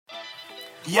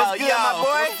Yo, what's good, yo, my boy?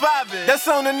 what's poppin'? That's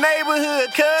on the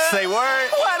neighborhood, cuz. Say word.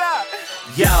 What up?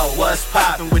 Yo, what's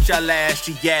poppin' with y'all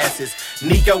ashy asses?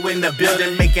 Nico in the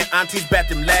building, making aunties bat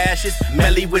them lashes.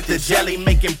 Melly with the jelly,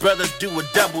 making brothers do a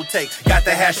double take. Got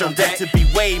the hash on deck to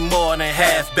be way more than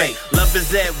half baked. Love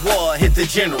is at war, hit the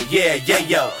general, yeah,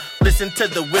 yo. Listen to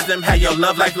the wisdom, how your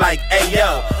love life like,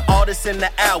 ayo. All this in the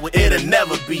hour, it'll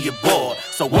never be a bore.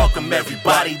 So welcome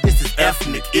everybody, this is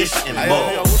ethnic ish and more.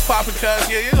 Yo, what's poppin', cuz?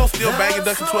 Yeah, you gon' still bangin'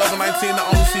 Duckin' 12 and 19, the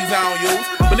only season I don't use.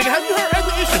 But nigga, have you heard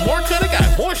ethnic ish and more, cuz? They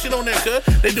got more shit on there, cuz.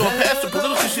 They doing past the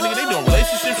political shit, nigga. They doing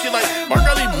relationship shit. Like, Mark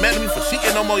Early mad at me for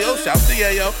cheating no more, yo. Shout to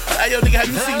yo. Hey, yo, nigga, have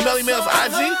you seen Melly Mel's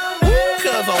IG?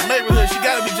 Cuz on neighborhood, she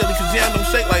gotta be jelly cause Jam don't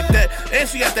shake like that. And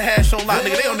she got the hash on lock,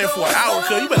 nigga. They on there for an hour,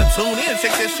 cuz. You better tune in and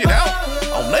check that shit out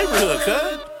on neighborhood,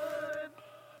 cuz.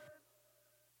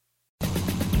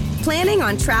 Planning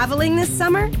on traveling this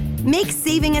summer? Make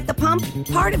saving at the pump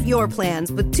part of your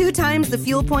plans with 2 times the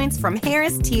fuel points from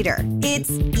Harris Teeter.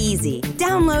 It's easy.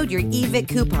 Download your eVic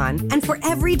coupon, and for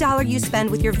every $1 you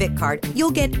spend with your Vic card, you'll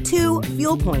get 2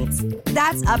 fuel points.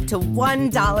 That's up to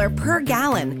 $1 per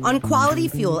gallon on quality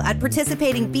fuel at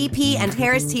participating BP and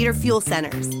Harris Teeter fuel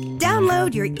centers.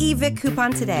 Download your eVic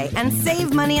coupon today and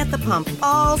save money at the pump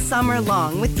all summer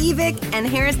long with eVic and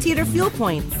Harris Teeter fuel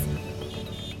points.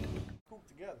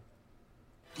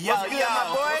 Yo, what's good, my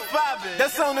boy? What's poppin'?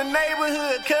 That's on the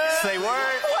neighborhood, cuz. Say word.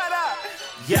 What up?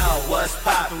 Yo, what's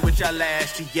poppin' with y'all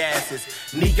ashy asses?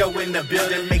 Nico in the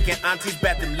building, making aunties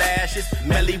bat them lashes.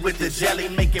 Melly with the jelly,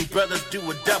 making brothers do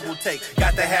a double take.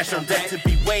 Got the hash on deck to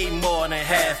be way more than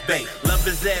half baked. Love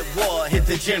is at war, hit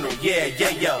the general, yeah,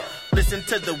 yo. Listen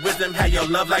to the wisdom, how your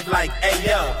love life like,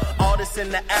 ayo. All this in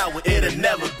the hour, it'll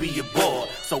never be a bore.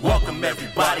 So welcome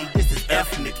everybody, this is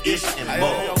ethnic ish and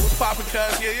more. Yo, what's poppin',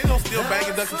 cuz? Yeah, you gon' still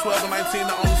bangin' Duckin' 12 and 19,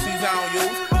 the only season I don't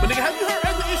use. But nigga, have you heard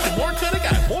ethnic ish and more, cuz? They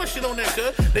got more shit on there,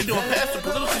 cuz. They doing past the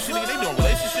political shit, nigga. They doing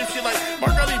relationship shit. Like,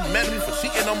 Mark Early mad at me for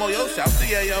cheating no more, yo. Shout to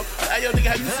yo. Hey, yo,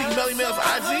 nigga, have you seen Melly Mel's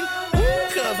IG?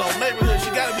 Cuz on neighborhood, she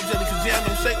gotta be jelly cause Jam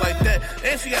don't shake like that.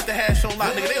 And she got the hash on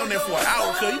lock, nigga. They on there for an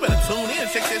hour, cuz. You better tune in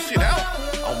and check that shit out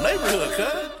on neighborhood,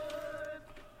 cuz.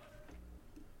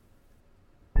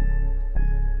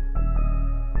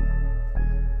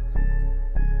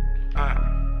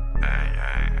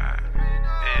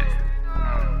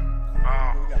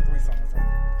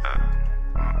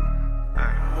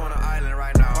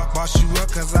 Boss you up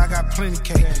cause I got plenty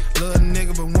cake. Little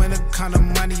nigga, but when it come to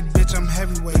money, bitch, I'm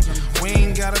heavyweight. We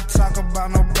ain't gotta talk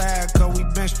about no bad, cause we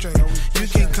been straight. You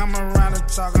can't come around and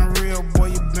talking real, boy,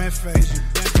 you been fake.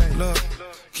 Look,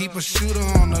 keep a shooter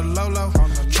on the low.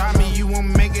 Try me, you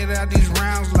won't make it out these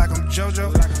rounds like I'm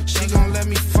JoJo. She gon' let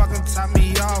me fucking top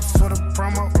me off for the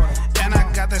promo. And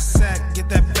I got that sack, get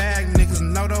that bag, niggas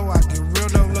know though, I get real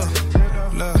though,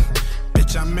 look.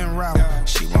 I'm in route.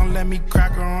 She won't let me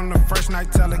crack her on the first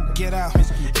night, tell her get out.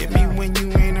 Hit me when you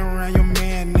ain't around your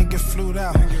man, nigga flued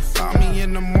out. Call me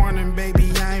in the morning, baby,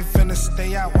 I ain't finna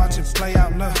stay out, watch it play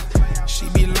out, look. She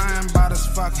be lying about us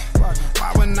fucking.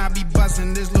 Why wouldn't I be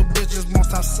buzzing? This little bitch just won't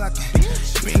stop sucking.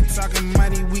 We ain't talking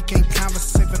money, we can't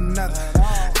conversate for nothing.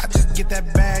 I just get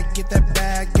that bag,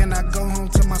 and I go home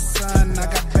to my son. I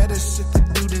got better shit to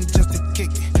do than just to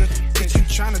kick it. If you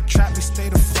tryna trap me, stay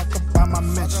the fuck up by my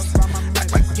mentions.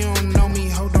 Act like you don't know me,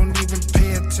 ho, don't even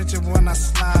pay attention when I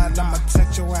slide. I'ma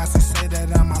text your ass and say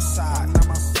that I'm outside.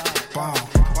 Bomb.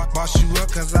 Boss you up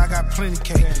cause I got plenty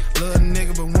cake. Little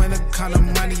nigga, but when it come to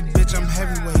money, bitch, I'm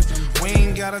heavyweight. We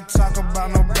ain't gotta talk about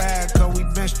no bad, cause we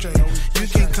been straight. You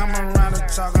can't come around and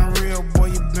talking real, boy,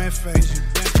 you been fake.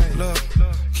 Look,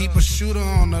 keep a shooter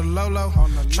on the low.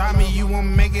 Try me, you won't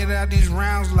make it out these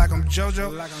rounds like I'm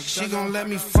JoJo. She gon' let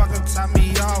me fucking top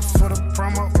me off for the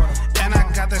promo. And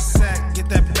I got that sack, get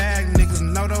that bag, niggas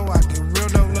know though, I get real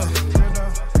though, look.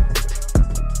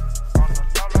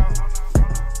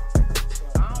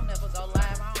 I don't never go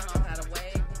live, I don't know how to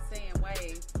wave. He's saying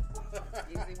wave.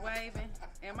 Is he waving?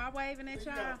 Am I waving at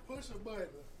y'all? Push a button.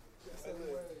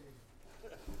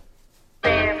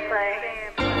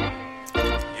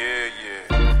 Yeah.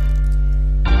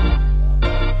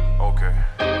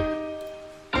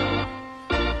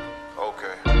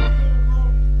 Okay.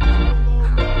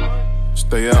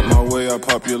 Stay out my way, I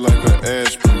pop you like an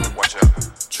aspirin. Watch out.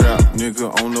 Trap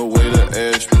nigga on the way to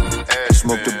Ashby.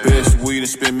 Smoke the best weed and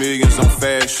spend millions on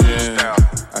fashion.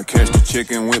 I cashed the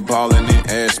check and went ballin' in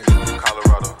Aspen,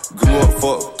 Colorado. Grew up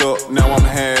fucked up, now I'm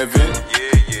having.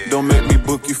 Don't make me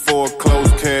book you for a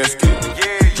closed casket.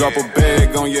 Drop a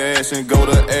bag on your ass and go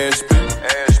to Aspen.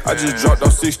 I just dropped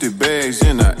off 60 bags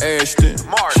in a Ashton.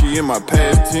 She in my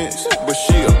past tense, but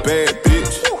she a bad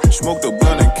bitch. Smoked a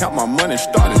blunt and count my money,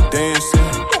 started dancing.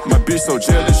 My bitch bitch so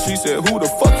jealous, she said, who the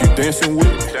fuck you dancing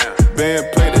with? Band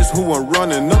play, that's who I'm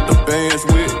running up the bands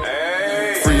with.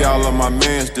 Free all of my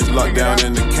mans, just locked down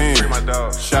in the can.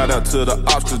 Shout out to the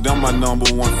ops, cause them my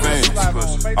number one fans.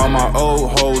 All my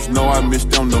old hoes know I miss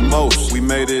them the most. We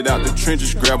made it out the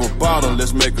trenches, grab a bottle,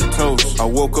 let's make a toast. I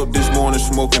woke up this morning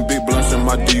smoking big blunts in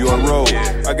my Dior robe.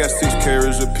 I got 6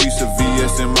 carats, a piece of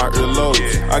VS in my earlobes.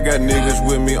 I got niggas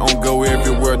with me on go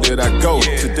everywhere that I go.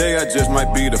 Today I just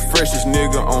might be the freshest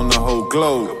nigga on the whole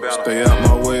globe. Stay out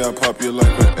my way, I pop you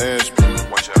like an aspirin.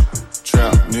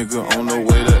 Trap nigga on the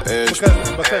way to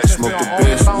Ashby. Smoke the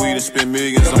best weed and spend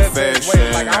millions on fashion.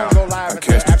 I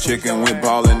catch the chicken, went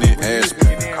ballin' in Aspen.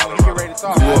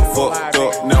 Grew up fucked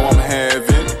up, now I'm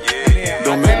having.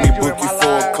 Don't make me book you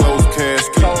for a closed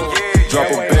casket.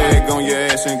 Drop a bag on your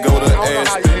ass and go to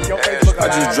Aspen. I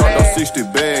just dropped off 60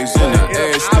 bags in the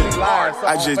Ashton.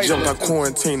 I just jumped out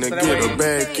quarantine to get her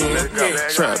back in.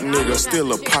 Trap nigga,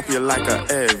 still a pop you like a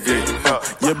Advil.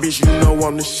 Yeah, bitch, you know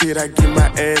I'm the shit, I get my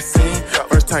ass in.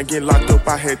 First time get locked up,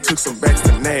 I had took some backs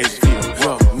to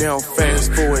Nashville. Now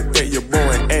fast forward that your boy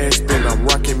in Aspen. I'm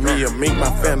rocking me a mink, my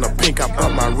fan a pink, I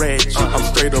bought my ratchet. I'm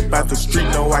straight up out the street,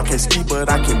 no I can't ski, but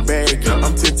I can bag it.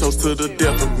 I'm 10 toes to the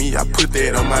death of me, I put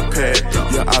that on my pad.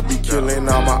 Yeah, I be killing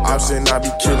all my ops and I be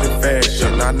killing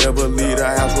fashion. I never leave the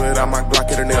house without my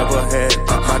Glock, it never had.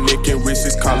 My neck and wrist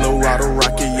is Colorado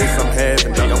Rocky, yes I'm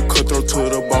having it. I'm cutthroat to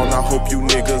the bone, I hope you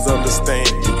niggas understand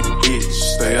me, bitch.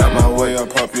 Stay out my way, I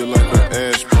pop you like an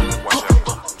aspirin.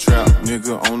 Trap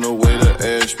nigga on the way to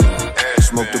Ashby.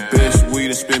 Smoke the best weed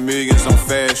and spend millions on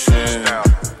fashion.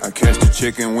 I catch the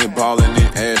chicken, went ballin'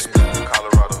 in Aspen.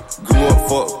 Grew up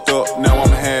fucked up, now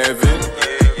I'm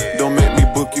having. Don't make me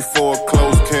book you for a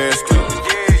closed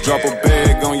casket. Drop a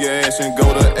bag on your ass and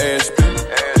go to Aspen.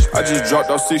 I just dropped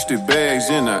off 60 bags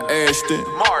in the Ashton.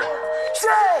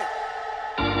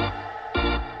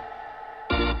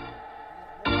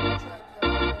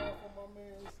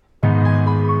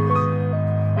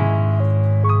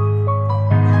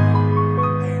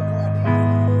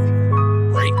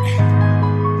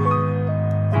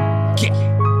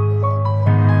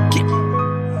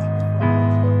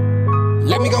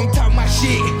 Let me gon' talk my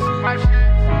shit.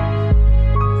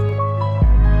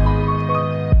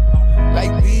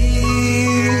 Like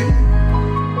this.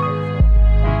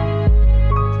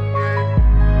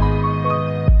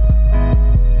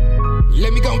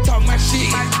 Let me gon' talk my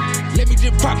shit. Let me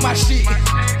just pop my shit.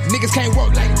 Niggas can't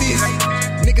walk like this.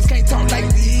 Niggas can't talk like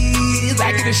this.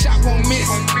 I get a shot, won't miss.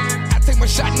 I take my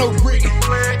shot, no brick.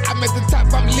 I'm at the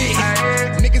top, I'm lit.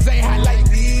 Niggas ain't hot like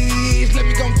this. Let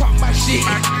me gon' talk my shit.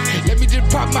 Let me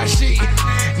just pop my shit.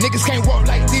 Niggas can't walk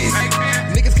like this.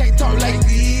 Niggas can't talk like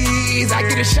this. I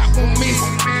get a shot, won't miss.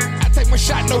 I take my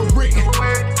shot, no brick.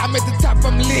 I'm at the top,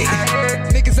 I'm lit.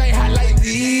 Niggas ain't hot like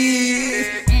this.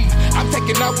 I'm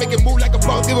taking off, making move like a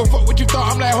boss. Give a fuck what you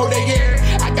thought, I'm like, hold that,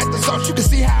 yeah. I got the sauce, you can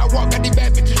see how I walk. Got these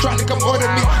bad bitches trying to come order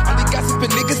me. All these gossiping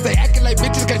niggas, they acting like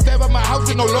bitches. Can't stay by my house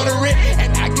with no lottery.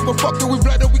 And I give a fuck if we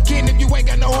blood or we kin. If you ain't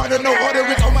got no heart or no order,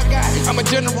 oh my God. I'm a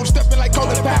general, stepping like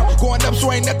Colin Powell. Going up,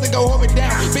 so ain't nothing go hold me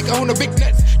down. Big on the big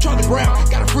nuts, Charlie Brown.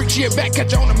 Got a freak shit back,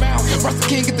 catch you on the mouth. Rasta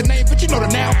King, get the name, but you know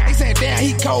the now. They saying, damn,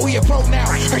 he cold, he a pro now.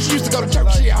 Heard she used to go to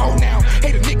church, she a hoe now.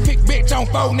 Hate a Nick pick bitch, I don't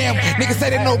phone them. Niggas say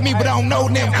they know me, but I don't know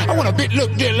them. I want a bitch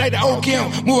look just like the old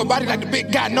Kim. Move a body like the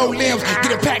big guy, no limbs.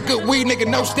 Get a pack, good weed, nigga,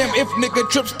 no stem. If nigga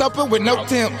trip stumping with no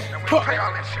temp.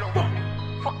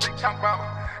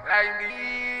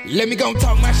 Let me gon'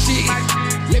 talk my shit.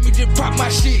 Let me just pop my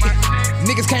shit.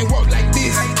 Niggas can't walk like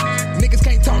this. Niggas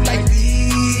can't talk like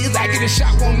this. I get a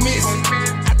shot, won't miss.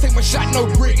 I take my shot, no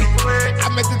brick.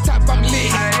 I'm at the top, I'm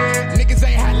lit. Niggas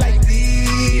ain't hot like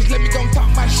this. Let me gon' talk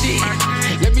my shit.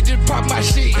 Let me just pop my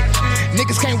shit.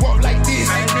 Niggas can't walk like this.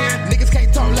 Niggas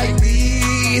can't talk like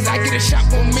this. I get a shot,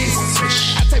 won't miss.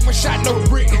 I take my shot, no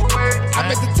brick.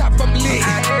 I'm at the top, I'm lit.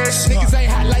 Niggas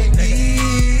ain't hot like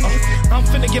this. I'm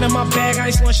finna get in my bag, I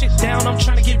ain't slowing shit down, I'm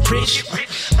tryna get rich.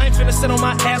 I ain't finna sit on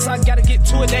my ass, I gotta get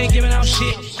to it, they ain't giving out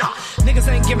shit. Niggas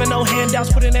ain't giving no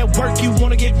handouts, put in that work, you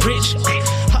wanna get rich.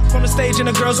 Hop on the stage and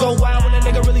the girls go wild when a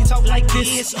nigga really talk like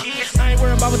this. I ain't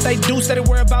worried about what they do, say they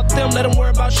worry about them, let them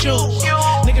worry about you.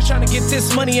 Niggas tryna get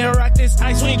this money and rock this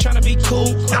ice, we ain't tryna be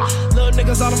cool. Little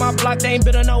niggas all on my block, they ain't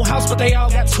been in no house, but they all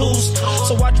got tools.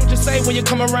 So watch what you say when you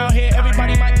come around here,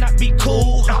 everybody might not be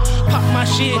cool. Pop my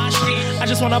shit, I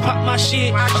just wanna pop my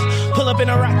shit. Pull up in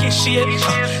a rocket shit.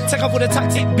 Take off with a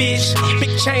toxic bitch.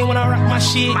 Big chain when I rock my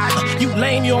shit. You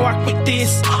lame, you don't rock with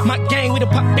this. My gang with a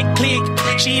pop big click.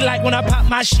 She like when I pop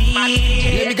my shit.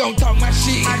 Let me gon' talk my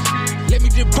shit. Let me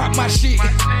just pop my shit.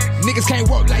 Niggas can't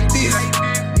walk like this.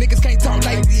 Niggas can't talk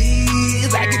like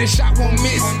this. I get a shot, won't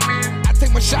miss. I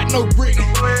take my shot, no brick.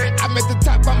 I'm at the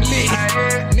top, I'm lit.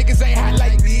 Niggas ain't hot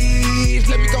like these.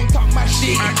 Let me gon' talk my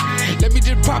shit. Let me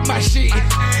just pop my shit.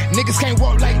 Niggas can't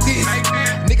walk like this.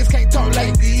 Niggas can't talk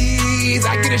like these.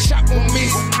 I get a shot, won't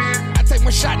miss. I take my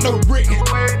shot, no brick.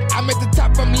 I'm at the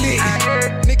top, I'm lit.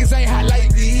 Niggas ain't hot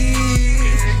like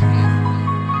these.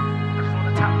 I just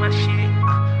wanna talk my shit.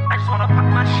 I just wanna pop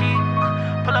my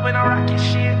shit. Pull up in a rocket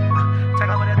shit. Take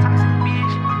over that toxic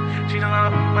bitch. She don't wanna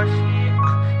pop my shit.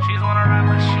 She just wanna ride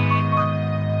my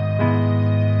shit.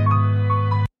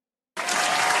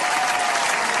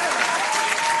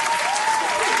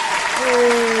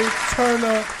 Hey, turn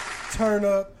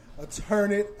up, or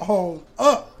turn it on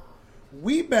up.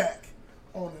 We back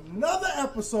on another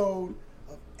episode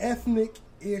of Ethnic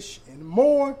Ish and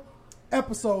More.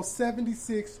 Episode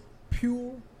 76,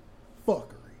 Pure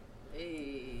Fuckery.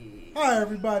 Hey. How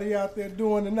everybody out there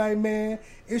doing tonight, man?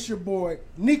 It's your boy,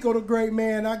 Nico the Great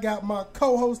Man. I got my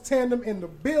co-host tandem in the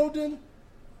building,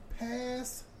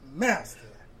 Past Master.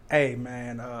 Hey,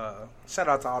 man, shout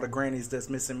out to all the grannies that's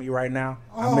missing me right now.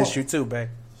 Oh. I miss you too, babe.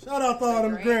 Shout out to all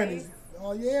them grannies.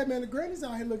 Oh, yeah, man, the grannies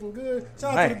out here looking good.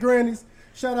 Shout out to the grannies.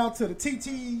 Shout out to the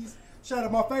TTs. Shout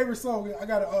out my favorite song. I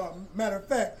got a matter of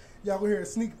fact, y'all will hear a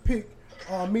sneak peek.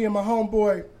 Me and my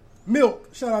homeboy,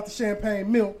 Milk. Shout out to Champagne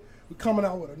Milk. We're coming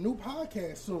out with a new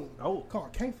podcast soon. Called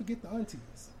Can't Forget the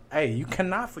Aunties. Hey, you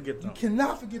cannot forget them. You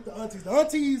cannot forget the aunties. The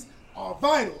aunties are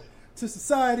vital to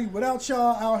society. Without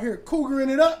y'all out here cougaring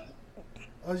it up,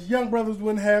 us young brothers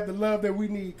wouldn't have the love that we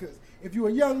need. Because if you're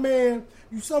a young man,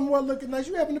 you somewhat looking nice,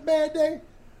 you having a bad day,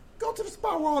 go to the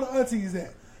spot where all the aunties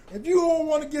at. If you don't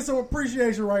want to get some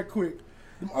appreciation right quick,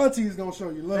 them aunties gonna show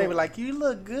you love. They be like, you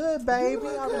look good, baby.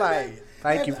 I'm like,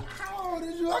 thank you. How old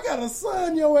is you? I got a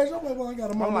son your age. I'm like, well, I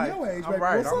got a mama your age, baby.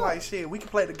 Right. What's I'm up? like, shit, we can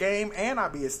play the game and I'll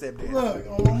be a stepdad. Look,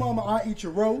 on my mama, I eat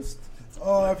your roast.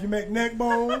 If you make neck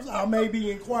bones, I may be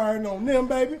inquiring on them,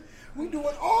 baby. We doing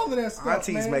all of that stuff,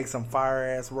 Aunties man. make some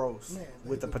fire-ass roast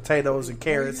with the potatoes and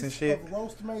carrots and shit. Of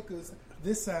roast makers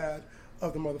this side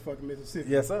of the motherfucking Mississippi.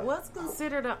 Yes, sir. What's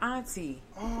considered an auntie?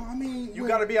 I mean, you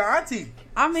gotta be an auntie.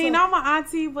 I mean, I'm an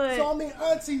auntie, but so I mean,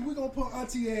 auntie, we gonna put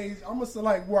auntie age. I'm gonna say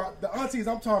like the aunties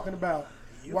I'm talking about.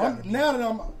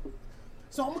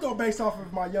 So I'm gonna go based off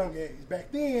of my young age.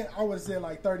 Back then, I would say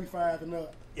like 35 and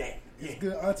up. Yeah. It's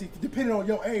good auntie, depending on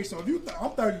your age. So if you,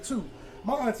 I'm 32.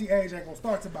 My auntie age ain't gonna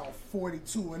start to about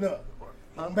 42 and up.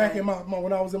 Okay. Back in my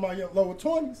when I was in my lower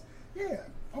 20s, yeah,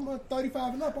 I'm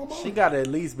 35 and up. I'm She got to at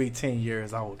least be 10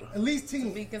 years older. At least 10. To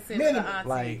be considered minimum. an auntie.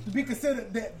 Like, To be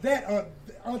considered that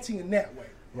auntie in that way.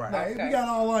 Right. Like, Okay. we got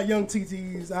all our young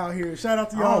TTs out here. Shout out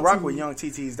to I y'all. don't rock too. with young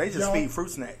TTs. They just Y'all- feed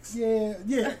fruit snacks. Yeah,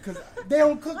 because they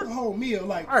don't cook the whole meal.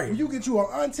 Like, Right. when you get you an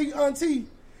auntie,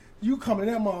 you come in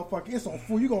that motherfucker, it's on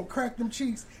full. You gonna crack them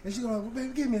cheeks, and she gonna, well,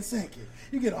 baby, give me a second.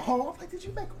 You get a whole. I'm like, did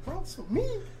you make a roast for me?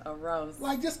 A roast.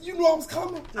 Like, just, you knew I was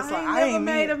coming. Just I ain't never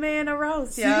made a man a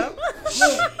roast, yo.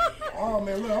 Look, oh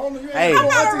man, look, I don't know. Hey. I'm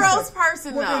not a roast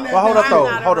person, though. Within that- Well, hold up, I'm though.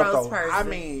 not a Hold up, roast though. person. I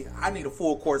mean, I need a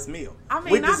full course meal. I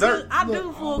mean, with dessert. I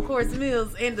do full course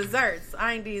meals and desserts.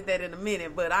 I ain't did that in a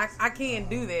minute, but I can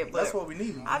do that. But That's what we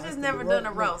need. I just never done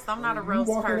a roast. I'm not a roast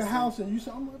You walk in the person. house and you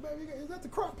say, I'm like, baby, is that the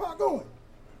crock pot going?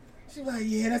 She like,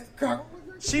 yeah, that's the crock.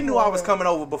 She knew I was coming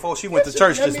over before she went to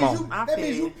church this morning. That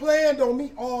means you planned on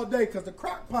me all day because the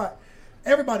crock pot,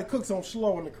 everybody cooks on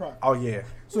slow in the crock pot. Oh, yeah.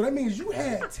 So that means you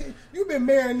had you've been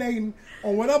marinating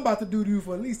on what I'm about to do to you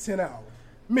for at least 10 hours.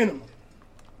 Minimum.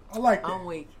 I like that. I'm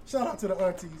weak. Shout out to the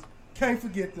aunties. Can't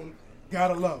forget them.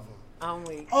 Gotta love them. I'm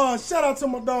weak. Shout out to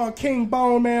my dog King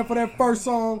Bone, man, for that first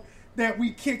song that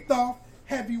we kicked off.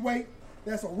 Heavyweight.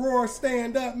 That's Aurora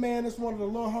Stand Up, man. That's one of the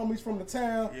little homies from the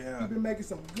town. Yeah. He's been making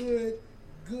some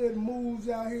good moves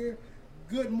out here.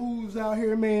 Good moves out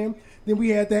here, man. Then we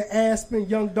had that Aspen,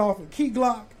 Young Dolphin, Key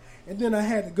Glock. And then I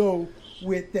had to go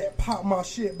with that Pop My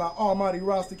Shit by Almighty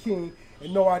Rasta King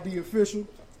and No ID Official.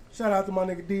 Shout out to my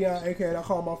nigga Dion, a.k.a. I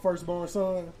call my firstborn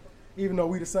son. Even though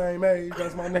we the same age,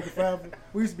 that's my nigga forever.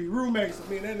 We used to be roommates, so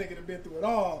me and that nigga have been through it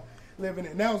all. Living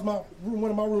in. That was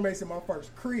one of my roommates in my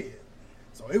first crib.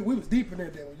 So we was deep in there.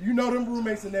 You know them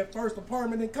roommates in that first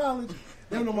apartment in college,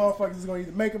 them motherfuckers is going to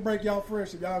either make or break y'all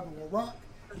friendship. Y'all going to rock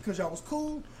because y'all was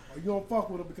cool, or you don't fuck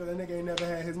with him because that nigga ain't never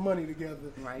had his money together,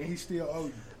 and he still owe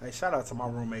you. Hey, shout out to my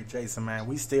roommate Jason, man.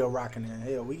 We still rocking in.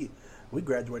 Hell, we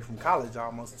graduated from college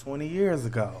almost 20 years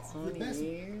ago. 20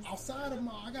 years. Outside of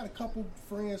I got a couple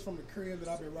friends from the crib that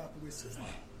I've been rocking with since like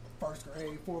first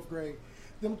grade, fourth grade.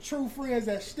 Them true friends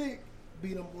that stick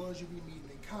be them ones you be meeting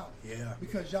in college. Yeah.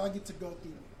 Because y'all get to go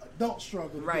through adult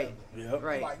struggle Right. together. Yep.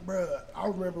 Right. Like, bruh, I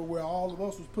remember where all of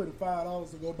us was putting $5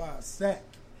 to go buy a sack.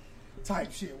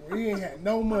 type shit where he ain't had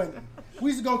no money.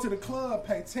 We used to go to the club,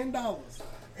 pay $10.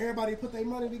 Everybody put their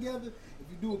money together.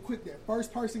 If you do it quick, that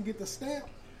first person get the stamp.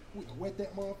 We wet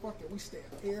that motherfucker. We stamp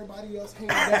everybody else hand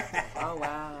back. Oh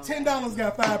wow. $10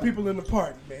 got 5 people in the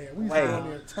party, man. We used to go in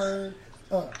there and turn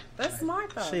up. That's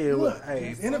smart though. Shit, Look,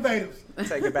 hey, innovative.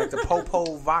 take it back to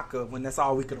Popo vodka when that's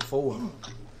all we could afford. I'm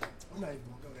not even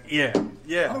gonna go there.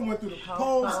 Yeah. I done went through the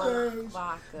pole stage,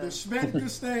 vodka. the Schmecka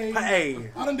stage.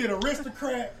 Hey. I done did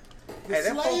aristocrat. The Hey,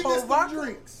 that slavest Popo of vodka?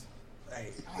 drinks.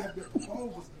 Hey. I have been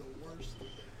proposed was the worst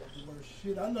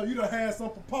shit. I know you done had some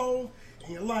proposed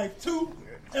in your life too.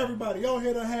 Everybody on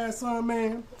here done had some,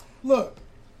 man. Look,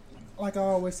 like I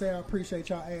always say, I appreciate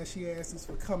y'all ashy asses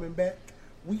for coming back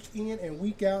week in and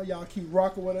week out. Y'all keep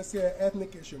rocking with us here at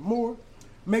Ethnic It's Your More.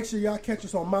 Make sure y'all catch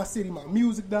us on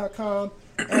mycitymymusic.com,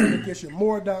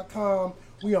 ethnicit'syourmore.com.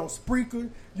 We on Spreaker.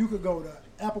 You could go to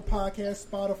Apple Podcasts,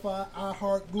 Spotify,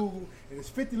 iHeart, Google, and there's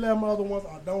 50-11 other ones.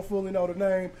 I don't fully know the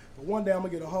name, but one day I'm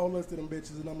going to get a whole list of them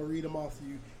bitches and I'm going to read them off to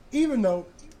you. Even though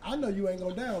I know you ain't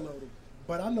going to download them,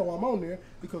 but I know I'm on there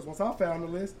because once I found the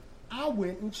list, I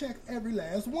went and checked every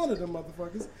last one of them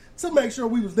motherfuckers to make sure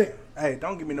we was there. Hey,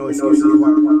 don't give me no excuses.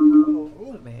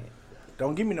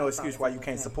 Don't give me no excuse why you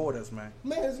can't support us, man.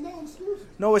 Man, there's no excuse.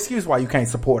 No excuse why you can't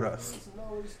support us. There's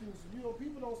no excuse. You know,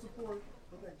 people don't support,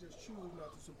 but they just choose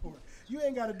not to support. You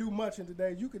ain't got to do much in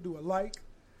today. You could do a like.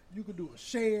 You could do a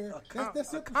share.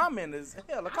 That's a comment is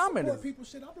hell. A comment I support is people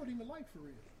shit I don't even like for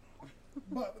real.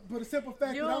 But the simple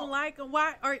fact You that don't like them.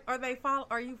 Why are they follow?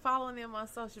 Are you following them on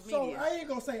social media? So I ain't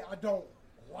gonna say I don't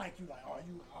like you. Like,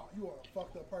 you are a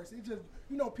fucked up person. It just,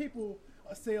 you know, people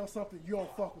sell something, you don't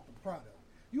fuck with the product.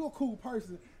 You a cool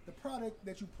person. The product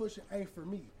that you pushing ain't for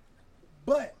me.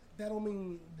 But that don't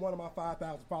mean one of my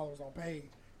 5,000 followers on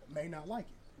page may not like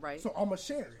it. Right. So I'ma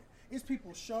share it. It's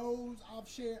people's shows I've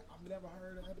shared. I've never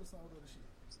heard an episode of the shit.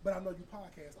 But I know you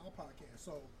podcast. I podcast.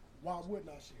 So why wouldn't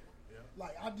I share it?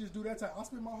 Like, I just do that time. I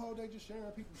spend my whole day just sharing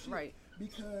people's shit. Right.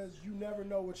 Because you never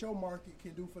know what your market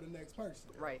can do for the next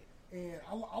person. Right. And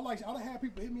I done have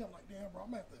people hit me up like, damn, bro,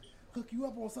 I'm going to have to hook you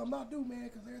up on something I do, man,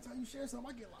 because every time you share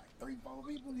something, I get like 3-4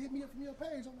 people hit me up from your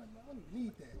page. I'm like, man, I don't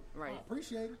need that. Right. I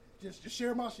appreciate it. Just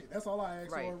share my shit. That's all I ask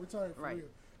for in return, for real.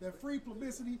 That free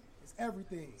publicity is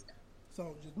everything.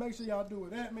 So just make sure y'all do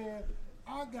with that, man.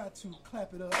 I got to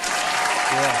clap it up.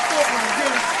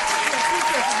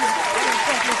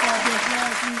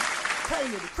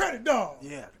 Taylor, the credit dog.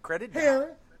 Yeah, the credit dog.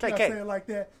 Heron. KK. I say it like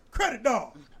that. Credit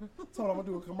dog. Told her I'm going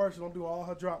to do a commercial. I'm going to do all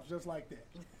her drops just like that.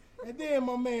 And then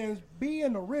my man's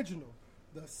Being Original,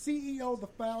 the CEO, the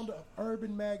founder of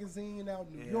Urban Magazine out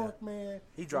in New York, man.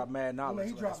 He dropped mad knowledge.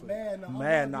 He dropped mad knowledge.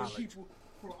 Mad knowledge.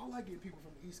 I like getting people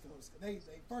from the East Coast. They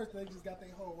just got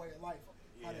their whole way of life.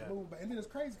 How they move back. And then it's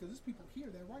crazy because there's people here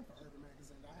that write for Urban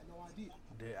Magazine. I had no idea.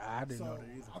 I didn't know that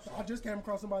either. I just came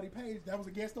across somebody's page that was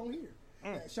a guest on here.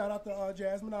 Shout out to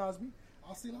Jasmine Osby.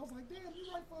 I seen. I was like, damn,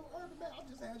 you write for Urban Magazine. I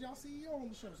just had y'all CEO on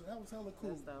the show, so that was hella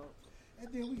cool. That's dope. And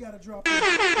then we got to drop for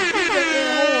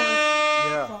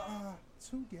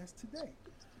 2 guests today.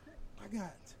 I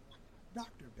got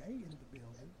Dr. Bay in the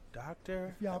building.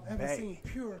 Dr. If y'all ever seen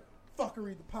Pure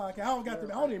Fuckery, the podcast, I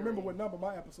don't even remember what number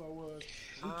my episode was.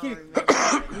 We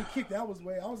kicked. That was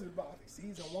way. I was in about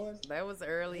season 1. That was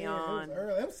early on. It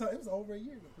was early. It was over a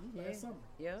year ago. It was last summer.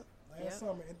 Yep. Last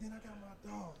summer. And then I got my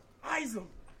dog, Isam,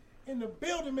 in the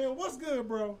building, man. What's good,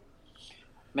 bro?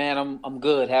 Man, I'm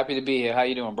good. Happy to be here. How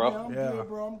you doing, bro? Yeah, I'm good,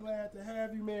 bro. I'm glad to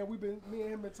have you, man. Me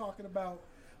and him been talking about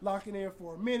locking in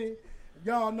for a minute.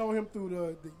 Y'all know him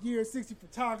through the Year 60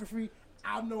 photography.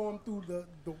 I know him through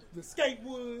the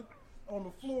skatewood on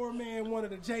the floor, man. One of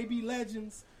the JB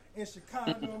legends in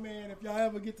Chicago, man. If y'all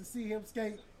ever get to see him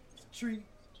skate, it's a treat.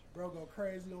 Bro, go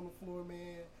crazy on the floor,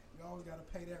 man. You always got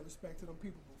to pay that respect to them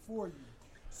people before you.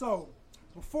 So,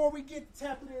 before we get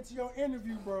tapping into your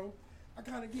interview, bro, I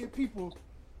kind of give people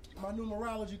my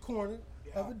numerology corner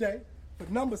of the day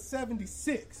for number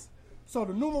 76. So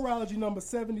the numerology number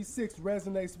 76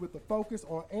 resonates with the focus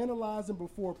on analyzing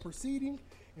before proceeding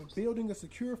and building a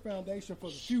secure foundation for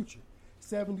the future.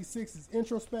 76 is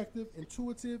introspective,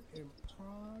 intuitive, and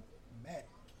pragmatic.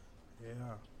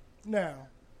 Yeah. Now,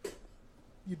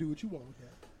 you do what you want with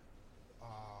that.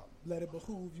 Let it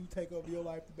behoove you take over your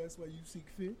life the best way you see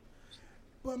fit.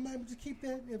 But maybe just keep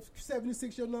that. If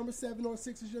 76 your number, 7 or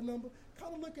 6 is your number,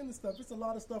 kind of look into stuff. It's a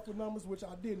lot of stuff with numbers which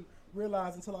I didn't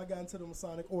realize until I got into the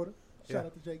Masonic order. Shout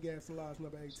out to Jay Gas and Lodge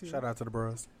number 18. Shout out to the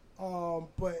bros.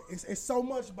 But it's so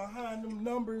much behind them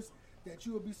numbers that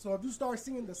you will be. So if you start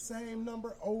seeing the same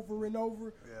number over and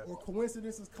over, or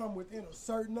coincidences come within a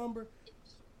certain number,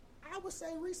 I would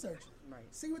say research it. Right.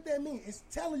 See what that means. It's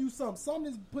telling you something.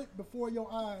 Something is put before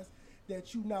your eyes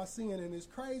that you not seeing, and it's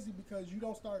crazy because you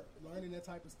don't start learning that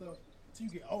type of stuff until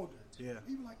you get older. Yeah.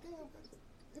 You be like, damn,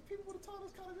 if people would have taught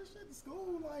us kind of this shit in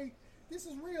school, like, this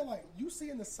is real. Like, you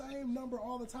seeing the same number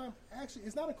all the time. Actually,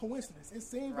 it's not a coincidence. It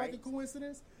seems like a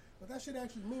coincidence, but that shit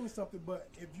actually means something. But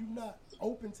if you're not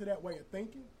open to that way of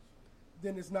thinking,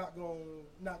 then it's not gonna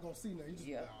see nothing.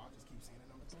 You just, I'll just keep seeing it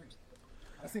number 3.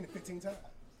 I've seen it 15 times.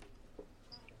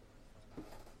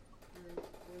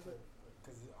 Where's that?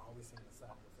 Because you always see the side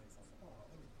of the face.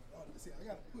 See, I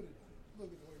gotta put it a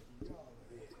little bit away from y'all.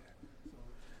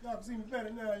 So, y'all can see me better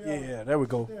now, y'all. Yeah, there we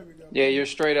go. There we go. Yeah, you're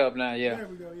straight up now. Yeah. There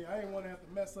we go. Yeah, I didn't want to have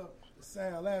to mess up the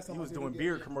sound. Last time You I was did doing it,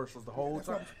 beard commercials the whole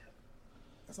time.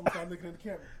 That's how I started looking at the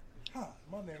camera. Hi,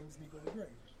 my name is Nico the Great.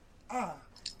 I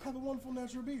have a wonderful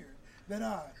natural beard that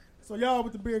I. So y'all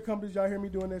with the beard companies, y'all hear me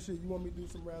doing that shit. You want me to do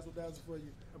some razzle dazzle for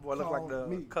you? That boy look like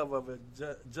the cover of a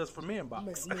Just for Men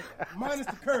box. Minus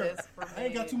the curve. I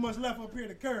ain't got too much left up here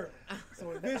to curve.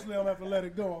 So eventually I'm gonna have to let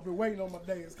it go. I've been waiting on my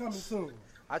day. It's coming soon.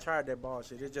 I tried that ball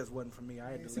shit. It just wasn't for me.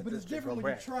 I had to See, let but this it's shit different go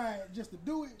when you back. try it just to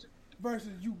do it versus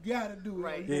you gotta do it.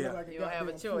 Right. You Yeah. like You don't have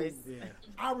a choice. Yeah.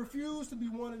 I refuse to be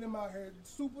one of them out here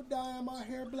super dyeing my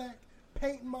hair black,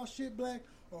 painting my shit black,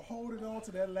 or holding on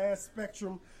to that last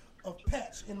spectrum of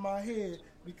patch in my head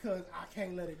because I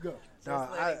can't let it go.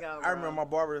 Nah, let it go, I remember my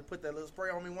barber put that little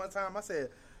spray on me one time.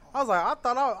 I was like,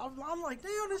 I'm like,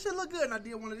 damn, this shit look good. And I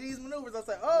did one of these maneuvers. I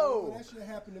said, oh. That shit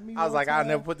happened to me. I was one like, I'll time.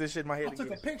 never put this shit in my head I took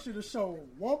again. a picture to show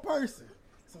one person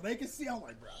so they could see. I'm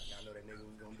like, bro, I know that nigga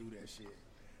was gonna do that shit.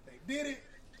 They did it.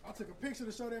 I took a picture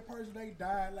to show that person. They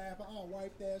died laughing. I'll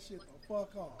wipe that shit the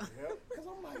fuck off. Because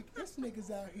I'm like, this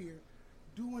nigga's out here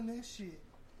doing that shit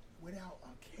without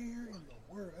a care in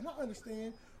the world. And I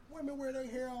understand women wear their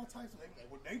hair all types of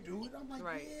they do it. I'm like,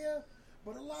 yeah.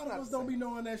 But a lot of us don't be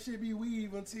knowing that shit be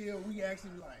weave until we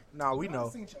actually like. Nah, we know.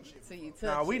 I've seen your shit. So you touch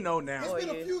Nah, we it. know now. It's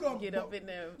been a few of them. Get up in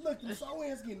there. Look, the sew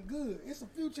ends getting good. It's a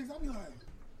few chicks. I be like,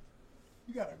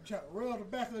 you gotta try to rub the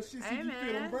back of the shit so you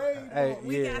feel them braids. Hey,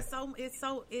 We yeah. got it's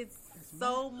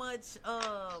so much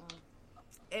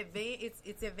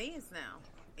it's advanced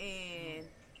now, and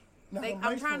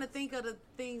I'm trying to think of the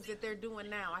things that they're doing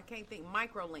now. I can't think.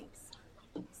 Microlinks.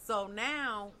 So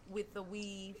now with the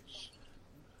weave,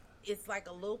 it's like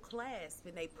a little clasp,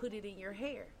 and they put it in your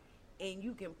hair, and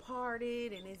you can part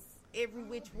it, and it's every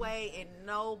which way, and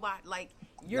nobody like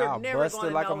you're Y'all never busted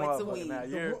gonna like a know it's a motherfucker weave.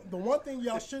 now. The one thing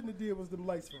y'all shouldn't have did was them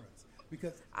lace fronts.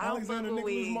 Because I don't Alexander fuck with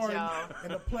Nicholas weeds, Martin y'all.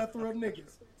 and a plethora of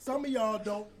niggas. Some of y'all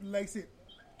don't lace it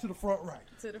to the front right.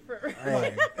 To the front right.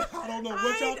 Hey. I don't know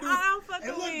what y'all do. I don't fuck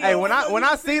And with look, weeds. Hey, when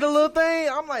I see the little thing,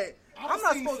 I'm like, I'm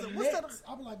not seen supposed to. some What's that? necks.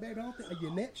 I'm like, baby, I don't think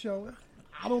your neck showing.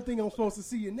 I don't think I'm supposed to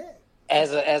see your neck.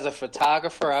 As a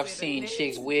photographer, I've seen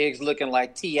chicks' wigs looking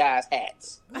like T.I.'s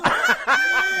hats.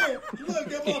 Yeah, look,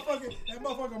 that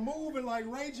motherfucker moving like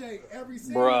Ray J every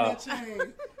single Bruh. that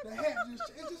chain. The hat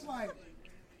it's just like,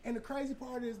 and the crazy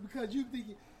part is because you think,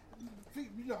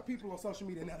 you know, people on social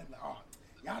media now, they're like, oh,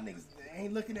 y'all niggas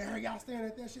ain't looking at her, y'all staring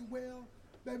at that shit. Well,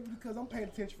 baby, because I'm paying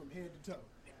attention from head to toe.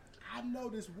 I know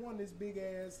this big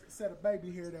ass set of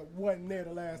baby hair that wasn't there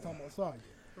the last time I saw you.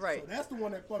 Right. So that's the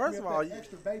one that fucked First me of up, all, that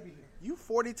extra baby hair. You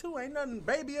 42, ain't nothing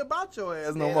baby about your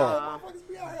ass no Yeah. more. Motherfuckers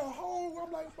be out here whole.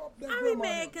 I'm like, fuck that I be grandma.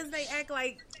 mad because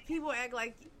people act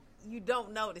like you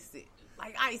don't notice it.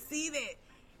 Like I see that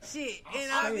shit,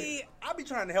 and I be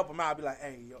trying to help him out. I be like,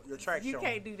 hey, your track you showing.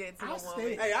 can't do that to a woman.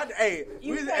 You can't hey,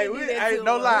 do we, that hey, to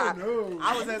no a lie. No.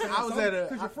 I was at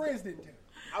Because your friends didn't tell.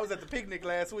 I was at the picnic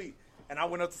last week, and I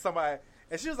went up to somebody,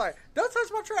 and she was like, "Don't touch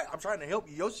my track." I'm trying to help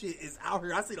you. Your shit is out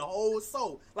here. I see the whole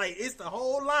soul. Like it's the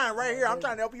whole line right here. I'm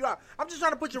trying to help you out. I'm just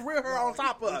trying to put your real hair on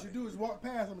top of What it. you do is walk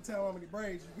past them and tell them how many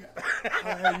braids you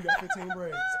got. You got 15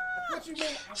 braids. What you mean?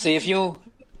 See, if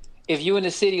you in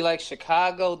a city like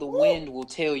Chicago, the wind will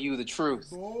tell you the truth.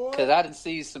 Because I done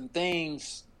see some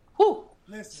things. Whew.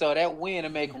 Listen. So that wind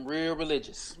will make them real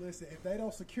religious. Listen, if they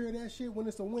don't secure that shit when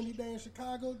it's a windy day in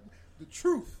Chicago, the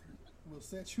truth will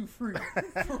set you free.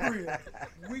 For real.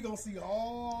 We gonna see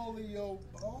all of your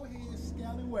bald head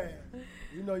scallywag.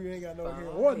 You know you ain't got no hair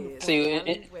on the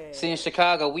See, in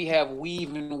Chicago, we have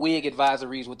weave and wig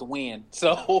advisories with the wind.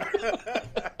 So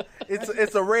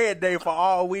it's a red day for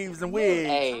all weaves and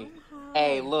wigs.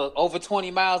 Hey, look, over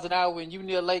 20 miles an hour when you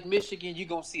near Lake Michigan, you're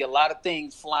going to see a lot of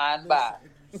things flying by.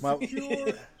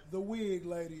 Secure the wig,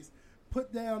 ladies.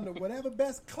 Put down the whatever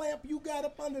best clamp you got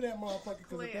up under that motherfucker.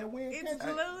 Because if that wind It's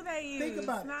catch glue you, they use. think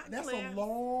about it. Not That's clamps. a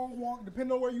long walk.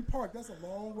 Depending on where you park, that's a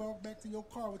long walk back to your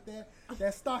car with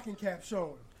that stocking cap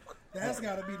showing. That's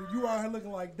got to be you out here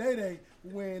looking like Day Day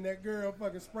when that girl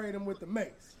fucking sprayed him with the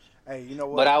mace. Hey, you know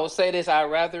what? But I will say this: I'd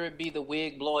rather it be the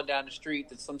wig blowing down the street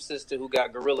than some sister who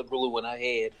got Gorilla Glue in her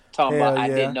head talking Hell about I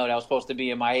yeah. didn't know that was supposed to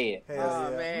be in my head.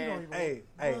 Hell yeah. Man. Hey.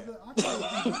 Brother, I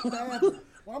can't believe that.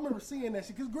 Well, I remember seeing that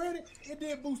shit. Because granted, it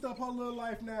did boost up her little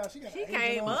life now. She got She Asian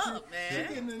came all up, shit. man.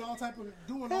 She getting in all type of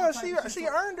doing Hell, all type of shit. she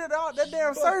earned it all. That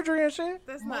damn surgery and shit.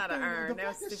 That's My not an thing, earn. the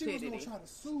That's fact that she was stupidity. gonna try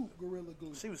to sue Gorilla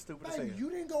Glue. She was stupid as Like, hell. you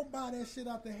didn't go buy that shit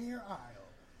out the hair aisle.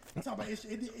 I'm talking about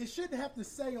it shouldn't have to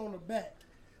say on the back,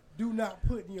 "Do not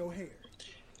put in your hair."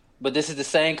 But this is the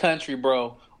same country,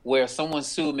 bro, where someone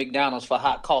sued McDonald's for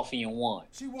hot coffee and won.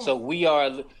 She won. So we are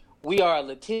a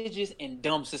litigious and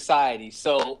dumb society.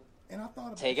 So And I thought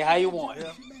about take it how you want.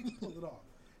 She made you pull it off.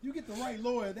 You get the right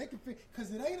lawyer, they can fix.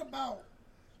 Because it ain't about.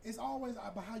 It's always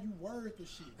about how you word the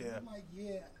shit. Yeah. I'm like,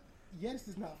 this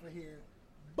is not for here,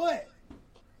 but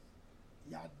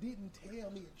y'all didn't tell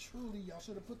me it truly. Y'all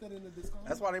should have put that in the disclaimer.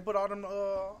 That's why they put all them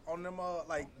on them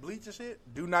like bleach and shit.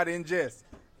 Do not ingest.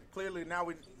 Clearly now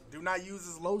we do not use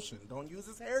his lotion. Don't use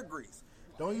his hair grease.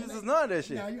 Don't use his none of that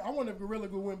shit. Now, I wonder if Gorilla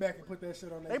Glue went back and put that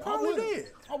shit on there. They probably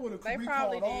did. I would have They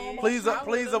recalled probably all did. my Please, shit.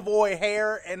 please avoid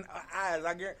hair and eyes.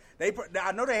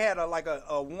 I know they had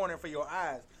a warning for your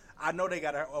eyes. I know they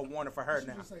got a warning for her She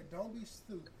now. just say, "Don't be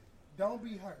stupid. Don't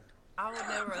be hurt." I would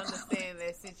never understand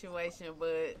that situation,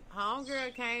 but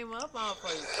homegirl came up off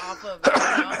of it.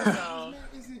 You know, so.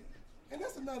 Man, and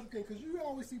that's another thing, because you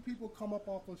always see people come up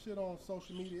off of shit on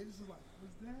social media. It's just like,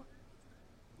 was that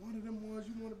one of them ones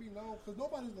you want to be known? Because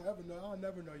nobody's going to ever know. I'll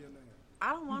never know your name.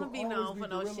 I don't want to be known for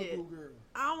no shit.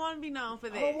 I don't want to be known for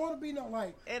that. I don't want to be known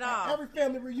like at all. Every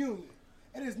family reunion.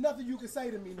 And there's nothing you can say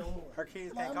to me no more. Her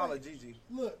kids Like, can't I'm call like, her Gigi.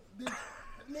 Look,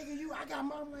 nigga, I got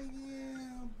my, like,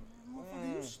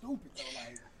 motherfucker, you stupid though.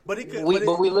 Like,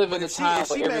 But we live in a time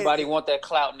where everybody want that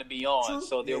clout to be on,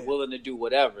 so they're willing to do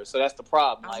whatever. So that's the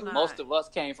problem. Like most of us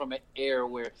came from an era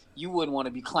where you wouldn't want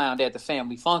to be clowned at the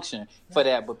family function for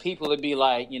that, but people would be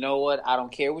like, you know what? I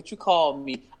don't care what you call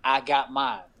me. I got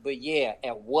mine. But yeah,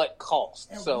 at what cost?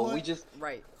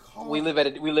 We live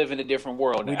in a different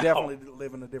world now. We definitely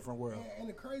live in a different world. And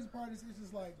the crazy part is, it's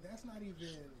just like, that's not even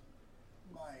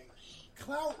like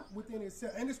clout within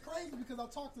itself. And it's crazy because I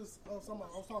talked to somebody.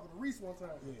 I was talking to Reese one time.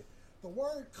 Yeah. The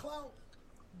word clout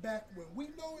back when we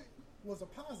know it was a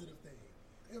positive thing.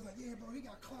 It was like, yeah, bro, he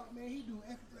got clout, man. He do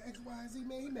X, Y, and Z,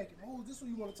 man. He making moves. This is who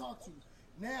you want to talk to.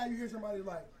 Now you hear somebody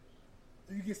like,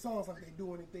 you get songs like they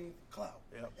do anything for clout.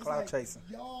 Yeah, it's clout like, chasing.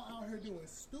 Y'all out here doing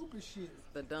stupid shit.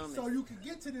 The dumbest. So you could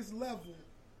get to this level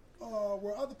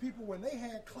where other people, when they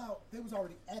had clout, they was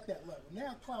already at that level.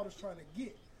 Now clout is trying to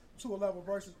get to a level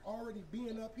versus already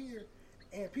being up here,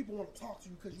 and people want to talk to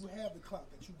you because you have the clout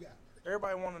that you got.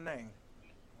 Everybody want a name.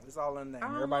 It's all in the name. I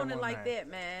don't Everybody want it like a name. that,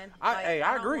 man. I agree.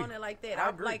 I don't want it like that. I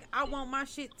agree. I want my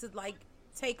shit to like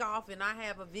take off, and I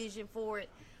have a vision for it,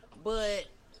 but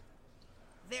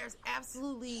there's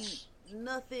absolutely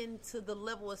nothing to the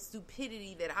level of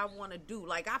stupidity that I want to do.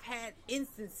 Like, I've had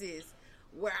instances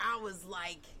where I was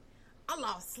like, I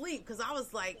lost sleep because I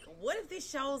was like, what if this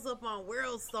shows up on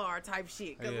World Star type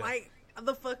shit? Because, like,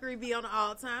 the fuckery be on the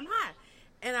all-time high.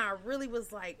 And I really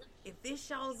was like, if this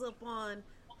shows up on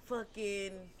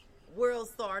fucking World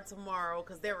Star tomorrow,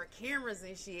 because there were cameras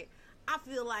and shit, I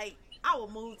feel like I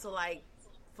would move to, like,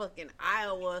 fucking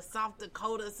Iowa, South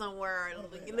Dakota somewhere,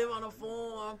 and live on a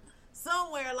farm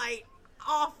somewhere, like,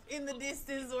 off in the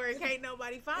distance where can't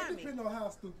nobody find me. It depends on how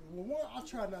stupid. Well, one, I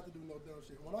try not to do no dumb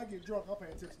shit. When I get drunk, I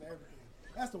pay attention to everything.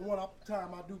 That's the one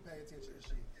time I do pay attention to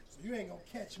shit. So you ain't gonna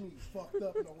catch me fucked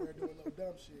up nowhere doing no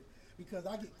dumb shit, because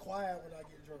I get quiet when I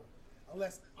get drunk,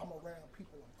 unless I'm around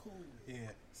people I'm cool with. Yeah.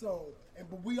 So,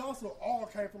 but we also all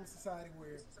came from a society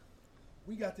where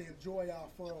we got to enjoy our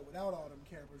fun without all them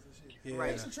cameras and shit. Yeah.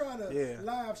 Right. You should try to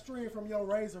live stream from your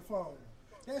Razr phone.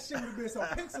 That shit would have been so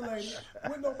pixelated,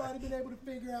 wouldn't nobody been able to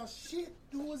figure out shit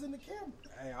who was in the camera.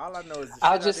 Hey, all I know is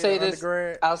I'll just say this.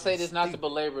 I'll say this not to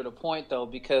belabor the point though,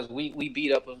 because we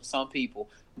beat up on some people,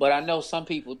 but I know some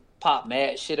people pop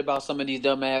mad shit about some of these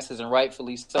dumbasses, and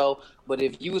rightfully so. But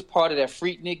if you was part of that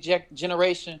freaknik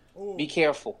generation, be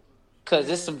careful, because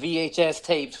there's some VHS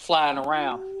tapes flying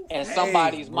around. And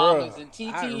somebody's mamas and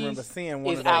TTs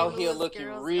is out here looking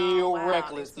real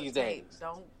reckless these days.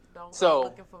 Don't so, go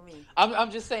looking for me.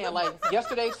 I'm just saying, like,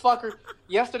 yesterday's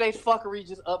fuckery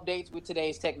just updates with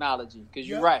today's technology. Because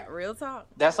you're right. Real talk.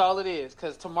 That's all it is.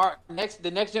 Because tomorrow,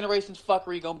 the next generation's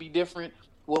fuckery gonna be different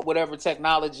with whatever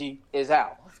technology is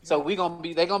out. So they're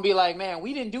gonna be like, man,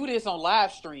 we didn't do this on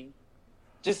live stream.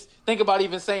 Just think about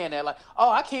even saying that, like,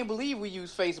 oh, I can't believe we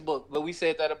use Facebook, but we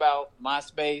said that about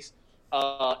MySpace,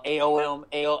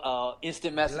 AOL,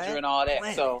 Instant Messenger, and all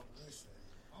that. So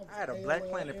I had a Black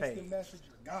Planet page.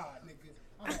 God,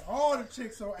 nigga. I had all the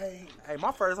chicks on A. Hey,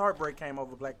 my first heartbreak came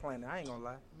over Black Planet. I ain't gonna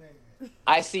lie. Man.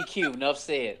 ICQ, enough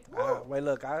said. Wait,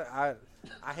 look, I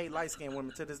hate light skinned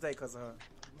women to this day because of her.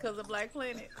 Because of Black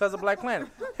Planet. Because of Black Planet.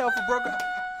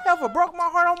 Helper broke my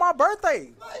heart on my birthday.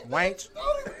 Wanch.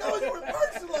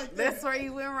 That's where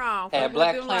you went wrong. At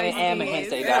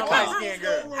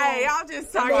BlackPlanetAmahente.com. Hey, y'all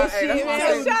just talking shit,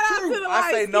 man. Shout out to the light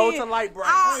I say no to light bright.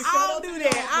 I don't do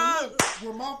that.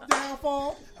 With my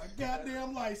downfall, a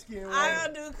goddamn light skin. I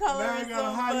don't do colors. Now I got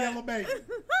a high yellow baby.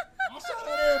 I shout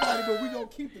out everybody, but we gonna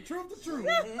keep the truth the truth. I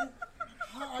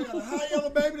got a high yellow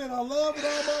baby that I love with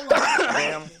all my life.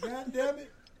 Damn. God damn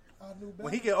it. I knew better.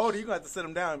 When he get older, you gonna have to sit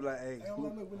him down and be like, hey. We're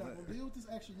not gonna deal with this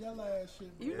extra yellow ass shit.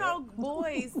 You know,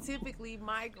 boys typically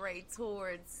migrate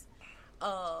towards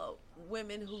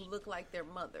women who look like their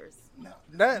mothers.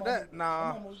 Nah.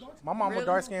 My mama Really?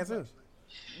 dark skin too.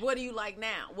 What do you like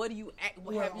now? What do you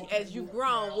as you've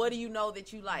grown? What do you know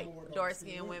that you like? Dark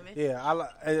skinned women. Yeah, I like.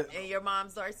 And your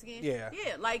mom's dark skinned. Yeah.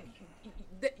 Yeah, like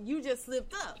you just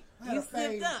slipped up. You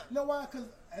slipped up. You know why? Because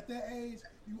at that age,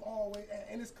 you always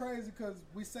and it's crazy because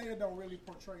we say it don't really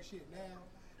portray shit now,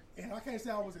 and I can't say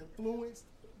I was influenced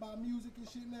by music and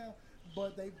shit now,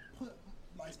 but they put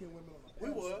light skinned women on the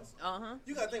We was. Uh-huh.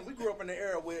 You gotta think we grew up in the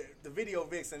era with the video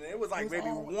vixen, and it was like It was maybe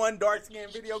always- one dark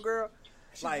skinned video girl.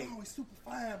 She's Like always super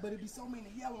fine, but it'd be so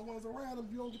many yellow ones around them,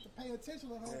 you don't get to pay attention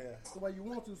to her Yeah. the way you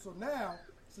want to. So now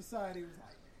society was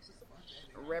like,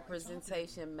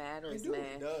 Representation matters, It do. man.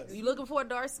 It does. You looking for a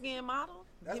dark skinned model?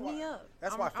 Hit me up.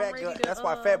 That's I'm why ready to, That's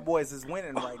why Fat Boys is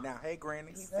winning right now. Hey,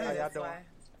 grannies, how y'all That's doing? why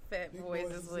Fat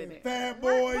Boys is with it. Fat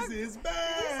Boys is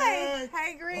back.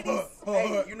 Hey, Gritties.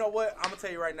 Hey, you know what? I'm gonna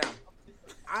tell you right now.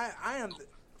 I am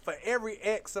for every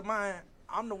ex of mine.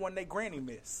 I'm the one they granny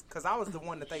miss because I was the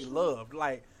one that they loved.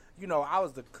 Like, you know, I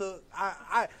was the cook.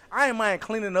 I ain't mind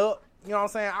cleaning up. You know what I'm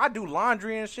saying? I do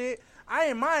laundry and shit. I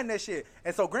ain't mind that shit.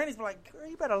 And so granny's be like, girl,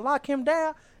 you better lock him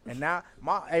down. And now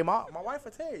my wife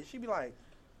will tell you. She be like,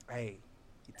 hey,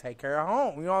 you take care of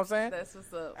home. You know what I'm saying? That's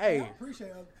what's up. Hey, I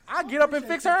appreciate it. I get up and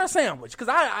fix her a sandwich because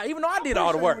I even though I did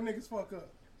all the work. When niggas fuck up.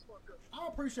 I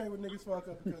appreciate when niggas fuck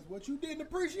up because what you didn't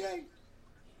appreciate,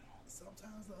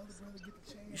 sometimes the other brother get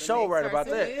the chance. You sure right about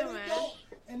that.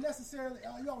 And necessarily,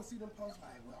 you always see them posts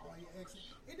like, well, all your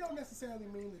exes. It don't necessarily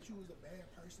mean that you was a bad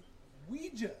person. We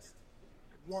just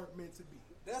weren't meant to be.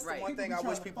 That's Right. the one thing People I be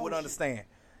wish trying to people would force understand.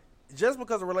 Just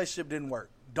because a relationship didn't work,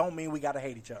 don't mean we gotta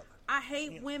hate each other. I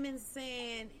hate women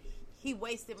saying he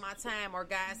wasted my time or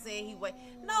guys saying he wasted.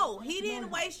 No, he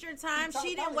didn't waste your time.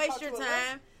 She didn't waste your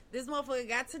time. This motherfucker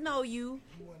got to know you,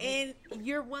 and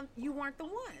you weren't the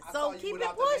one. So keep it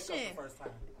pushing.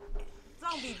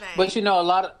 Don't be vain. But you know,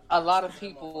 a lot of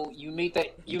people you meet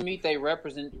they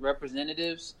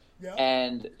representatives, Yeah.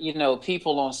 and you know,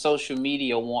 people on social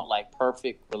media want like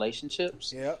perfect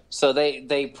relationships. Yeah. So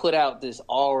they put out this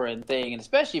aura and thing, and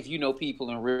especially if you know people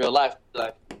in real life,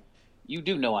 like you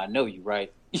do know I know you,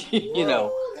 right? You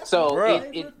know, so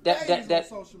that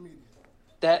social media.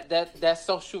 that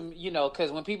social, you know,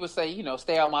 because when people say, you know,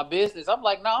 stay out of my business, I'm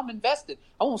like, no, I'm invested.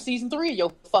 I want season 3 of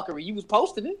your fuckery. You was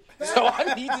posting it, so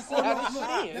I need to see how this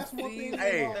shit That's ends. one thing.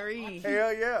 Hey,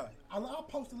 hell yeah. I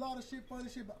post a lot of shit, funny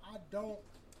shit, but I don't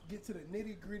get to the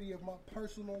nitty gritty of my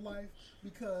personal life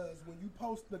because when you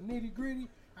post the nitty gritty,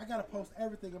 I gotta post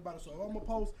everything about it. So I'm gonna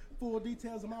post full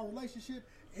details of my relationship.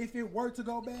 If it were to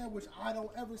go bad, which I don't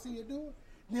ever see it doing,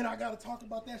 then I gotta talk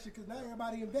about that shit because now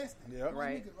everybody invested. Yep.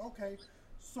 Right. Nigga, okay,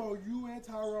 so you and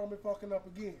Tyrone been fucking up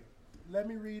again. Let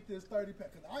me read this 30 pack.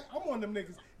 Cause I'm one of them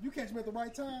niggas. You catch me at the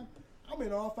right time, I'm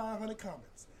in all 500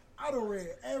 comments. I done read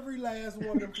every last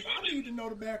one of them. Cause I need to know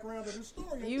the background of the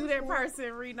story. You that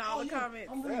person reading all the yeah,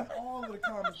 comments. I'm reading all of the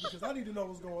comments because I need to know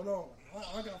what's going on.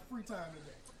 I got free time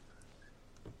today.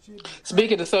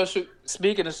 Speaking of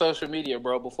social media,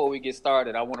 bro, before we get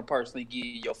started, I want to personally give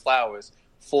you your flowers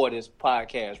for this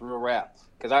podcast, Real Rap.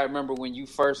 Because I remember when you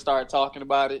first started talking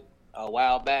about it a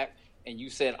while back, and you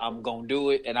said, I'm going to do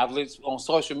it. And I've looked on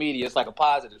social media, it's like a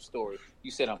positive story. You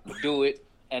said, I'm going to do it,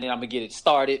 and then I'm going to get it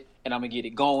started, and I'm going to get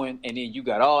it going. And then you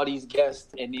got all these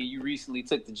guests, and then you recently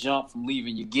took the jump from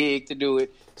leaving your gig to do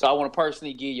it. So I want to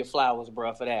personally give you flowers,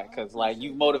 bro, for that. Because, like,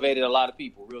 you've motivated a lot of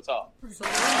people. Real talk.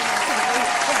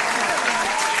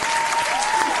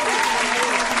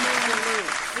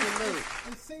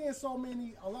 And seeing so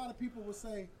many, a lot of people would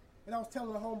say, and I was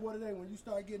telling a homeboy today, when you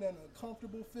start getting that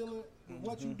uncomfortable feeling with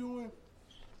what you're doing,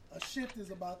 a shift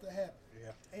is about to happen.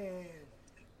 Yeah. And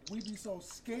we be so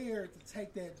scared to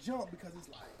take that jump because it's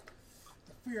like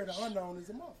the fear of the unknown is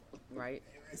a motherfucker. Right.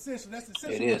 Essentially, that's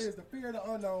essentially what it is. The fear of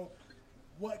the unknown.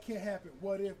 What can happen?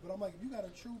 What if? But I'm like, if you got a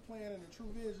true plan and a true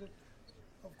vision,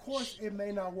 of course, it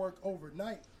may not work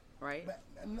overnight. Right. But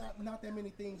not that many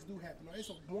things do happen. It's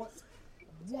a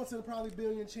once in a probably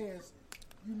billion chance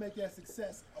you make that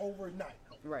success overnight.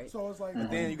 Right. So it's like, but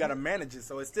then you got to manage it,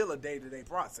 so it's still a day-to-day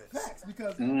process. Facts,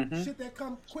 because shit that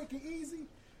come quick and easy,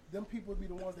 them people would be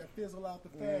the ones that fizzle out the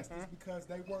fastest because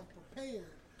they weren't prepared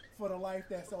for the life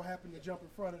that so happened to jump in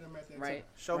front of them at that time.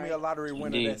 Show me a lottery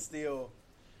winner that's still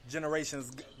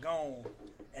generations gone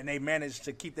and they managed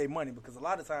to keep their money, because a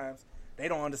lot of times they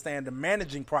don't understand the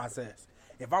managing process.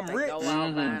 If I'm rich,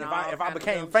 if I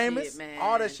became famous,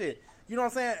 all that shit. You know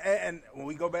what I'm saying? And when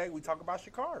we go back, we talk about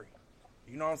Sha'Carri.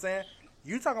 You know what I'm saying?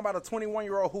 You talking about a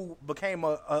 21-year-old who became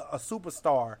a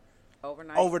superstar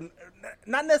overnight.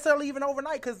 Not necessarily even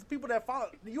overnight, because people that follow,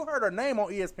 you heard her name on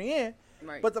ESPN,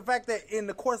 but the fact that in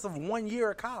the course of 1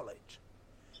 year of college,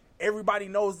 everybody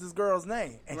knows this girl's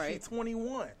name, and she's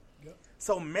 21. Yep.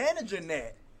 So managing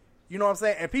that, you know what I'm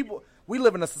saying? And we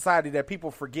live in a society that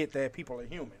people forget that people are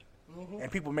human,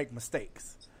 and people make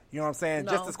mistakes. You know what I'm saying?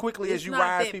 No, just as quickly as you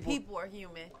rise, people. People are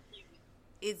human.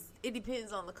 It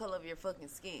depends on the color of your fucking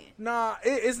skin. Nah,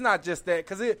 it's not just that,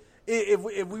 because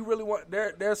if we really want,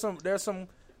 there's some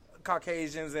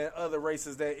Caucasians and other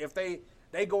races that if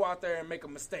they go out there and make a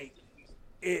mistake,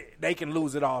 they can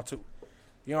lose it all too.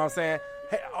 You know what I'm saying?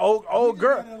 Hey, old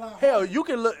girl, hell, you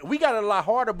can look. We got it a lot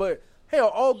harder, but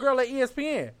hell, old girl at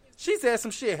ESPN, she said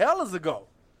some shit hellas ago.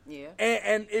 Yeah.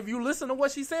 And if you listen to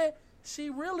what she said, she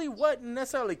really wasn't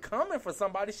necessarily coming for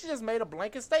somebody. She just made a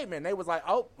blanket statement. They was like,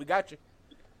 "Oh, we got you."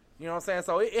 You know what I'm saying?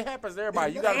 So it happens to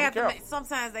everybody. You got to be careful.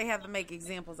 Sometimes they have to make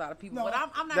examples out of people, but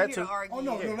I'm not here to argue. Oh,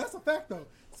 no, that's a fact, though.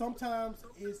 Sometimes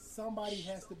somebody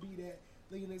has to be that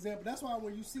leading example. That's why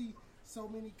when you see so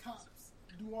many cops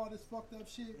do all this fucked up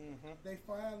shit, they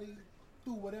finally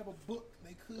threw whatever book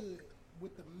they could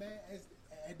with the mask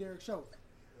at Derek Chauvin.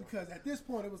 Because at this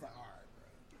point, it was like, all right,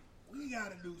 bro, we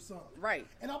got to do something. Right.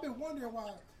 And I've been wondering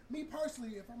why, me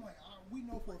personally, if I'm like, we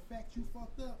know for a fact you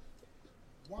fucked up,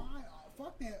 why?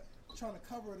 Fuck that, trying to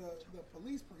cover the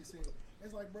police precinct.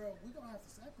 It's like, bro, we gonna have to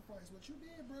sacrifice what you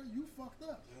did, bro. You fucked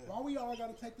up. Yeah. Why we all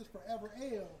gotta take this forever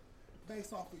L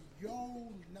based off of your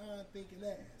non-thinking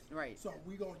ass? Right. So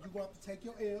you gonna have to take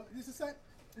your L. This is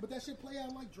but that shit play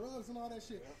out like drugs and all that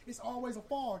shit. It's always a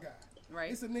fall guy. Right.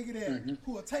 It's a nigga that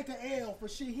who will take an L for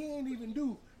shit he ain't even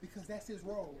do because that's his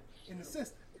role in the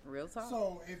system. Real talk.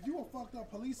 So if you a fucked up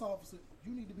police officer,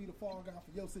 you need to be the fall guy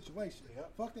for your situation.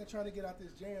 Yep. Fuck that trying to get out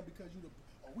this jam because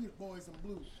we the boys in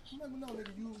blue. I'm like, well, no,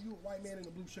 nigga, you a white man in a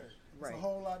blue shirt. It's a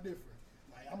whole lot different.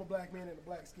 Like, I'm a black man in a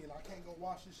black skin. I can't go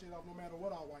wash this shit off no matter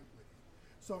what I wipe with.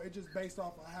 So it just based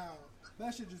off of how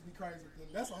that should just be crazy.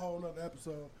 That's a whole nother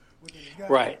episode within the guy.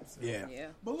 Right. Episode. Yeah.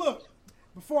 But look,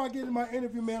 before I get in my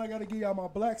interview, man, I got to give y'all my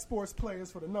black sports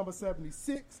players for the number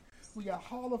 76. We got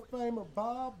Hall of Famer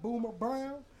Bob Boomer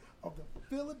Brown of the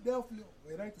Philadelphia,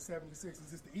 it ain't the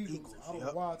 76ers, it's the Eagles. I don't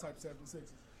know why type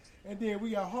 76ers. And then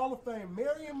we got Hall of Fame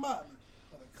Marion Motley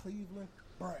of the Cleveland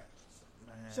Browns.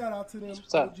 Man. Shout out to them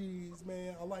OGs,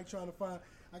 man. I like trying to find,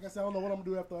 like I said, I don't know what I'm going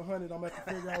to do after 100. I'm going to have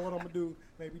to figure out what I'm going to do.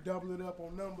 Maybe double it up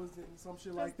on numbers and some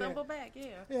shit like that. Double back,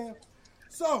 yeah. Yeah.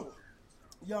 So,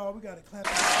 y'all, we got to clap.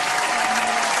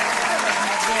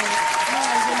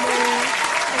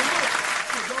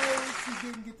 For those who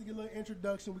didn't get to get a little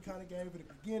introduction, we kind of gave it at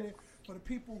the beginning. For the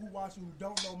people who watching who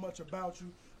don't know much about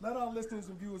you, let our listeners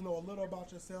and viewers know a little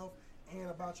about yourself and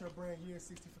about your brand, Year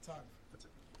 60 Photography.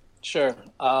 Sure.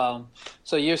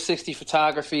 So Year 60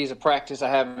 Photography is a practice I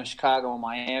have in Chicago and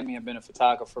Miami. I've been a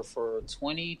photographer for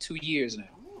 22 years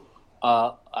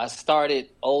now. I started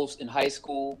in high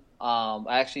school.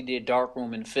 I actually did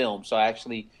darkroom and film, so I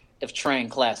actually have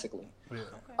trained classically.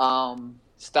 Yeah.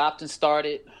 Stopped and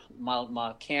started.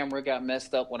 My camera got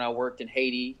messed up when I worked in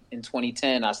Haiti in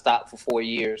 2010. I stopped for 4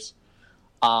 years.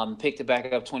 Picked it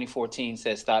back up 2014,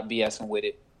 said stop BSing with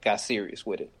it, got serious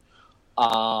with it.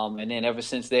 And then ever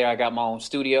since there, I got my own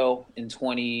studio in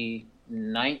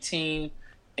 2019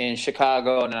 in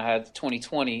Chicago, and then I had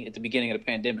 2020 at the beginning of the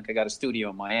pandemic. I got a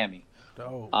studio in Miami.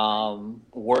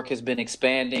 Work has been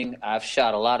expanding. I've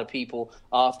shot a lot of people.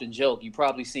 I often joke, you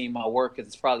probably seen my work because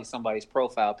it's probably somebody's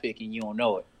profile pic and you don't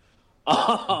know it.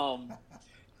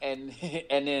 And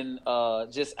then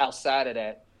just outside of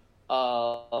that,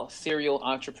 serial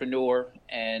entrepreneur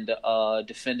and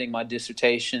defending my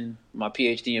dissertation, my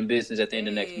PhD in business at the end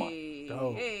of next month.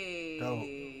 Dope.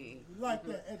 You like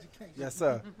that education? Yes,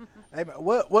 sir. Hey, man,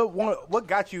 what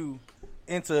got you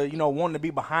into wanting to be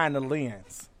behind the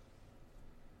lens?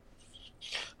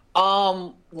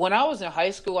 When I was in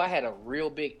high school, I had a real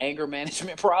big anger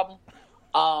management problem.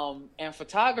 And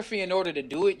photography, in order to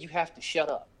do it, you have to shut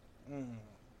up.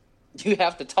 you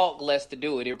have to talk less to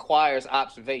do it. It requires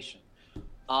observation.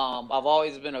 I've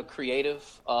always been a creative.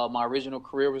 My original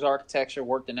career was architecture,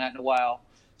 worked in that in a while.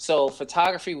 So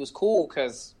photography was cool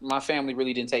because my family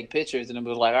really didn't take pictures, and it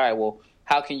was like, all right, well,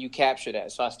 how can you capture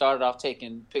that? So I started off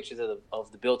taking pictures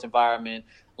of the built environment,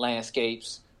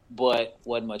 landscapes, but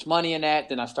wasn't much money in that.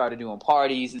 Then I started doing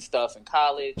parties and stuff in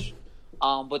college.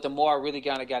 But the more I really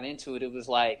kind of got into it, it was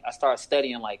like I started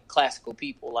studying like classical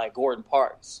people like Gordon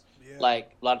Parks. Yeah.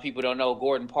 Like a lot of people don't know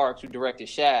Gordon Parks, who directed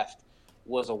Shaft,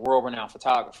 was a world-renowned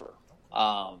photographer.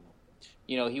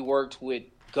 He worked with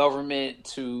government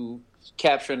to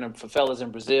capturing the favelas in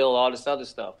Brazil, all this other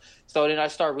stuff. So then I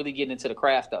started really getting into the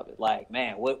craft of it. Like,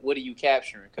 man, what are you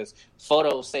capturing? Because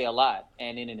photos say a lot.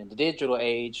 And then in the digital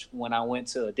age, when I went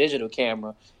to a digital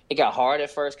camera, it got hard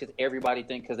at first because everybody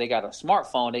think because they got a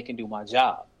smartphone, they can do my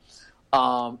job.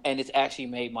 And it's actually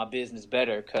made my business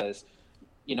better because,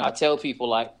 I tell people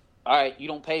like, all right, you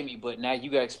don't pay me, but now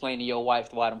you got to explain to your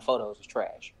wife why them photos is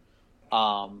trash.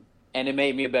 And it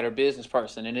made me a better business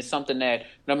person. And it's something that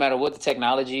no matter what the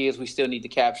technology is, we still need to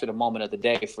capture the moment of the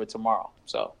day for tomorrow.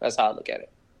 So that's how I look at it.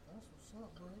 That's what's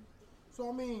up, bro. So,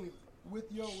 I mean,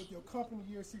 with your company,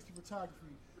 Year 60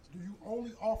 Photography, do you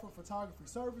only offer photography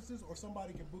services or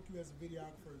somebody can book you as a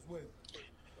videographer as well?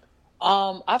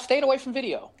 I've stayed away from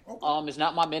video. Okay. It's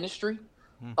not my ministry.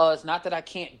 It's not that I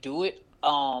can't do it.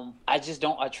 I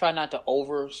try not to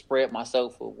overspread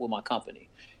myself with my company.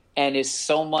 And it's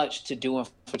so much to do in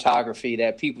photography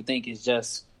that people think is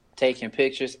just taking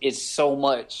pictures. It's so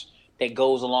much that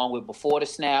goes along with before the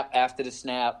snap, after the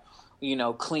snap,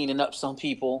 cleaning up some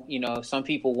people. Some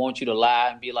people want you to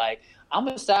lie and be like, I'm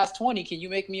a size 20. Can you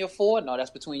make me a 4? No, that's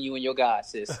between you and your guy,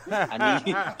 sis. I'll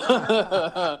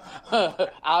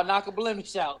knock a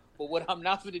blemish out. But what I'm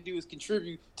not going to do is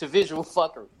contribute to visual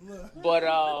fuckery. But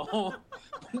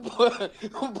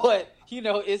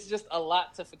it's just a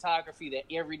lot to photography that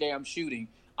every day I'm shooting,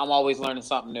 I'm always learning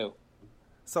something new.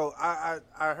 So I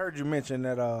heard you mention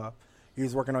that you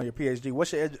was working on your PhD.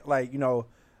 What's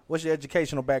your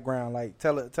educational background? Like,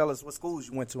 tell us what schools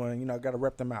you went to, and got to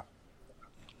rep them out.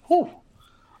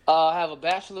 I have a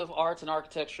Bachelor of Arts in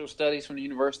Architectural Studies from the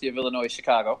University of Illinois,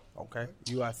 Chicago. Okay,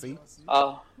 UIC.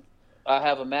 I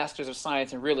have a Master's of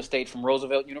Science in Real Estate from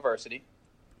Roosevelt University.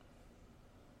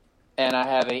 And I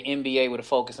have an MBA with a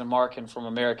focus in marketing from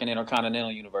American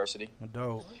Intercontinental University.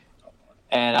 Dope.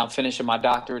 And I'm finishing my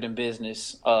doctorate in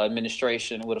business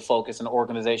administration with a focus in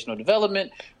organizational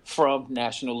development from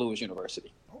National Louis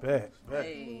University. Bet.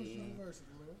 Hey,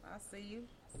 I see you.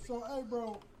 So, hey,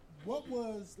 bro, what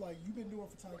was, you've been doing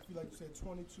photography, like you said,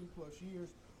 22 plus years.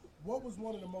 What was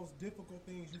one of the most difficult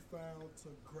things you found to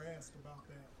grasp about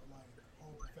that,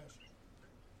 whole profession?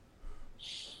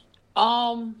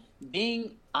 I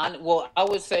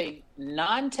would say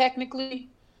non-technically,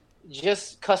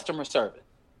 just customer service.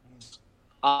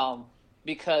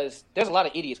 Because there's a lot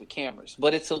of idiots with cameras,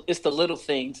 but it's the little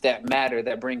things that matter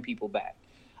that bring people back.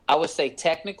 I would say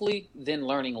technically, then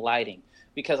learning lighting.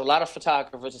 Because a lot of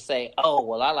photographers will say, oh,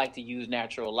 well, I like to use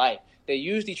natural light. That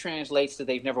usually translates to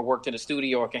they've never worked in a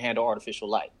studio or can handle artificial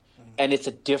light. Mm-hmm. And it's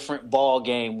a different ball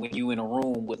game when you in a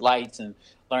room with lights and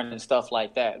learning stuff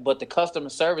like that. But the customer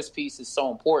service piece is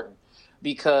so important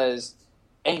because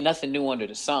ain't nothing new under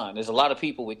the sun. There's a lot of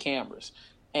people with cameras.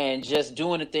 And just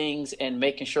doing the things and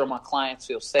making sure my clients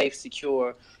feel safe,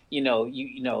 secure,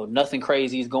 nothing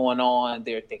crazy is going on.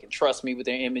 They can trust me with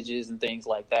their images and things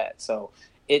like that. So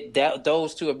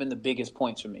those two have been the biggest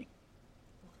points for me.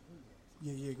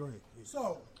 Yeah, go ahead. Yeah.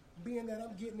 So, being that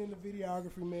I'm getting into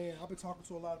videography, man, I've been talking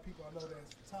to a lot of people I know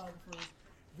that's photographers,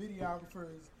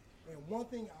 videographers, and one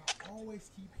thing I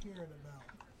always keep hearing about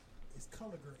is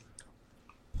color grading.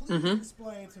 Please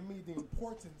explain to me the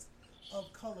importance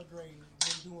of color grading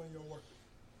when doing your work.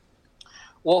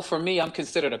 Well, for me, I'm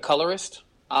considered a colorist.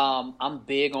 I'm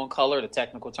big on color. The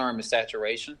technical term is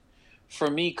saturation. For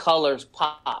me, colors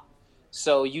pop.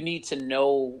 So you need to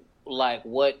know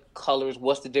what colors,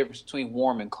 what's the difference between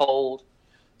warm and cold.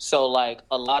 So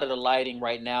a lot of the lighting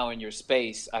right now in your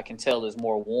space, I can tell is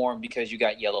more warm because you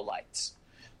got yellow lights.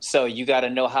 So you got to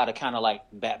know how to kind of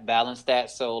balance that.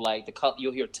 So the color,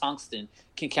 you'll hear tungsten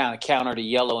can kind of counter the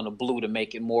yellow and the blue to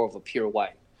make it more of a pure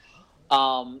white.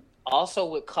 Also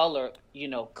with color,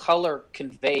 color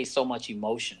conveys so much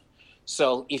emotion.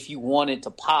 So if you wanted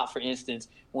to pop, for instance,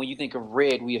 when you think of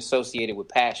red, we associate it with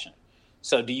passion.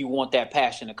 So do you want that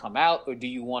passion to come out, or do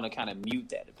you want to kind of mute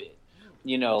that a bit?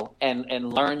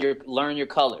 And learn your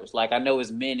colors. I know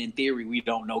as men, in theory, we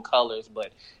don't know colors,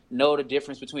 but know the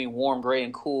difference between warm gray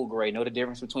and cool gray. Know the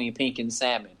difference between pink and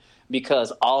salmon,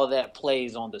 because all of that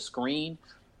plays on the screen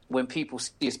when people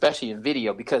see, especially in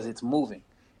video, because it's moving.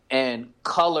 and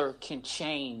color can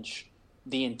change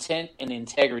the intent and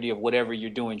integrity of whatever you're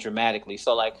doing dramatically.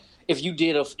 So like if you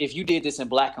did this in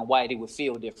black and white, it would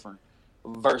feel different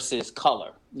versus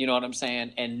color. You know what I'm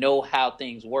saying? And know how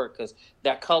things work, because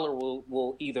that color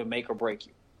will either make or break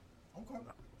you. Okay.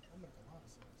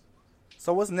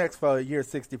 So what's next for Year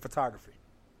 60 photography?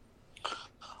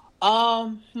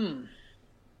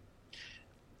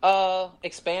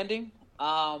 Expanding.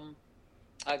 I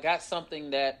got something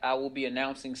that I will be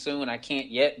announcing soon. I can't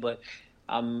yet, but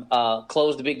I'm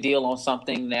closed a big deal on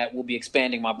something that will be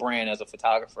expanding my brand as a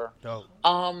photographer. Dope.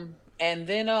 And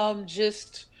then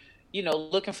just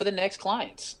looking for the next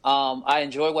clients. I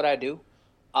enjoy what I do,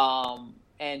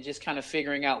 and just kind of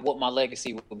figuring out what my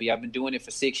legacy will be. I've been doing it for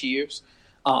 6 years.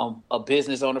 A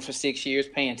business owner for 6 years,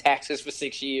 paying taxes for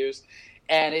 6 years,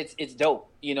 and it's dope.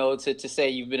 To say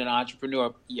you've been an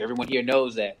entrepreneur. Everyone here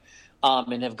knows that.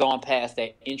 And have gone past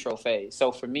that intro phase.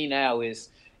 So for me now is,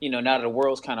 now that the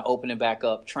world's kind of opening back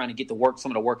up, trying to get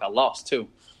some of the work I lost too.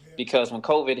 Because when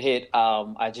COVID hit,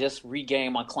 I just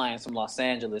regained my clients from Los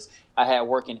Angeles. I had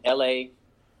work in LA,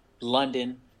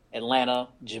 London, Atlanta,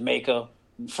 Jamaica,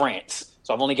 and France.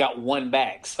 So I've only got one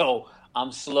back. So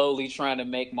I'm slowly trying to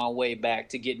make my way back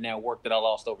to getting that work that I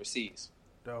lost overseas.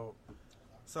 Dope.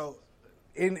 So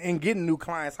in getting new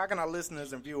clients, how can our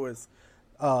listeners and viewers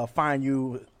find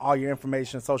you, all your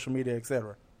information, social media,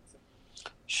 etc.?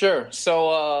 Sure.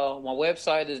 So my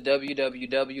website is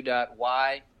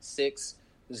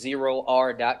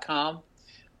www.y60r.com.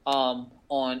 On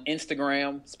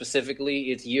Instagram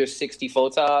specifically, it's Year 60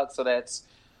 Photog. So that's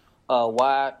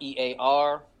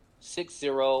YEAR 60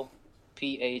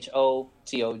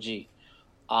 PHOTOG.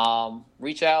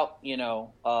 Reach out.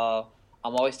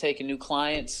 I'm always taking new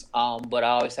clients, but I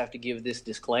always have to give this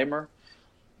disclaimer.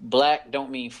 Black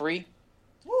don't mean free.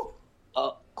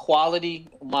 Quality,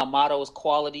 my motto is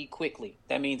quality quickly.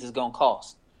 That means it's going to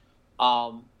cost.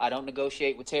 I don't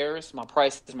negotiate with terrorists. My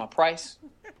price is my price.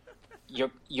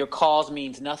 Your cause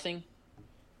means nothing.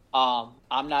 I'm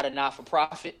not a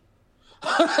not-for-profit.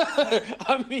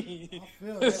 I mean,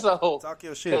 so talk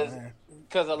your shit, man.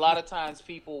 Because a lot of times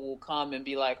people will come and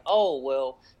be like, oh,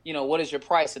 well, what is your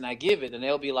price? And I give it. And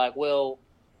they'll be like, well,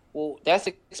 that's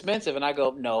expensive. And I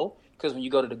go, no. Because when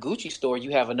you go to the Gucci store, you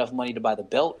have enough money to buy the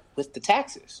belt with the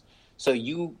taxes. So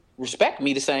you respect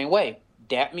me the same way.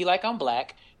 Dap me like I'm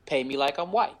black, pay me like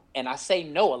I'm white. And I say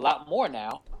no a lot more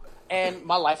now, and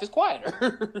my life is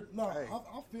quieter. No, I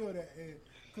feel that.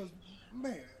 Because,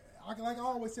 man, like I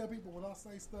always tell people when I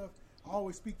say stuff, I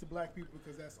always speak to black people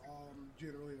because that's all I'm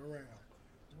generally around.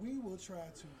 We will try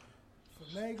to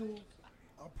finagle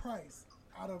a price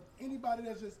out of anybody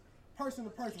that's just person to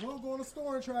person. We don't go in the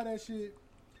store and try that shit.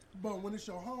 But when it's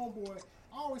your homeboy,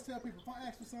 I always tell people, if I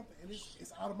ask for something and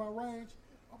it's out of my range,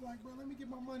 I'm like, bro, let me get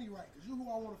my money right, because you who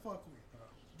I want to fuck with.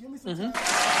 Give me some time.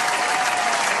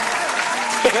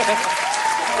 But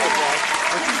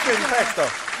you spitting facts,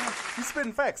 though. You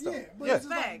spitting facts, though. Yeah, but it's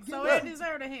facts, so it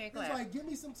deserves a hand clap. It's like, give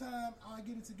me some time, I'll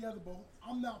get it together, but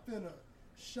I'm not finna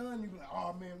shun you, like,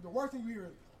 oh, man, the worst thing you hear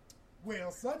is,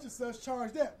 well, such and such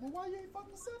charge that. Well, why you ain't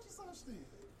fucking such and such then?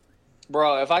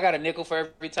 Bro, if I got a nickel for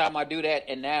every time I do that,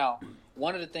 and now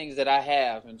one of the things that I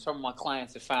have, and some of my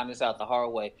clients have found this out the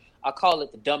hard way, I call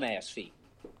it the dumbass fee.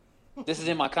 This is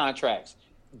in my contracts,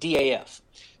 DAF.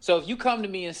 So if you come to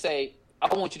me and say,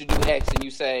 I want you to do X, and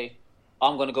you say,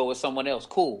 I'm going to go with someone else,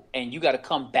 cool, and you got to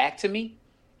come back to me,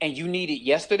 and you need it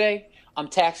yesterday, I'm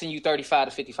taxing you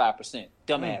 35 to 55%,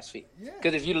 dumbass fee.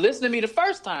 Because if you listen to me the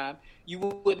first time, you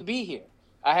wouldn't be here.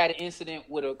 I had an incident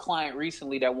with a client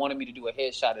recently that wanted me to do a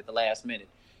headshot at the last minute,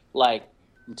 like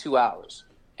in 2 hours.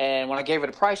 And when I gave her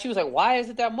the price, she was like, why is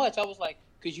it that much? I was like,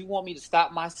 because you want me to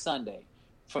stop my Sunday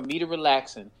for me to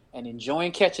relaxing and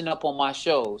enjoying catching up on my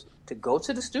shows to go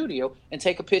to the studio and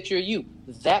take a picture of you.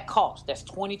 That cost, that's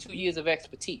 22 years of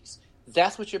expertise.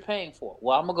 That's what you're paying for.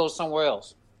 Well, I'm going to go somewhere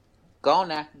else. Go on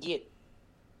now, get it.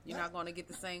 You're not going to get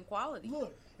the same quality.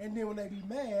 Look, and then when they be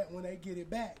mad, when they get it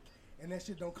back, and that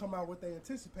shit don't come out what they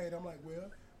anticipate, I'm like,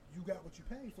 well, you got what you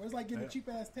paid for. It's like getting a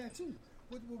cheap-ass tattoo.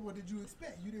 What did you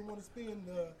expect? You didn't want to spend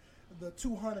the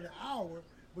 $200 an hour,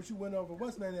 but you went over,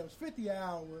 what's name, that was $50 an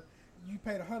hour. You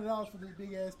paid $100 for this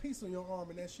big-ass piece on your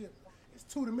arm, and that shit is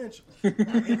two-dimensional.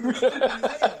 It's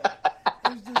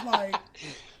just like,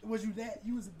 was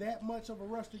that much of a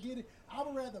rush to get it? I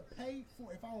would rather pay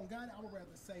for, if I don't got it, I would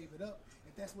rather save it up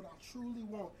if that's what I truly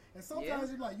want. And sometimes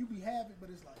it's like, you be having,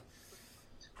 but it's like,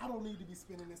 I don't need to be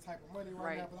spending this type of money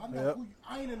right now, but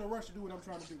I ain't in a rush to do what I'm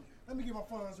trying to do. Let me get my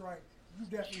funds right. You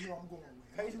definitely who I'm going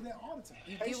with. I do that all the time.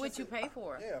 You get what you pay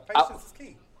for. Yeah, patience is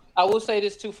key. I will say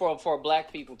this too for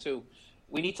black people too.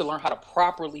 We need to learn how to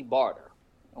properly barter.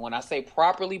 And when I say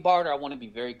properly barter, I want to be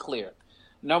very clear.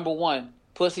 Number one,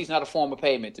 pussy's not a form of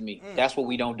payment to me. That's what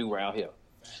we don't do around here.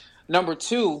 Number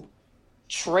two,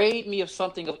 trade me of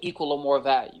something of equal or more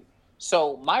value.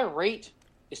 So my rate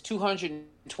is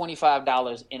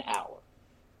 $225 an hour.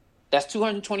 That's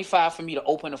 $225 for me to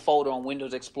open a folder on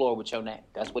Windows Explorer with your name.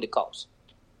 That's what it costs.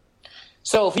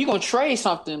 So if you're going to trade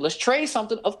something, let's trade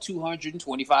something of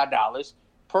 $225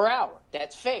 per hour.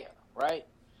 That's fair, right?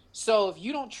 So if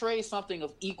you don't trade something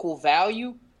of equal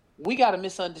value, we got a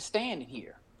misunderstanding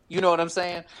here. You know what I'm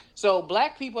saying? So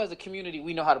black people as a community,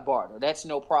 we know how to barter. That's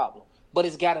no problem. But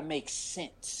it's got to make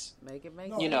sense. Make it make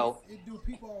No, sense. You know. it do.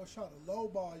 People always try to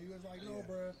lowball you. It's like, no,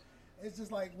 bro. It's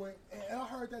just like when, and I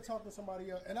heard that talking to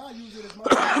somebody else, and I use it as my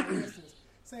for instance.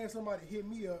 Say if somebody hit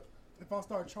me up, if I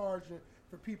start charging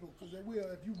for people, because they will.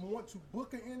 If you want to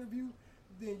book an interview,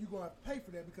 then you're gonna have to pay for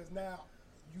that because now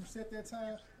you set that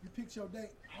time, you picked your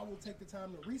date. I will take the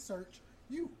time to research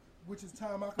you, which is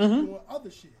time I can be doing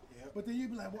other shit. But then you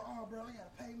be like, well, oh, bro, I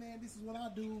gotta pay, man. This is what I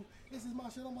do. This is my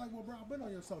shit. I'm like, well, bro, I've been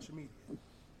on your social media.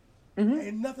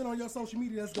 Ain't nothing on your social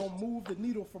media that's gonna move the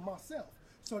needle for myself.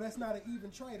 So that's not an even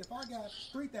trade. If I got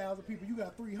 3,000 people, you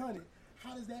got 300.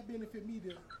 How does that benefit me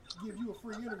to give you a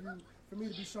free interview for me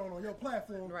to be shown on your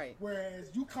platform? Right. Whereas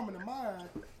you coming to mine,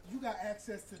 you got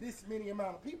access to this many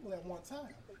amount of people at one time.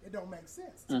 It don't make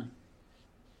sense.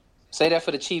 Say that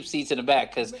for the cheap seats in the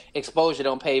back, because exposure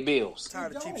don't pay bills.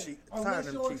 Tired of cheap sheet. Tired Unless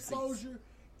of your cheap seats. exposure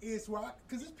is right,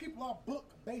 because there's people I book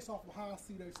based off of how I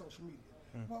see their social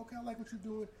media. Well, okay, I like what you're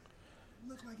doing.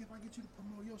 Look like if I get you to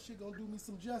promote your shit, gonna do me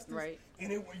some justice. Right.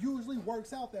 And it usually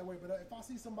works out that way. But if I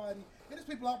see somebody, and there's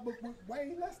people I book with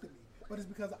way less than me, but it's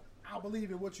because I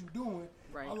believe in what you're doing.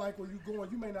 Right. I like where you're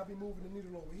going. You may not be moving the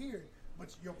needle over here,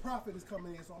 but your profit is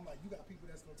coming in. So I'm like, you got people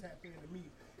that's gonna tap into me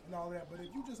and all that. But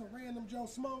if you just a random Joe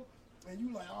Smo, and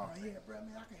you like, oh yeah, bro,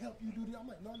 man, I can help you do this. I'm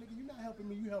like, no, nigga, you're not helping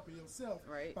me. You helping yourself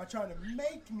Right. by trying to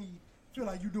make me feel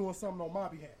like you're doing something on my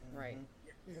behalf. Right.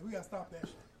 Yeah, we gotta stop that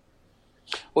shit.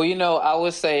 Well, you know, I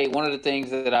would say one of the things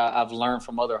that I've learned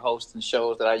from other hosts and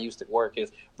shows that I used to work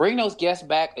is bring those guests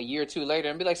back a year or two later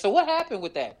and be like, so what happened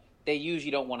with that? They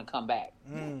usually don't want to come back.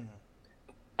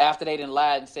 After they didn't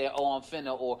lie and say, oh, I'm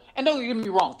finna, and don't get me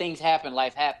wrong, things happen,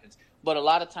 life happens. But a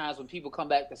lot of times when people come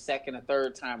back the second or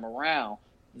third time around,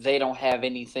 they don't have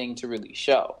anything to really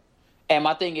show. And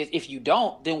my thing is, if you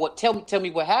don't, then what? Tell me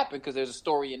what happened, because there's a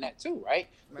story in that too, right?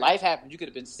 Life happened. You could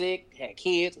have been sick, had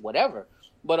kids, whatever.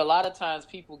 But a lot of times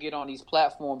people get on these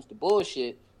platforms to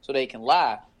bullshit so they can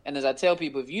lie. And as I tell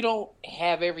people, if you don't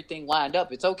have everything lined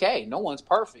up, it's okay. No one's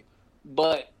perfect.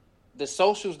 But the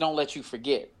socials don't let you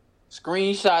forget.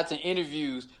 Screenshots and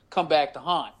interviews come back to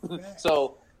haunt.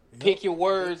 So pick your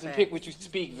words and pick what you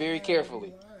speak very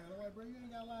carefully. Bro, you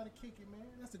ain't got a lot of kick it, man.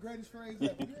 That's the greatest phrase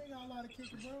ever. You ain't got a lot of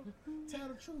kick it, bro. Tell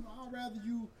the truth. I'd rather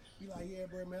you be like, yeah,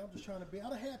 bro, man, I'm just trying to be.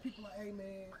 I'd have had people like, hey,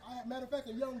 man. Matter of fact,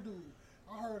 a young dude,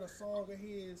 I heard a song of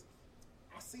his.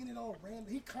 I seen it on random.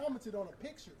 He commented on a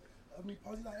picture of me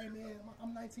posting. He's like, hey, man,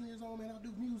 I'm 19 years old, man. I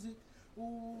do music.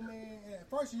 Ooh, man. And at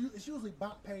first, it's usually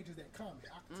bot pages that comment.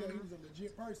 I can tell he was a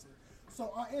legit person.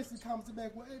 So I instantly commented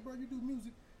back, well, hey, bro, you do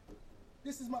music.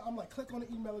 This is I'm like, click on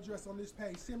the email address on this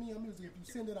page. Send me your music. If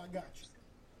you send it, I got you.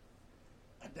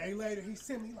 A day later, he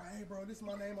sent me, like, hey, bro, this is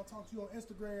my name. I'll talk to you on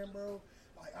Instagram, bro.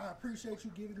 Like, I appreciate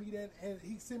you giving me that. And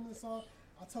he sent me the song.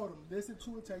 I told him, listen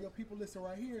to it. Tell your people, listen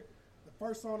right here. The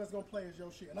first song that's going to play is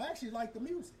your shit. And I actually like the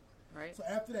music. Right. So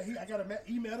after that, I got an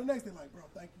email the next day, like, bro,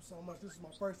 thank you so much. This is my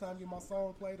first time getting my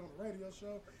song played on the radio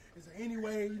show. Is there any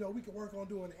way, we can work on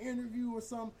doing an interview or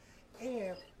something?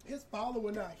 And his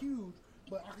following not huge,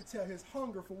 but I could tell his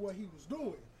hunger for what he was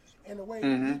doing. And the way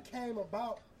he came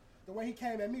about, the way he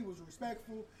came at me was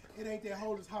respectful. It ain't that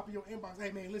whole just hop in your inbox,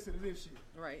 hey, man, listen to this shit.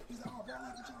 Right. He's like, oh, bro, I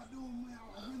like what y'all doing, man.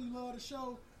 I really love the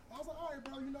show. I was like, all right,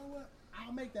 bro, you know what?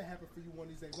 I'll make that happen for you one of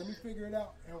these days. Let me figure it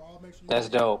out, and I'll make sure you That's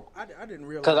dope. I didn't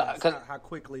realize how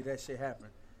quickly that shit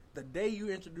happened. The day you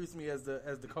introduced me as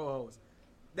the co-host,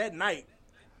 that night,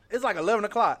 it's like 11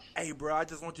 o'clock. Hey, bro, I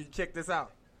just want you to check this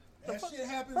out. That shit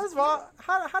happens. First of all,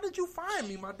 how did you find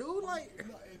me, my dude? Like,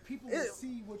 and people will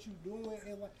see what you doing,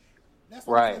 and like that's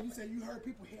why you said you heard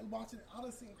people here watching it. I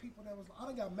done seen people that was I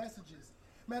done got messages.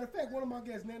 Matter of fact, one of my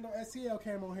guests, Nando SCL,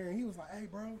 came on here and he was like, "Hey,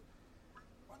 bro,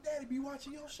 my daddy be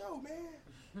watching your show, man."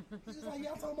 He was like,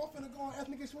 "Yeah, I told him I'm finna go on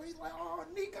Ethnic Express." He's like, "Oh,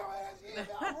 Nico ass, yeah,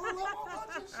 I roll up on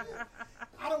bunch of shit."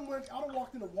 I done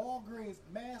walked into Walgreens,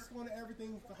 mask on and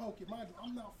everything for Hokey. Mind you,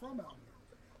 I'm not from out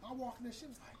here. I walked in there, she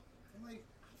was like,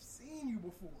 seen you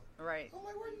before. Right. I'm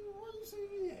like, where you see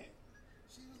me at?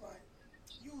 She was like,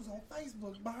 you was on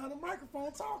Facebook behind the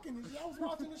microphone talking and shit. I was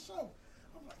watching the show.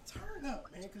 I'm like, turn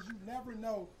up, man, because you never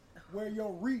know where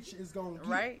your reach is gonna get.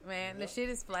 Right, man. The shit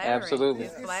is flattering. Absolutely.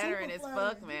 It's flattering as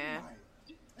fuck, man.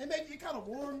 It make it kind of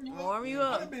warm you up. Warm you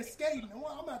up. I've been skating.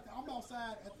 I'm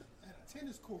outside at a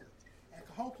tennis court at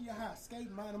Cahokia High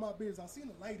skating, minding my business. I seen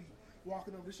a lady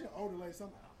walking over. This shit older lady. So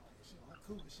I'm like, oh, she like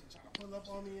cool as shit, trying to pull up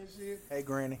on me and shit. Hey,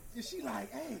 Granny. And she like,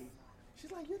 hey,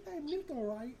 she's like, your name Nico,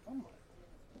 right? I'm like,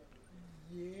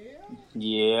 yeah.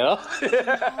 Yeah.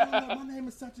 My name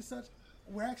is such and such.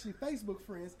 We're actually Facebook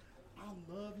friends. I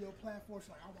love your platform. She's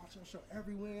like, I watch your show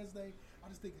every Wednesday. I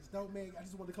just think it's dope, man. I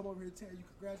just want to come over here and tell you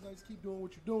congratulations. Keep doing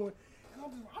what you're doing. And I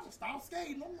just stopped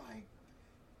skating. I'm like,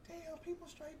 damn, people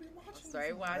straight be watching.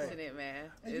 Straight watching it,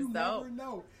 man. And it's you dope. never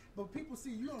know. But people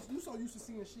see you so used to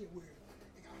seeing shit where it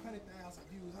got 100,000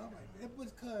 views. And I'm like, it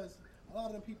was because a lot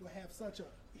of them people have such a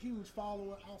huge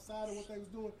following outside of what they was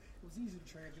doing. It was easy to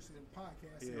transition into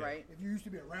podcasting. Yeah. Right. If you used to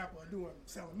be a rapper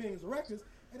selling millions of records,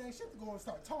 it ain't shit to go and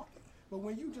start talking. But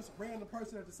when you just a random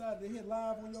person that decided to hit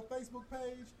live on your Facebook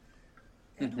page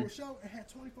and do a show and had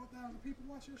 24,000 people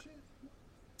watch your shit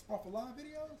off of live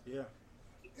videos, yeah,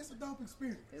 it's a dope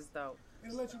experience. It's dope.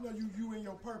 It'll let you know you in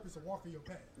your purpose of walking your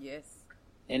path. Yes.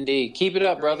 Indeed. Keep it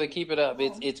up, brother. Keep it up.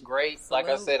 It's great. Like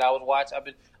I said,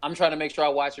 I'm trying to make sure I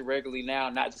watch it regularly now,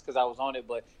 not just because I was on it,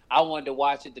 but I wanted to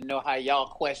watch it to know how y'all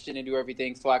question and do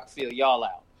everything so I can feel y'all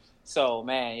out. So,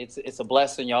 man, it's a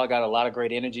blessing. Y'all got a lot of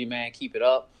great energy, man. Keep it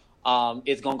up.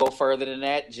 It's going to go further than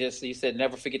that. Just, you said,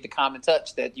 never forget the common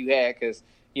touch that you had, because,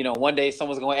 one day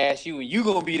someone's going to ask you and you're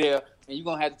going to be there and you're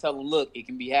going to have to tell them, look, it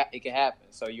can happen.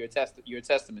 So you're a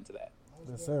testament to that.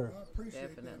 Yes, sir.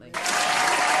 Definitely.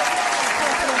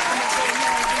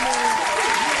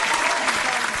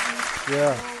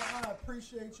 I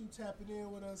appreciate you tapping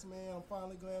in with us, man. I'm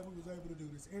finally glad we was able to do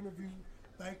this interview.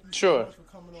 Thank you so much for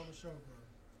coming on the show, bro.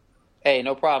 Hey,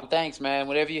 no problem. Thanks, man.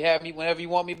 Whenever you have me, whenever you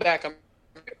want me back, I'm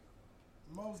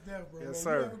most definitely, bro. Yes, man.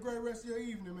 sir. You have a great rest of your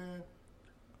evening, man.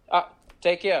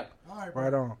 Take care. All right, bro.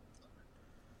 Right on.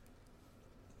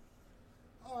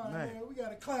 All right, man. We got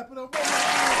to clap it up.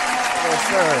 Yes,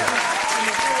 sir.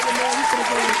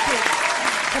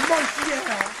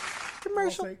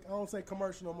 Commercial. I don't say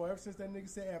commercial no more. Ever since that nigga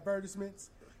said advertisements,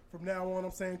 from now on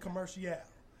I'm saying commercial.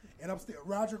 And I'm still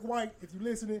Roderick White. If you're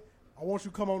listening, I want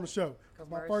you to come on the show.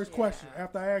 Because my first question,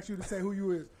 after I ask you to say who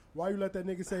you is, why you let that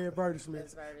nigga say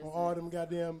advertisements on all them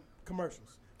goddamn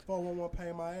commercials? 411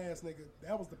 paying my ass, nigga.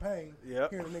 That was the pain.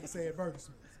 Yep. Hearing the nigga say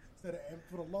advertisements. Instead of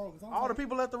for the longest. All the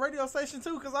people at the radio station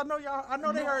too, because I know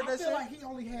they heard that shit. I feel like he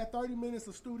only had 30 minutes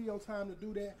of studio time to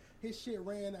do that. His shit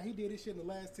ran out. He did his shit in the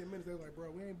last 10 minutes. They were like,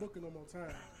 bro, we ain't booking no more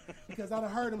time. Because I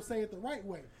done heard him say it the right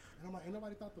way. And I'm like, ain't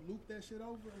nobody thought to loop that shit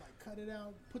over? Like, cut it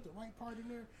out, put the right part in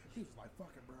there? He was like,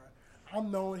 fuck it, bro. I'm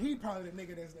knowing he probably the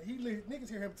nigga niggas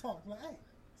hear him talk. Like, hey,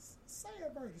 say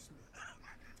advertisement.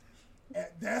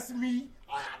 That's me.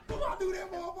 I do that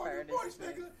motherfucking voice,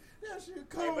 nigga. That shit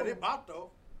cool. Hey, but it bop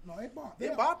though. No, it bop.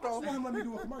 It bop though. I just want him to let me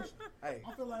do a commercial. Hey.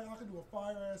 I feel like I could do a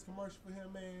fire-ass commercial for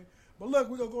him, man. But look,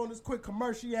 we're going to go on this quick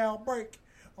commercial break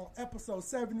on episode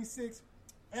 76.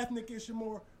 Ethnic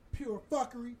Ishimore, Pure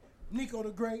Fuckery, Nico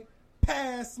the Great,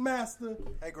 Past Master.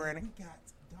 Hey, Granny. We got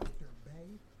Dr.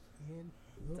 Bay in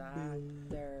the building.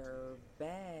 Dr.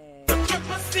 Bay.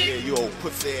 Yeah, you old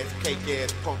pussy ass, cake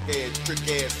ass, punk ass, trick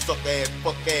ass, suck ass,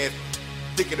 fuck ass,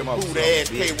 thick of the boot ass,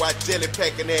 KY jelly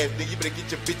packing ass, nigga. You better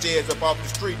get your bitch ass up off the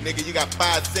street, nigga. You got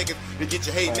 5 seconds to get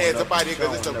your hating ass up out here,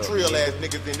 cause there's some trill ass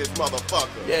niggas in this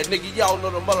motherfucker. Yeah, nigga, y'all know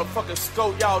the motherfucking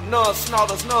scope. Y'all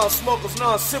non-snorters, non-smokers,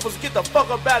 non-sippers. Get the fuck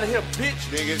up out of here, bitch.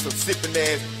 Nigga, some sipping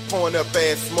ass, pouring up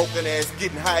ass, smoking ass,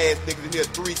 getting high ass niggas in here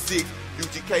 3-6.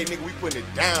 UGK, nigga, we putting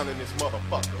it down in this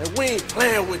motherfucker. And we ain't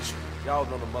playing with you. Y'all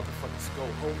know the motherfucking scope,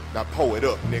 ho. Now pour it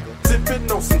up, nigga.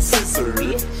 Dipping on some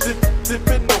scissors.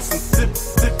 Dipping on some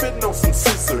dipping on some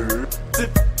scissors.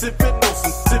 Dipping on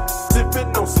some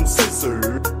dipping on some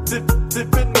scissors.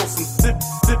 Dipping on some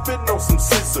dipping on some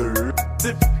scissors.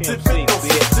 Dipping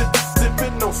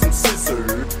on some scissors. Dipping on some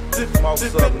scissors. Dipping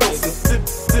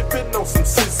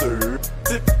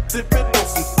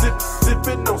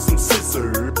on some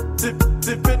scissors.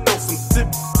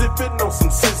 Dipping on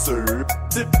some scissors.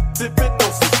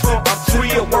 I'm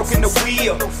real, working the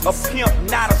wheel, a pimp,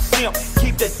 not a simp.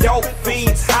 Keep the dope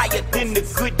fiends higher than the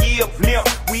Goodyear blimp.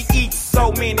 We eat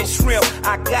so many shrimp,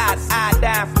 I got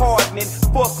iodine hardening.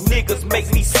 Fuck niggas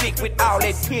make me sick with all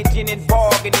that tension and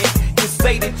bargaining. You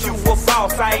say that you a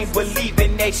boss, I ain't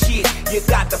believing that shit. You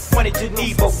got the funny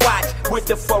Geneva watch with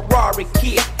the Ferrari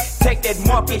kit. Take that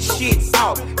monkey shit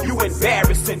out, you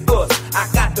embarrassing us. I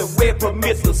got the red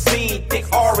promethazine, thick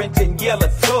orange and yellow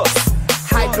tusk.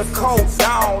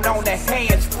 hydrocodone on the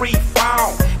hands-free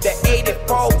phone. The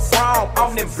 84 chrome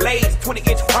on them blades,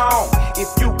 20-inch chrome. If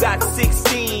you got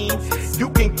 16, you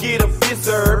can get a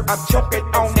Blizzard. I'm choking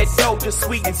on that Doja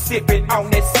sweet and sipping on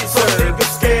that scissor. Some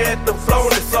niggas scared to flown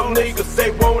it, some niggas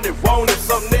they want it.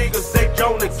 Some niggas they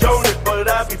joan it, but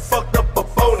I be fucked up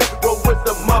up on it. Roll with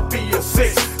the Mafia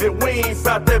 6, and we ain't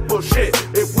bout that bullshit.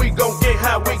 If we gon' get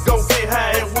high, we gon' get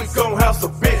high, and we gon' house a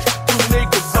bitch. Two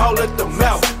niggas all at the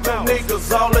mouth, two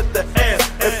niggas all at the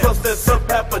ass, and plus there's some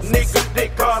type of nigga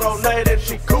dick hard all night, and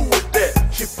she cool with that.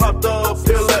 She popped up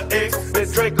pill of X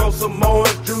and drank on some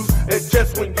orange juice, and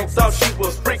just when you thought she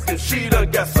was freaking, she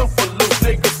done got super loose.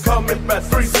 Niggas coming by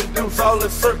threes and deuce, all in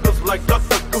circles like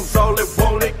Dr. Goose. All it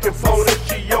wanted, component,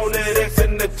 she on that X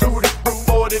and the tootie brew.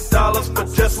 $40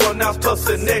 for just 1 ounce plus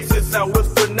an X. It's how it's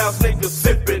pronounced. Niggas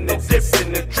sipping and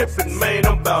dipping and tripping, man,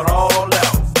 I'm about all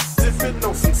out. Dipping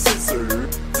on some scissor,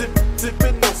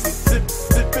 dipping on some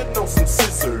dipping on some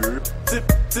scissor,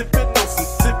 dipping on some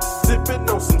dipping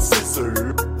on some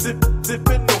scissor,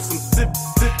 dipping on some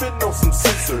dipping on some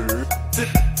scissor,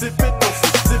 dipping on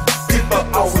some dip. People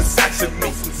always asking me,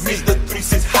 Mr.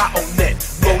 3-6 high on that,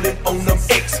 rolling on them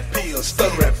X pills,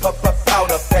 stuttering, pop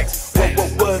powder packs.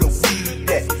 What do we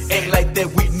that? Ain't like that,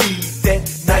 we need that.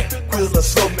 Night will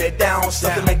slow me down,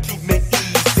 something that keep me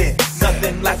easy.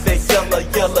 Nothing like that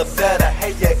yellow better.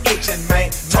 Hey, you itching,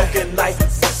 man. Talking like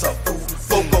what's up, fool?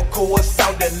 Vocal cords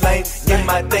sounding lame. In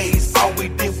my days, all we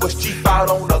did was cheap out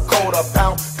on a quarter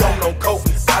pound. Gone on coke,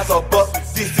 eyes are buck.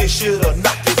 This shit'll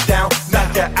knock you down,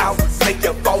 knock you out, make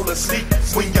you fall asleep.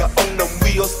 When you're on them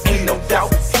wheels, ain't no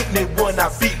doubt. Hit me when I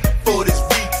beat for this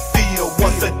refill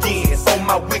once again. On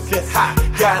my wicked high,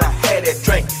 gotta have that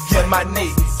drink. Yeah, my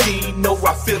nigga, you know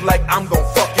I feel like I'm gon'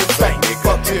 fucking bang.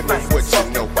 Nigga, tell me what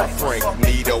you know about Frank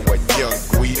Nito and Young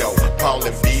Guido. Paul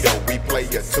and Vito, we play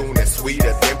a tune that's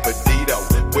sweeter than Pedito.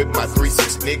 With my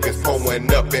 3-6 niggas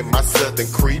pulling up in my Southern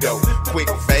Credo. Quick,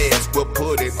 fast, we'll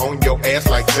put it on your ass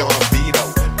like John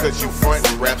Vito. Cause you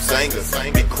frontin' rap singers,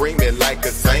 be creamy like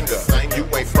a Zanga. You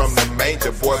ain't from the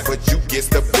manger, boy, but you get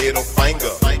the middle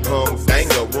finger.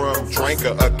 Danger, rum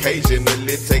drinker,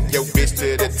 occasionally take your bitch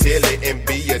to the telly and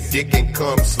be a dick and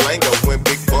come slanger. When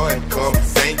Big Bun come,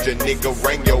 danger, nigga,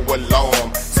 ring your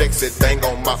alarm. Sexy thing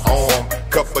on my arm,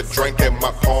 cup of drink in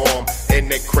my palm.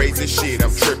 And that crazy shit,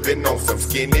 I'm tripping on some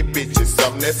skinny bitches,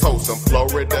 something that's wholesome.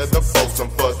 Florida, the foursome,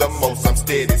 for the most, I'm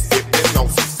steady sipping on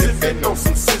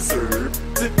some scissor.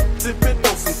 Dipping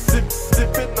on some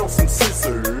dipping on some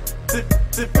scissor.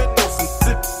 Dipping on some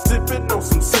dipping on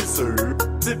some scissor.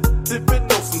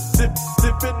 Dipping on some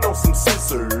dipping on some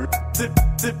scissor.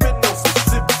 Dipping on some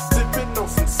dipping on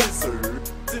some scissor.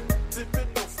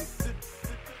 Dipping on some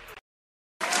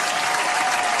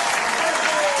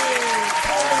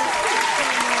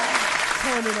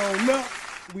Turn it on up.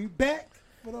 We back.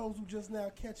 For those who just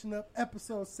now catching up,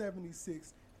 episode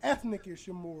 76. Ethnic is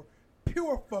your more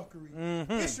pure fuckery.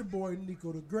 It's your boy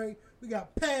Nico the Great. We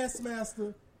got Past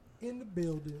Master in the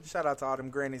building. Shout out to all them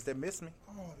grannies that miss me.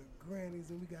 All the grannies,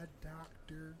 and we got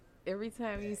Doctor. Every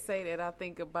time you say that, I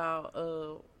think about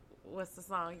what's the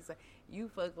song? You say, "You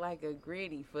fuck like a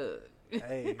granny fuck."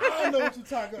 Hey, I don't know what you're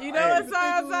talking about. You know what song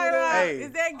I'm talking about? Hey.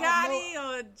 Is that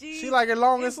Gotti or G? She like it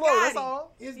long and slow. Gotti. That's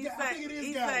all. I think it is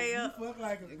he Gotti. say, You fuck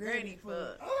like a granny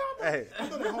fuck. Hey, I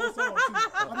know that whole song too.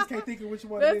 I just can't think of which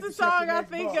one. That's it is. the song I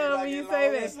think of when you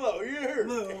say that. slow. You heard?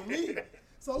 Little me.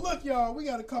 So look, y'all, we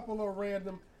got a couple of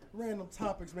random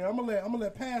topics, man. I'm gonna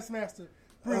let Past Master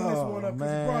bring this one up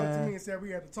because he brought it to me and said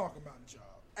we had to talk about it, y'all.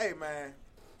 Hey, man,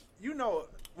 you know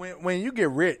when you get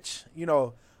rich, you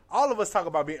know all of us talk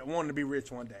about wanting to be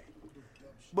rich one day,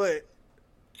 but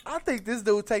I think this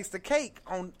dude takes the cake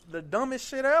on the dumbest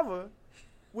shit ever.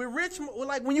 With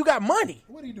like when you got money.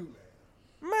 What do you do,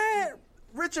 man?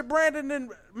 Richard Branson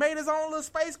then made his own little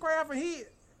spacecraft, and he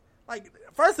like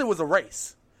first it was a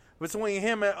race between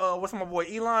him and what's my boy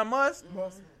Elon Musk.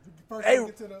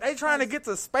 They trying to get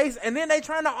to space, and then they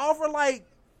trying to offer like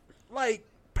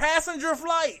passenger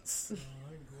flights.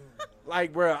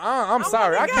 Like, bro, I'm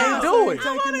sorry, I can't do it.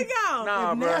 I want to go.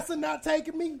 Nah, if bro. NASA not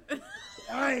taking me,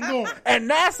 I ain't going. And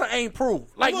NASA ain't proof.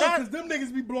 Like, because them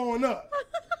niggas be blowing up.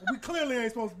 We clearly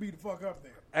ain't supposed to be the fuck up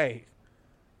there. Hey,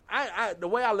 I the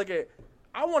way I look at it,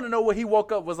 I want to know what he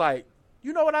woke up was like.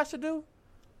 You know what I should do?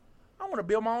 I want to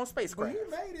build my own spacecraft.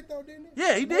 But he made it though, didn't he?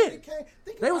 Yeah, he did.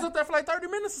 They was it. up there for like 30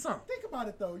 minutes or something. Think about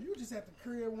it though. You just at the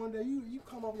crib one day. You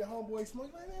come over your homeboy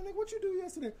smoke. Like, man, nigga, what you do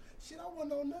yesterday? Shit, I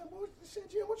wasn't on nothing. Shit,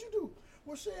 Jim, what you do?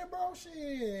 Well, shit, bro.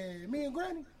 Shit, me and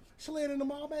Granny slid in the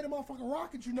mall, made a motherfucking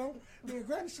rocket, you know. Me and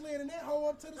Granny slid in that hole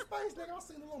up to the space. Nigga, I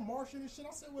seen a little Martian and shit.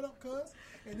 I said, what up, cuz?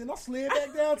 And then I slid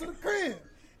back down to the crib.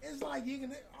 It's like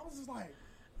I was just like,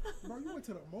 bro, you went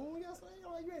to the moon yesterday?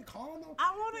 Like, you ain't calling no.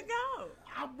 I want to go.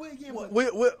 I would,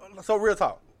 yeah. So real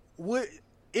talk.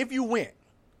 If you went,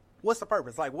 what's the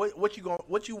purpose? Like, what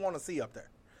you want to see up there?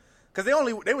 Because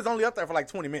they was only up there for like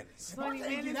 20 minutes. If I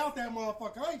can't get out that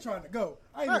motherfucker, I ain't trying to go.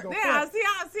 I ain't gonna I want to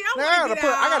get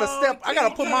out. I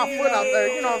gotta put my foot out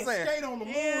there. You know what I'm saying? Skate on the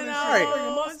moon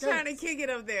I'm trying to kick it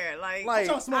up there. Like I'm trying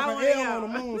to smoke an L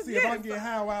on the moon, see if I can get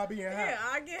high while being high. Yeah,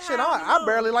 I get Shit, high. I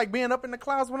barely like being up in the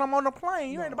clouds when I'm on the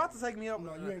plane. You ain't about to take me up.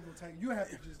 No, you ain't gonna take. You have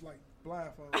to just like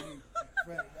blindfold me.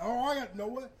 Oh, I got know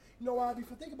what? You know why?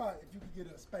 Think about it, if you could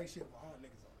get a spaceship with all niggas on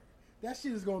it. That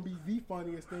shit is gonna be the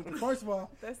funniest thing. First of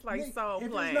all, that's like soul if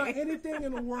playing. there's not anything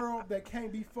in the world that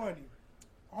can't be funny,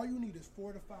 all you need is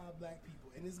 4 to 5 black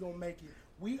people, and it's gonna make it.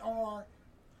 We are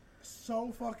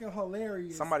so fucking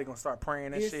hilarious. Somebody gonna start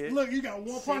praying and shit. Look, you got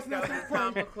one person that's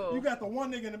praying. You got the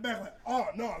one nigga in the back like, oh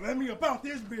no, let me about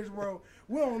this bitch, bro.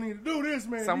 We don't need to do this,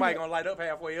 man. Somebody gonna light up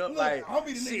halfway up. Look, like, I'll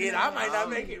be the nigga. Shit, I might not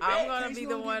make it. I'm gonna be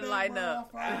the one lighting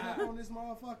up on this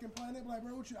motherfucking planet. Like,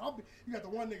 bro, what you? You got the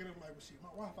one nigga that's like, well, shit, my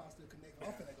Wi-Fi still connected.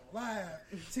 I'm finna go live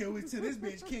till this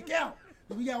bitch kick out.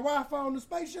 We got Wi-Fi on the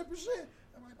spaceship and shit.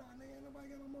 I'm like, nah, nigga, nobody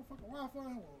got no motherfucking Wi-Fi.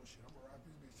 Oh shit, I'm gonna rock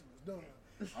this bitch till it's done.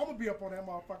 I'm gonna be up on that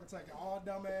motherfucker taking all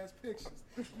dumbass pictures.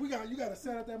 You gotta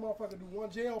set up that motherfucker, do one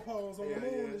jail pose on the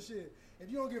moon and shit. If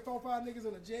you don't get 4 or 5 niggas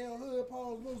in a jail hood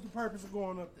pose, what's the purpose of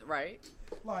going up there? Right.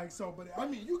 Like, so, but I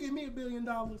mean, you give me $1 billion.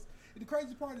 The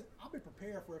crazy part is, I've been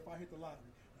prepared for it if I hit the lottery.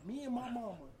 Me and my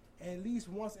mama, at least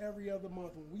once every other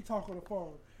month, when we talk on the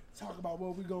phone, talk about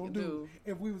what we gonna do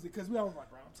if we was, because we always like,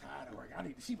 bro, I'm tired of work.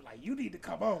 She be like, you need to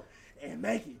come on and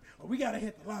make it, or we gotta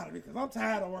hit the lottery because I'm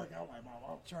tired of work. I'm like,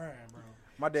 mama, I'm trying, bro.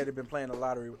 My dad had been playing the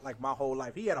lottery like my whole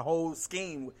life. He had a whole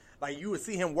scheme. Like, you would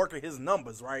see him working his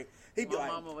numbers, right? He'd be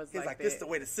like, this is the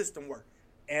way the system works.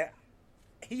 And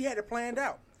he had it planned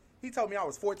out. He told me I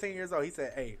was 14 years old. He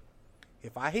said, hey,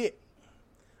 if I hit,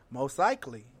 most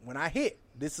likely when I hit,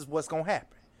 this is what's going to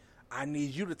happen. I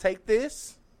need you to take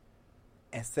this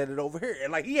and set it over here.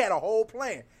 And like, he had a whole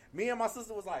plan. Me and my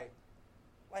sister was like,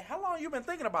 how long you been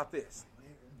thinking about this?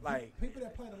 Like, people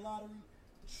that play the lottery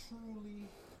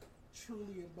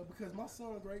truly, but because my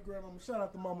son, great grandmama, shout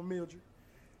out to Mama Mildred,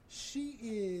 she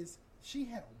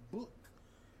had a book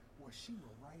where she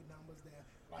would write numbers down.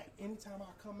 Like, anytime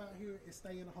I come out here and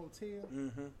stay in a hotel,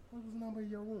 what was the number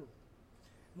of your room?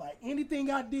 Like,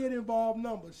 anything I did involve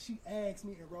numbers, she asked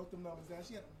me and wrote them numbers down.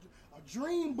 She had a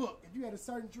dream book. If you had a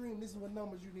certain dream, this is what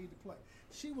numbers you need to play.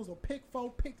 She was a pick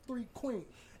 4, pick 3 queen.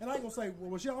 And I ain't gonna say,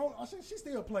 well, was she on? She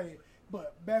still played.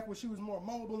 But back when she was more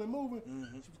mobile and moving,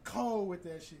 she was cold with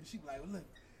that shit. She was like, well, look,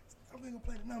 I'm gonna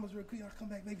play the numbers real quick. I'll come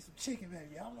back, maybe some chicken,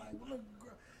 baby. I'm like, well, look,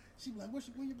 girl. She was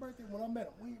like, when your birthday? When I met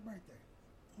her, when your birthday?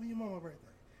 When your mama's birthday?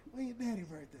 When your daddy's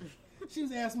birthday? She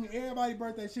was asking me everybody's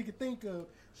birthday she could think of.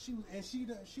 She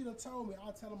done told me,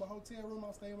 I'll tell her my hotel room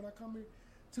I'll stay when I come here.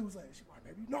 Tuesday. She like,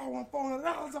 baby, you know I want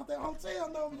 $400 off that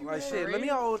hotel number. You like, shit, let me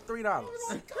hold $3.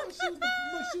 Like,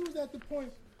 she was at the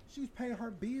point. She was paying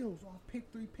her bills on pick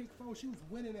 3, pick 4. She was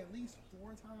winning at least 4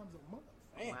 times a month.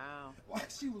 Man. Wow. Like,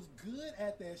 she was good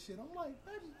at that shit. I'm like,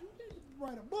 baby, you need to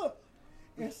write a book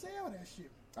and sell that shit.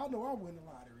 I know I win the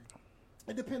lottery.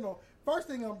 It depends on, first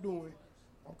thing I'm doing,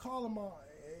 I'm calling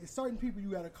certain people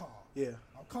you got to call. Yeah.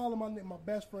 I'm calling my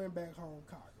best friend back home,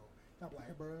 Chicago. I'm like,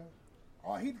 hey, bro.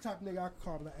 Oh, he the type of nigga I can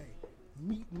call him like, hey,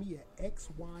 meet me at X,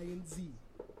 Y, and Z.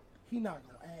 He not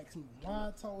going to ask me why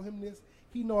I told him this.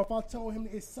 He know if I told him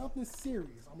it's something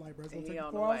serious. I'm like, bro, it's going to take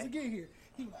 4 hours to get here.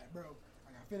 He like, bro,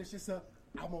 I got to finish this up.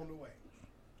 I'm on the way.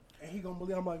 And he going to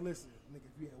believe. I'm like, listen, nigga,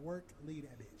 if you at work, leave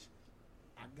that bitch.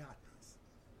 I got this.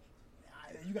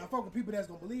 You got to fuck with people that's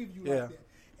going to believe you like that.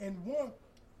 And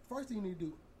first thing you need to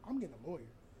do, I'm getting a lawyer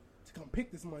to come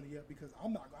pick this money up because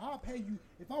I'll pay you.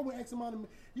 If I win X amount of,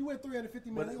 you win $350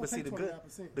 million, but see,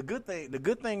 29%. The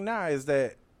good thing now is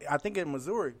that I think in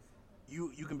Missouri,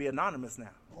 you can be anonymous now.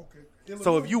 Okay.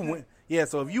 So if you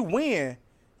win,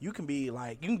 you can be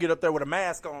like, you can get up there with a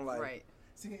mask on, like. Right.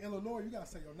 See, in Illinois, you gotta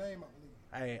say your name, I believe.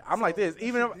 Hey, I'm like this.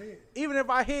 Even if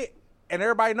I hit and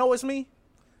everybody know it's me,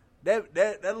 that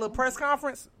little press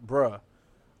conference, bruh,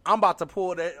 I'm about to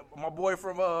pull my boy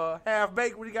from Half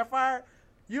Baked when he got fired.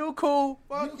 You cool?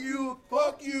 Fuck you.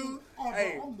 Oh,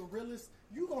 Hey, bro, I'm the realest.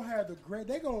 You gonna have the great.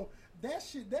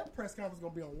 That press conference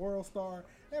gonna be on World Star.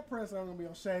 That press conference gonna be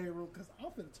on Shade Room because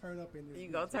I'm finna turn up in this. You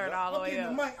gonna turn all the way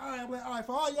up. The mic. All right,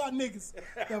 for all y'all niggas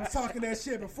that was talking that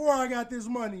shit before I got this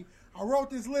money, I wrote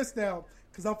this list down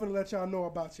because I'm finna let y'all know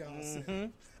about y'all.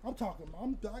 I'm talking.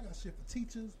 I got shit for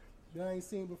teachers that I ain't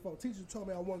seen before. Teachers told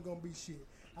me I wasn't gonna be shit.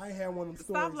 I ain't had one of them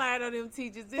Stop stories. lying on them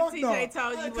teachers. This Fuck TJ no.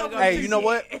 told you Fuck what Hey, you know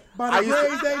what? By the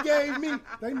grades they gave me,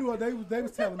 they knew they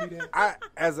was telling me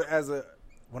that.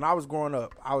 When I was growing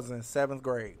up, I was in 7th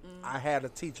grade. I had a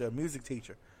teacher, a music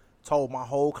teacher, told my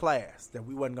whole class that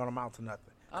we wasn't gonna amount to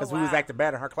nothing because we was acting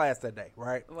bad in her class that day,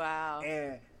 right? Wow.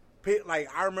 And like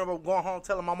I remember going home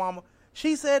telling my mama,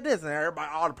 she said this, and everybody,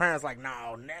 all the parents, like,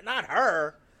 no, not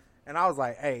her. And I was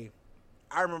like, hey,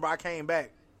 I remember I came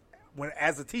back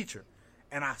as a teacher,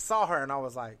 and I saw her, and I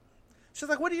was like, she's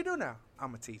like, what do you do now?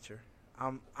 I'm a teacher.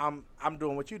 I'm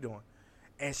doing what you're doing,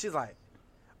 and she's like,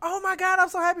 oh my God, I'm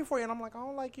so happy for you. And I'm like, I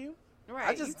don't like you. Right.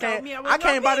 I just told can't. me I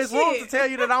came by this room shit. to tell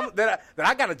you that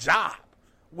I got a job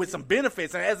with some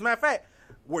benefits. And as a matter of fact,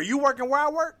 where you working where I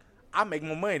work, I make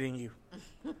more money than you.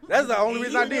 That's the only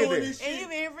reason I did this. And you've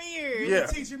been here for years. Yeah.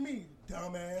 Teaching me,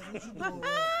 dumbass. What you doing?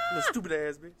 Little stupid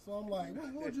ass bitch. So I'm like,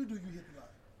 what would you do? You hit the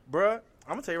lottery? Bruh,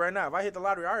 I'm gonna tell you right now. If I hit the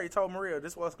lottery, I already told Maria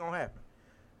this is what's gonna happen.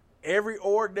 Every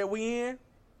org that we in,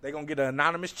 they gonna get an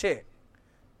anonymous check.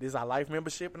 This is our life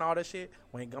membership and all that shit.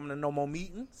 We ain't coming to no more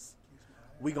meetings.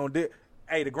 We gonna do.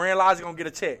 Hey, the Grand Lodge gonna get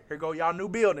a check. Here go y'all new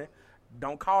building.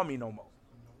 Don't call me no more.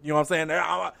 You know what I'm saying?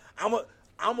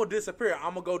 I'm gonna disappear.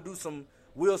 I'm gonna go do some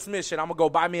Will Smith shit. I'm gonna go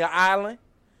buy me an island.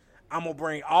 I'm gonna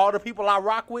bring all the people I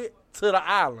rock with to the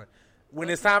island. When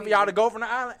it's time for y'all to go from the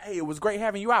island, hey, it was great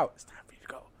having you out. It's time for you to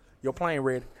go. Your plane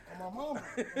ready. My mama.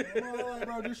 Like,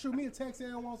 bro, just shoot me a text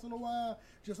every once in a while,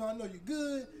 just so I know you're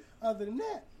good. Other than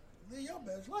that, live your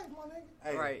best life, my nigga.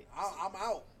 Hey, right. I'm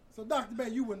out. So, Dr. Bay,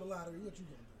 you win the lottery. What you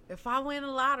gonna do? If I win the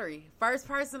lottery, first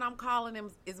person I'm calling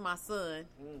him is my son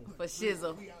for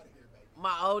shizzle.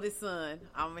 My oldest son.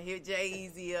 I'm gonna hit Jay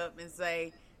Easy up and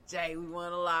say, Jay, we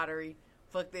won the lottery.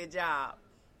 Fuck that job,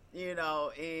 you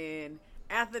know. And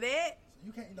after that,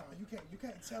 you can't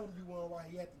tell him you won while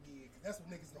he at the gig. That's what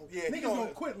niggas don't. Yeah, niggas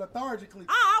gonna quit lethargically.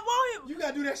 I want him. You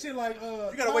gotta do that shit like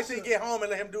You gotta wait till he get home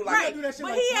and let him do like right. do that shit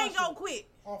but like he ain't Tasha gonna quit.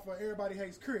 Off of Everybody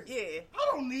Hates Chris. Yeah.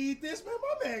 I don't need this, man.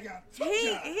 My man got He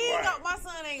ain't gonna, my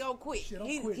son ain't gonna quit. Shit, I'm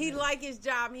He quitting, like his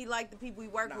job. And he like the people he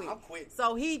work with. I'm quitting.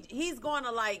 So he's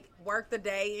gonna like work the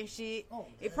day and shit.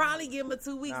 It probably give him a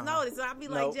 2 weeks notice. So I'll be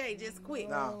like, Jay, just quit.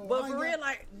 But for real,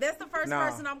 like that's the first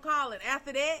person I'm calling.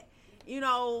 After that, you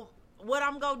know what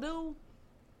I'm gonna do?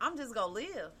 I'm just gonna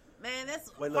live. Man, that's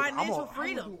financial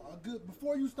freedom. I'm do a good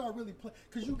before you start really playing,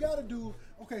 because you got to do.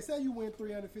 Okay, say you win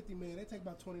 $350 million, they take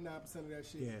about 29% of that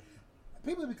shit. Yeah.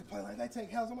 People be complaining like they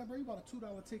take houses. I'm like, bro, you bought a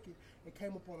 $2 ticket and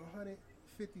came up on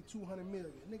 150, 200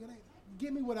 million. Nigga,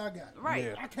 give me what I got.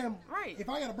 Right. I can't. Right. If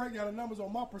I got to break down the numbers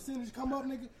on my percentage come up,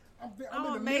 nigga, I'm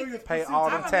in the millionth pay percent. all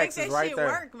the I'm gonna taxes make that right shit there.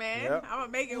 work, man. Yep. I'm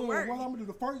gonna make it work. What I'm gonna do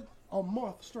the first a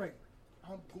month straight,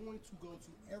 I'm going to go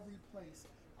to every place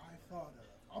I thought of.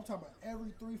 I'm talking about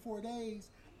every 3-4 days,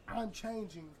 I'm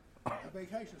changing a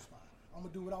vacation spot. I'm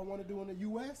gonna do what I want to do in the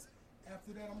U.S.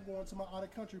 After that, I'm going to my out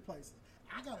of country places.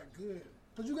 I got a good,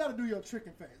 because you got to do your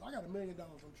tricking phase. I got $1 million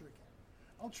I'm tricking.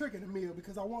 I'm tricking $1 million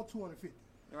because I want 250.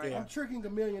 Right. I'm tricking $1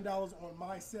 million on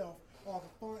myself off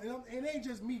of fun, and it ain't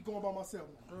just me going by myself.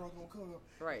 The girls gonna come,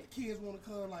 right? The kids want to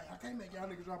come. Like I can't make y'all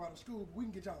niggas drop out of school, but we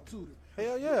can get y'all tutored.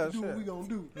 Hell yeah, do what we gonna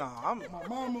do. Nah, my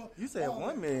mama. You said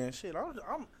 $1 million, shit. I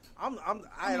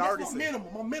had already that's said minimum.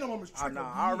 My minimum is tricking.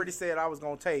 I already said I was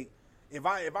gonna take if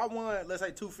I won, let's say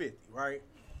 250, right?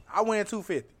 I win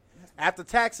 250. After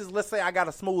taxes, let's say I got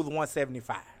a smooth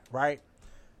 175, right?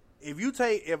 If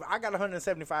I got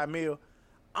 175 mil,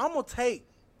 I'm gonna take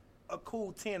a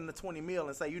cool 10 to 20 mil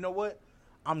and say, you know what?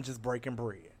 I'm just breaking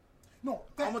bread. No,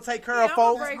 I'm gonna take care of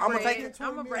folks. I'm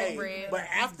gonna break bread. But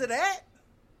after that,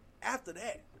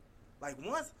 like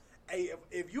once, hey,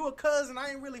 if you a cousin, I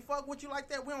ain't really fuck with you like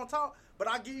that. We don't talk. But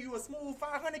I give you a smooth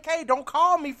 $500K. Don't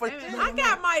call me for. I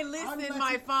got my list in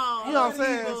my phone. You know what I'm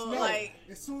saying? Like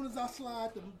as soon as I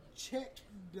slide the check,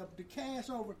 the cash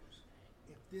over.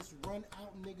 If this run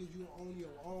out, nigga, you on your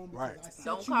own. Right.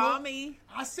 Don't call me.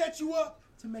 I set you up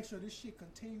to make sure this shit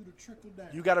continue to trickle down.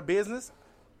 You got a business?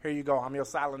 Here you go. I'm your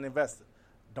silent investor.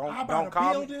 Don't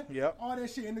call building, me. Yep. All that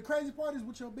shit. And the crazy part is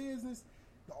with your business,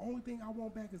 the only thing I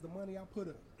want back is the money I put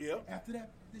up. Yep. After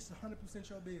that, this is 100%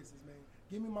 your business, man.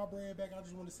 Give me my bread back. I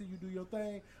just want to see you do your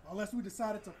thing. Unless we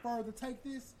decided to further take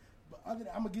this, but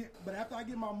after I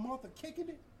get my month of kicking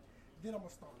it, then I'm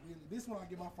gonna start really. This one I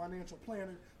get my financial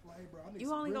planner. Like, hey, bro, I need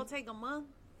you only gonna take a month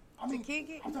to kick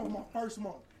it? I'm talking about my first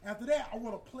month. After that, I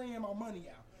want to plan my money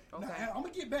out. Okay. Now, I'm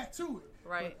gonna get back to it.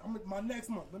 Right. My next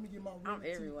month, let me get my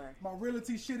realty,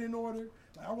 realty shit in order.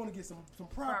 Like, I want to get some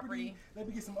property. Let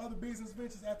me get some other business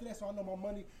ventures after that, so I know my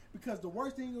money. Because the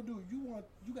worst thing you'll do,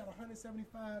 you got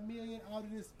 $175 million out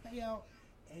of this payout,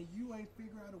 and you ain't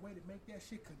figure out a way to make that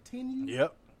shit continue.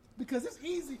 Yep. Because it's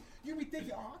easy. You be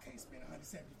thinking, oh, I can't spend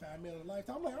 $175 million in a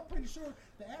lifetime. I'm like, I'm pretty sure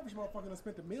the average motherfucker done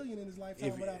spent $1 million in his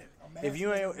lifetime without a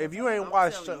massive. If you ain't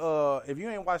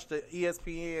watched the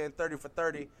ESPN 30 for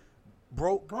 30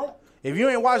 broke. If you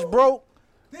ain't watched broke,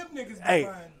 them niggas be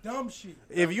buying dumb shit.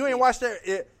 If you ain't watched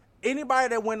that, anybody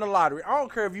that win the lottery, I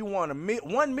don't care if you won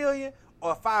 $1 million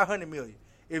or $500 million.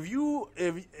 If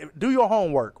do your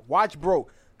homework, watch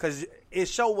broke, because it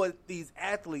show what these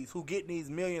athletes who get these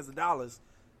millions of dollars,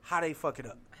 how they fuck it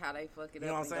up. You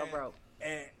know what I'm saying? Go broke.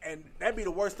 And that'd be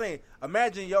the worst thing.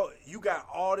 Imagine you got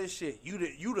all this shit. You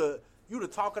the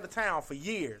talk of the town for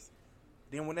years.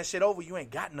 Then when that shit over, you ain't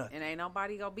got nothing. And ain't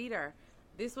nobody gonna be there.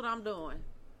 This what I'm doing.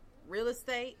 Real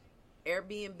estate,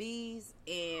 Airbnbs,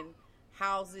 and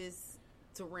houses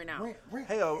to rent out.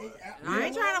 Hell, I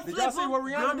ain't trying to flip did y'all see what them.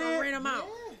 Rihanna I'm did? gonna rent them out.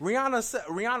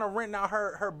 Rihanna renting out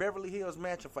her Beverly Hills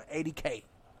mansion for $80K.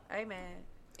 Hey man,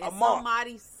 A and month.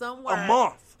 somebody somewhere A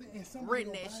month.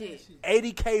 renting that shit.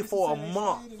 $80K for a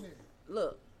month.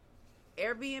 Look,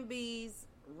 Airbnbs,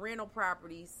 rental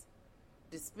properties,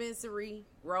 dispensary,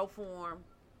 grow farm,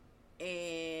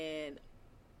 and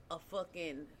a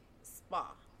fucking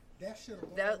spa. That shit.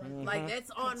 Like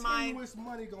that's on my. Continuous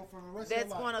money go for the rest That's of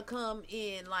your life. gonna come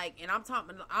in like, and I'm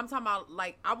talking about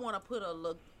like I want to put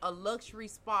a luxury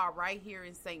spa right here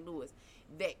in St. Louis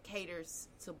that caters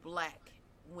to black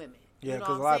women. Yeah, You know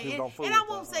because what a lot I'm of people saying? don't fool And I with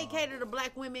won't say cater to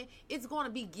black women. It's going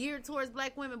to be geared towards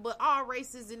black women, but all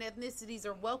races and ethnicities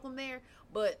are welcome there.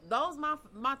 But those my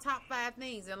top 5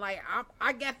 things, and like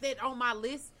I got that on my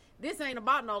list. This ain't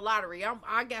about no lottery.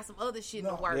 I got some other shit in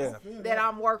the works that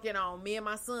I'm working on. Me and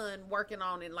my son working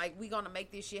on it. Like we gonna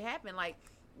make this shit happen. Like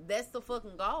that's the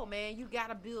fucking goal, man. You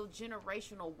gotta build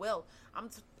generational wealth.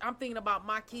 I'm thinking about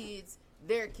my kids,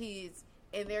 their kids,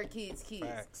 and their kids' kids.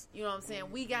 Facts. You know what I'm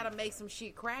saying? We gotta make some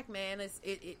shit crack, man.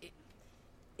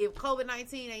 If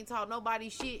COVID-19 ain't taught nobody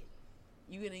shit,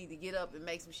 you gonna need to get up and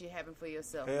make some shit happen for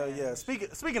yourself. Hell man. yeah.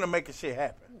 Speaking of making shit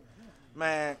happen,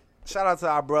 man, shout out to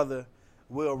our brother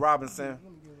Will Robinson.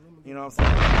 You know what I'm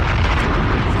saying?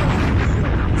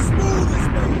 Smoothest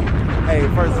man. Hey,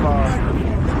 first of all,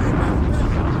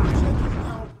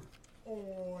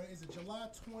 is it July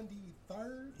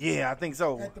 23rd? yeah, I think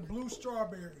so. At the Blue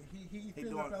Strawberry. He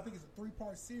finished up, I think it's a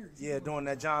 3-part series. Yeah, doing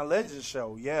that John Legend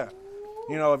show. Yeah.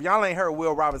 You know, if y'all ain't heard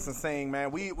Will Robinson sing,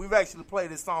 man, we've actually played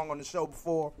this song on the show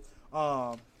before.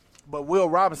 But Will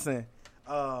Robinson,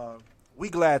 we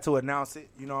glad to announce it.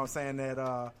 You know what I'm saying? That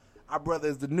our brother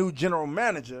is the new general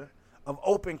manager of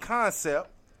Open Concept,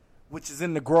 which is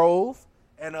in the Grove.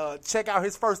 And check out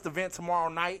his first event tomorrow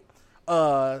night,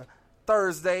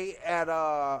 Thursday at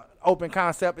Open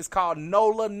Concept. It's called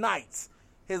NOLA Nights.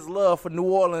 His love for New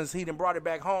Orleans, he done brought it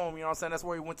back home. You know what I'm saying? That's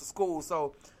where he went to school.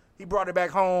 So he brought it back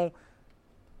home.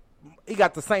 He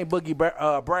got the St. Boogie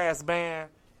brass band,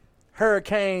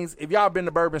 Hurricanes. If y'all been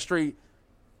to Bourbon Street,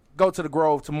 go to the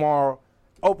Grove tomorrow.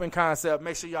 Open Concept.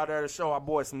 Make sure y'all there to show our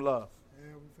boys some love.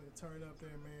 Yeah, we finna turn up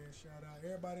there, man. Shout out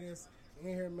everybody that's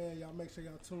in here, man. Y'all make sure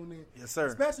y'all tune in. Yes, sir.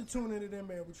 Especially tune into them,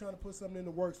 man. We're trying to put something in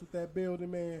the works with that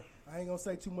building, man. I ain't gonna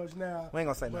say too much now. We ain't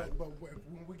gonna say nothing. But when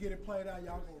we get it played out,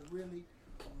 y'all gonna really,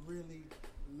 really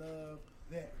love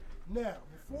that. Now,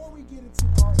 before we get into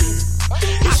our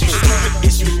is you stupid,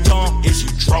 is you dumb, is you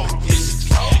drunk,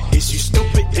 is you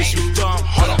stupid, is you dumb,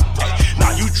 hold on,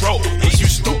 now you drunk, is you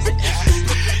stupid,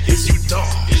 is you dumb,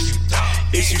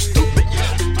 is you stupid,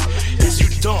 is you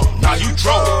dumb, now you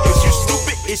drunk, is you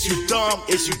stupid, is you dumb,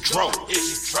 is you drunk,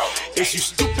 is you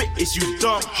stupid, is you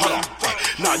dumb, hold on,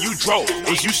 now you drunk,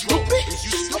 is you stupid,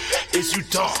 is you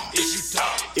dumb,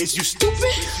 is you stupid,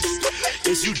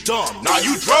 is you dumb, now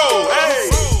you drunk, hey.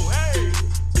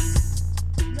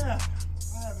 Now,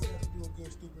 I haven't got to do a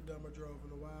good Stupid Dumb or Drove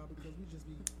in a while because we just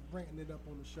be ranting it up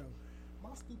on the show.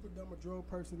 My Stupid Dumb or Drove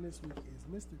person this week is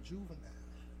Mr. Juvenile.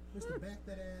 Mr. Back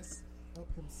That Ass Up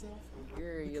himself.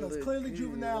 Girl, because clearly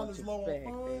Juvenile is low on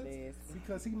funds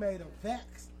because he made a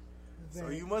Vax. So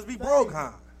you must be broke,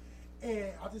 huh?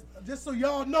 And I just so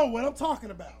y'all know what I'm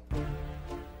talking about.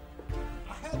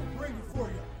 I had to bring it for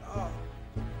y'all.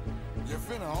 You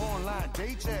finna online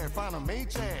date chat, find a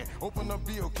mate chat, open up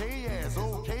be okay ass,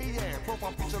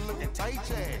 profile picture looking tight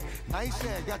chat, nice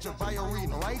chat, got your bio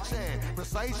reading right chat,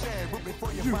 precise chat, but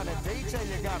before you find a date chat,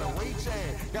 you gotta wait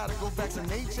chat, gotta go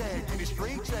vaccinate chat, get it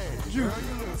straight chat, girl you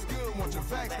look good, want you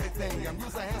vax that thing, I'm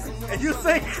used to handsome and you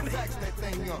think vax that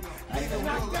thing up,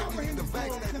 nigga we need to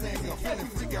vax that thing up, finna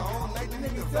figure all night, you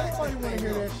need to vax that thing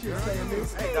up,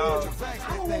 hey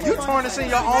dog, you tarnishing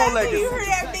your own legacy. You hear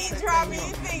that beat drop and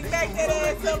you think back that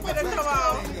ass up and come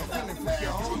on.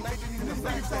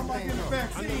 niggas talking about getting the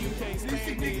vaccine. You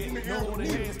see niggas in the air with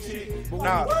needles and shit.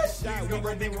 Nah. Niggas gonna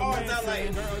bring their cards out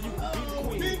like,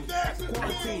 big vaccine. We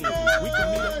can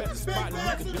meet up at the spot and we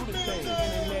can do the thing.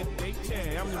 And let they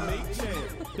chat. I'm the make chat.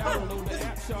 Download the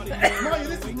app, shawty. Mario,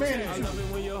 this is man.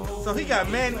 So he got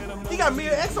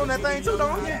Mia X on that thing too,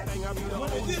 don't he? Yeah.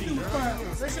 What they did do was fine.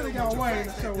 They should have got Wayne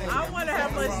to show up. I wonder how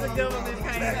much the government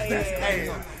pays their ass.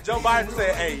 Hey, Joe Biden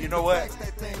said, hey, you know what?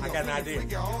 I got an idea.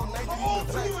 Oh,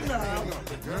 to you now.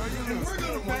 We're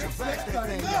going to back sex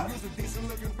thing up.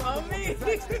 Oh, me.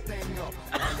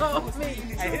 Oh, me.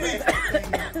 Hey, I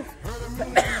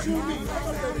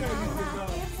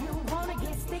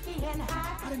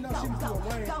didn't know she was doing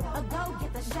Wayne. Go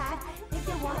get the shot. If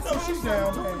you want I know she's down,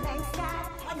 man.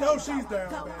 I know she's down,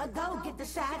 man. Go get the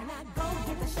shot. Go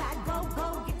get the shot.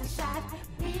 Go get the shot.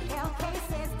 BLK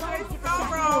says go get the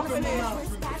shot. wrong with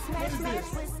Smash.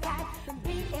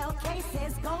 BLK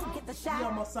says go get the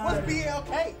shot. What's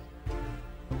BLK?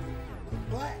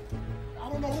 Black. I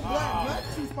don't know who Black.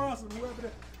 She's sponsored whoever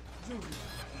that. Judy.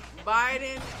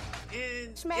 Biden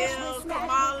and El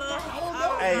Kamala. I don't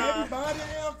know. Hey. Everybody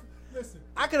else. Listen.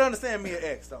 I could understand Mia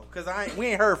X though, cause we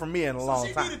ain't heard from Mia in a long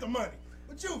She time. needed the money.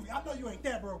 But Juvie, I know you ain't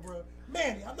that broke, bro.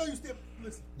 Manny, I know you still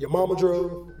listen. Your mama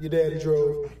drove, your daddy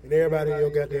drove, and everybody in your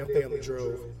goddamn family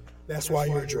drove. That's why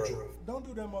you drove. Don't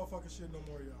do that motherfucking shit no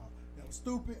more, y'all. I'm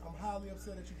stupid. I'm highly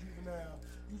upset at you, Juvenile.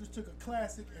 You just took a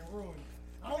classic and ruined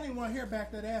it. I don't even want to hear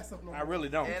back that ass up no more. I really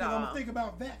don't. Because I'm gonna think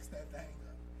about vax that thing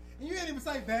up. And you didn't even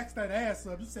say vax that ass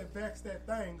up. You said vax that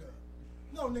thing up.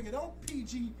 No, nigga, don't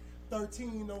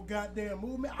PG-13 no goddamn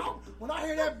movement. When I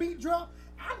hear that beat drop,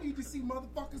 I need to see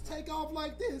motherfuckers take off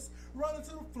like this, running to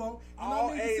the floor, and All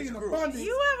I need to see age an groups. abundance.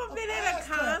 You ever been at a ass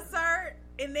clap. concert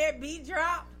and that beat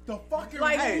drop? The fucking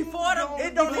like Hey, before the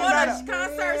it don't before even the matter.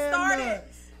 concert started,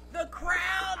 the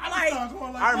crowd like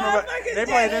I remember they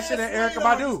played that shit at Erykah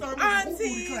Badu.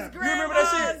 aunties, You remember that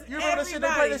shit? You remember that shit? They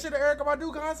everybody. played that shit at Erykah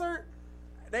Badu concert.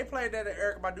 They played that at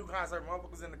Erykah Badu concert.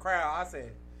 Motherfuckers in the crowd. I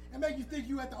said, It make you think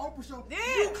you at the Oprah show. Yeah.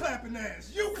 You clapping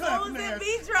ass. You clapping Soon as ass. the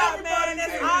beat drop, man,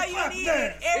 that's all you need.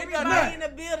 Everybody in the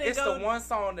building it's go. the one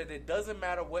song that it doesn't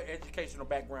matter what educational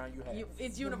background you have.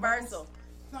 It's universal.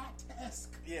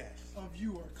 Thought-esque Yes. of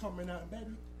you are coming out,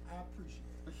 baby. I appreciate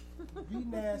it. Be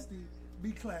nasty,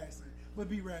 be classy, but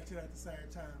be ratchet at the same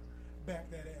time. Back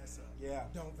that ass up. Yeah.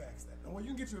 Don't vax that. Well, you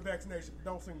can get you a vaccination, but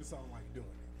don't sing the song while you're doing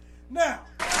it. Now.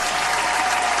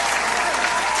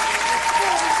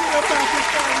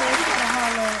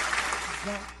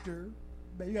 Dr.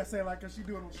 Bag. You gotta say it like she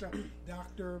doing on the show.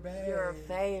 Dr. Bag. Your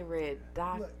favorite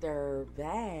Dr.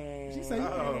 Bag. She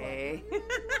say,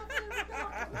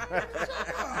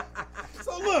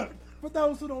 So look, for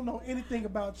those who don't know anything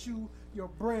about you, your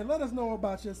brand, let us know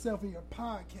about yourself and your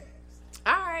podcast.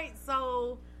 All right,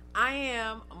 so I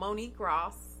am Monique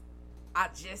Ross. I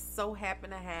just so happen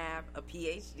to have a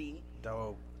PhD.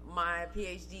 Dope. My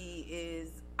PhD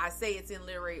is, I say it's in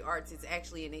literary arts. It's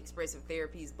actually in expressive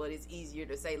therapies, but it's easier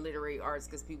to say literary arts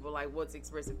because people are like, what's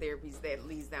expressive therapies? That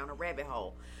leads down a rabbit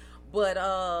hole. But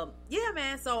yeah,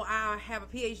 man, so I have a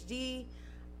PhD.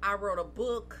 I wrote a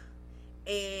book,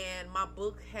 and my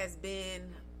book has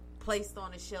been placed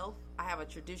on the shelf. I have a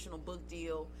traditional book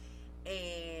deal,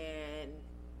 and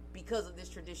because of this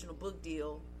traditional book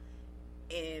deal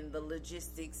and the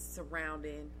logistics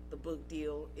surrounding the book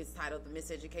deal, it's titled The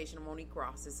Miseducation of Monique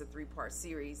Ross. It's a 3-part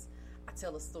series. I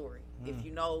tell a story. If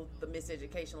you know The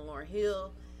Miseducation of Lauryn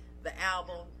Hill, the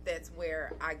album, that's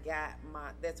where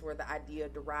that's where the idea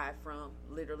derived from.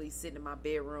 Literally sitting in my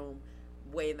bedroom,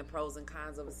 weighing the pros and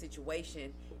cons of a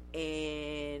situation,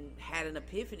 and had an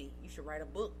epiphany. You should write a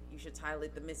book. You should title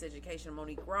it The Miseducation of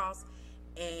Monique Ross,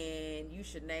 and you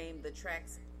should name the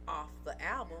tracks off the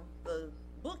album the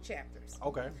book chapters.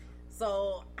 Okay.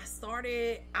 So I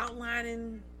started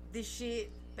outlining this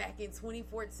shit back in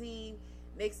 2014.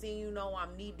 Next thing you know,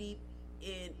 I'm knee deep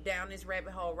down this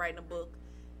rabbit hole writing a book.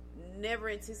 Never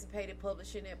anticipated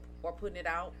publishing it or putting it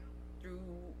out. Through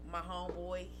my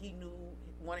homeboy, he knew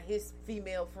one of his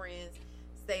female friends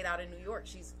stayed out in New York.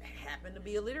 She's happened to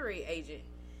be a literary agent.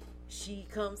 She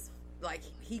comes, like,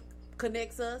 he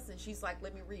connects us, and she's like,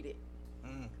 let me read it.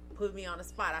 Put me on the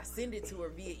spot. I send it to her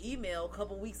via email. A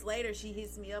couple weeks later, she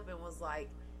hits me up and was like,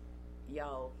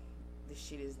 yo, this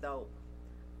shit is dope.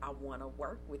 I want to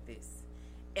work with this.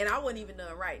 And I wasn't even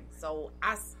done writing. So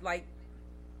I, like,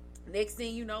 next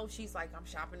thing you know, she's like, I'm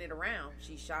shopping it around.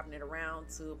 She's shopping it around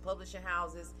to publishing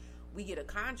houses. We get a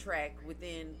contract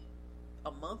within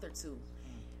a month or two.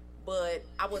 But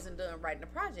I wasn't done writing the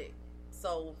project.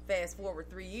 So fast forward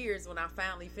 3 years when I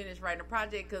finally finished writing the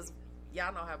project, because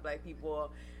y'all know how black people are.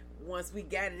 Once we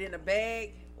got it in the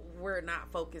bag, we're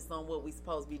not focused on what we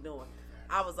supposed to be doing.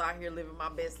 I was out here living my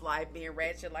best life, being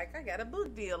ratchet, like, I got a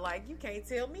book deal. Like, you can't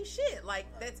tell me shit. Like,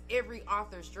 that's every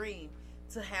author's dream,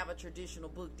 to have a traditional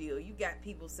book deal. You got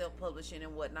people self-publishing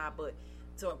and whatnot, but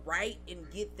to write and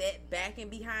get that backing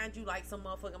behind you, like some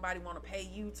motherfucking body want to pay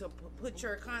you to put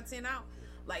your content out,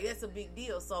 like, that's a big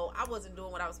deal. So I wasn't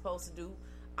doing what I was supposed to do.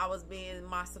 I was being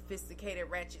my sophisticated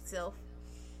ratchet self.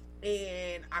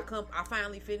 And I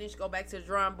finally finished, go back to the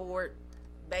drawing board.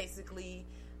 Basically,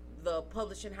 the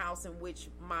publishing house in which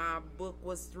my book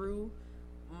was through,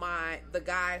 the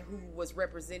guy who was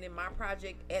representing my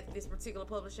project at this particular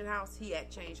publishing house, he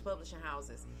had changed publishing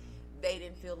houses. They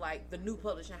didn't feel like, the new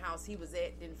publishing house he was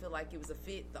at didn't feel like it was a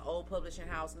fit. The old publishing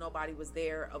house, nobody was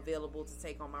there available to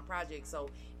take on my project, so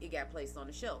it got placed on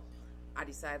the shelf. I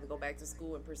decided to go back to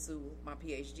school and pursue my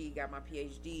PhD. Got my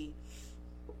PhD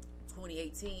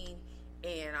 2018,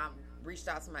 and I reached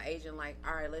out to my agent like,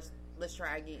 all right, let's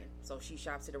try again. So she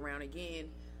shops it around again.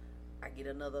 I get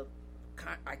another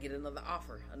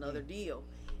offer, another deal,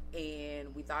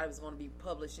 and we thought it was going to be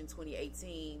published in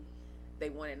 2018. They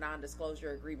wanted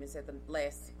non-disclosure agreements at the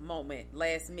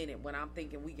last minute, when I'm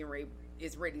thinking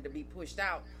it's ready to be pushed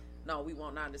out. No, we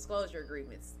want non-disclosure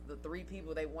agreements. The 3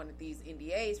 people they wanted these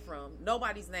NDAs from,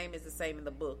 nobody's name is the same in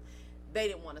the book. They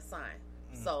didn't want to sign.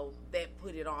 So that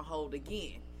put it on hold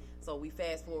again. So we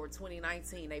fast forward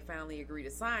 2019, they finally agreed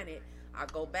to sign it. I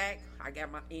go back, I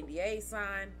got my NDA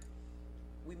signed.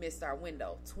 We missed our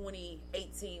window.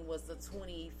 2018 was the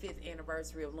 25th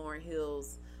anniversary of Lauryn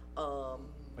Hill's, the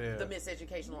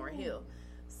Miseducation Lauryn Hill.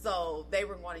 So they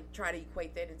were going to try to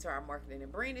equate that into our marketing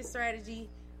and branding strategy.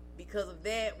 Because of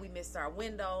that, we missed our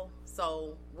window.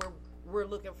 So we're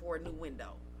looking for a new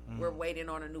window. We're waiting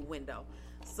on a new window.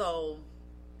 So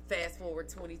fast forward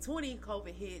 2020,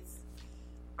 COVID hits.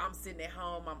 I'm sitting at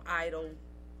home. I'm idle.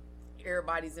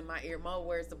 Everybody's in my ear mode.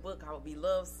 Where's the book? I would be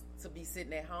loved to be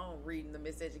sitting at home reading the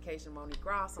Miseducation Monique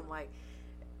Ross. I'm like,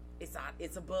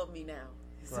 it's above me now.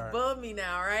 It's above me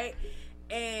now, right?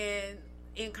 And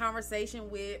in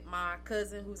conversation with my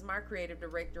cousin, who's my creative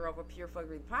director over Pure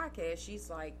Fuckery Podcast, she's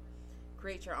like,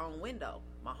 create your own window.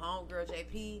 My homegirl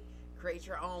JP, create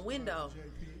your own window.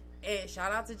 And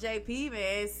shout out to JP,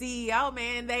 man, CEO,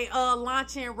 man. They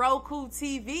launching Roku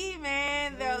TV,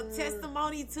 man. The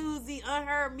Testimony Tuesday,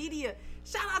 Unheard Media.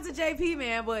 Shout out to JP,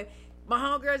 man. But my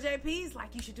homegirl JP's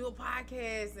like, you should do a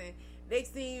podcast. And next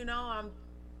thing you know, I'm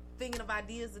thinking of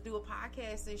ideas to do a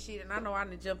podcast and shit. And I know I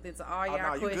done jumped into all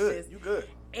y'all questions. You good.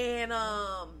 And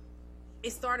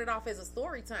it started off as a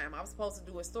story time. I was supposed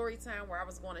to do a story time where I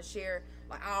was going to share,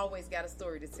 like, I always got a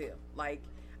story to tell. Like,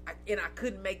 I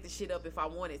couldn't make the shit up if I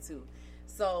wanted to.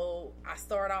 So I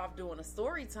started off doing a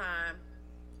story time,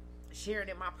 sharing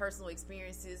in my personal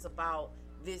experiences about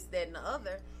this, that, and the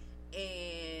other,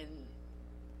 and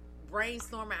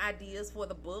brainstorming ideas for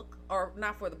the book, or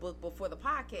not for the book, but for the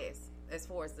podcast. As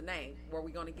far as the name, were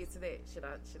we going to get to that? Should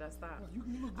I stop?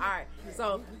 All right.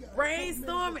 So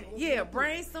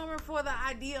brainstorming for the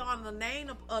idea on the name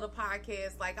of the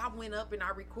podcast. Like, I went up and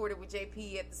I recorded with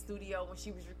JP at the studio when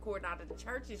she was recording out of the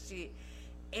church and shit.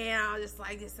 And I was just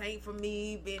like, this ain't for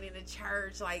me. Being in the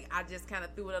church, like, I just kind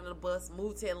of threw it under the bus.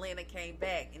 Moved to Atlanta, came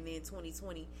back, and then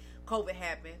 2020, COVID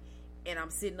happened, and I'm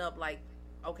sitting up like,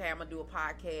 okay, I'm gonna do a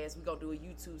podcast. We're gonna do a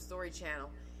YouTube story channel.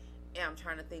 And I'm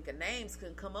trying to think of names,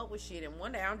 couldn't come up with shit. And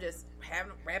one day I'm just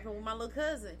rapping with my little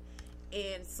cousin,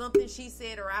 and something she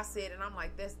said or I said, and I'm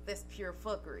like, that's pure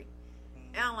fuckery.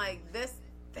 And I'm like, that's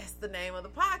the name of the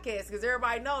podcast, because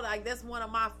everybody know, like, that's one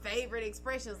of my favorite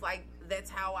expressions. Like, that's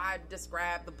how I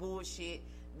describe the bullshit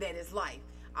that is life.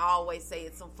 I always say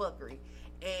it's some fuckery.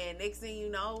 And next thing you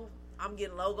know, I'm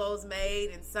getting logos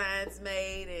made and signs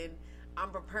made, and I'm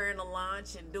preparing to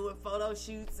launch and doing photo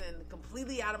shoots, and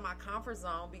completely out of my comfort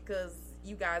zone, because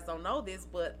you guys don't know this,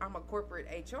 but I'm a corporate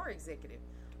HR executive.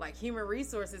 Like, human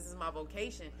resources is my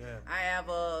vocation. Yeah. I have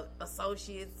a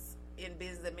associates in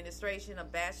business administration, a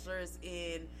bachelor's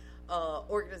in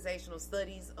organizational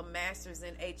studies, a master's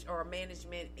in HR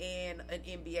management, and an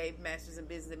MBA, master's in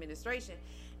business administration.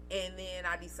 And then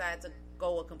I decided to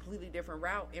go a completely different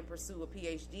route and pursue a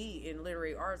PhD in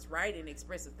literary arts, writing,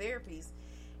 expressive therapies.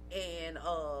 And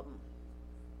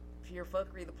Pure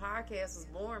Fuckery, the podcast, was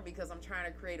born because I'm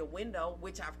trying to create a window,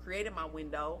 which I've created my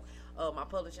window. My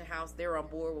publishing house, they're on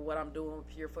board with what I'm doing with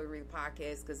Pure Fuckery, the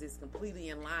podcast, because it's completely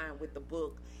in line with the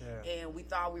book. Yeah. And we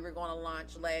thought we were going to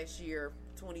launch last year,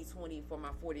 2020, for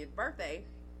my 40th birthday.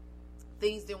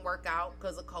 things didn't work out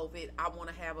because of COVID. I want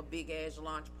to have a big ass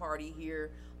launch party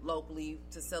here locally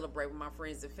to celebrate with my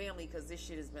friends and family because this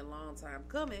shit has been a long time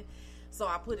coming. So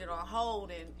I put it on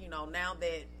hold, and you know, now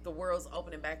that the world's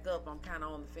opening back up, I'm kind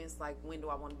of on the fence. Like, when do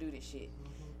I want to do this shit?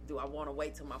 Do I want to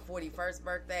wait till my 41st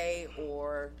birthday,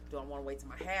 or do I want to wait till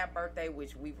my half birthday,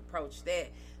 which we've approached that?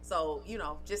 So, you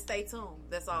know, just stay tuned.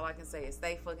 That's all I can say is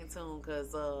stay fucking tuned,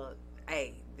 because,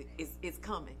 hey, it's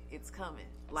coming. It's coming.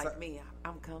 Like so, me,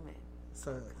 I'm coming.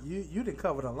 So you done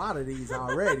covered a lot of these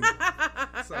already.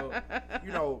 So,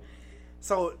 you know,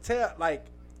 so tell, like,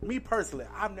 me personally,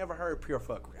 I've never heard pure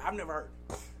fuckery. I've never heard.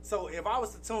 So if I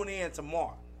was to tune in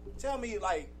tomorrow, tell me,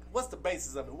 like, what's the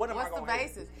basis of it? What's the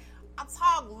basis? I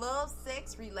talk love,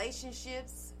 sex,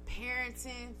 relationships,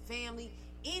 parenting, family,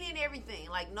 any and everything.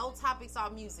 Like, no topics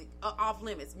off music, off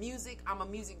limits. Music, I'm a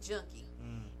music junkie.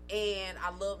 And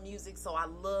I love music, so I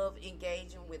love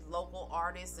engaging with local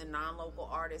artists and non-local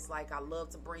artists. Like, I love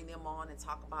to bring them on and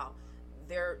talk about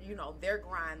their, you know, their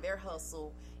grind, their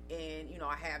hustle. And, you know,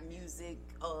 I have music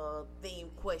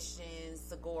themed questions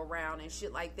to go around and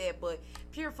shit like that. But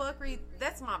pure fuckery,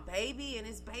 that's my baby. And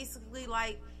it's basically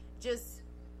like just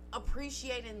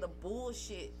appreciating the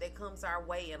bullshit that comes our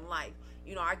way in life.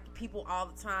 You know, people all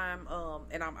the time,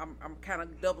 and I'm kind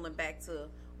of doubling back to,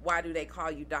 why do they call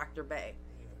you Dr. Bay?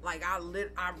 Like, I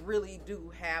really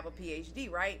do have a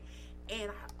PhD, right?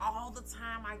 And all the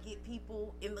time I get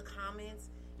people in the comments,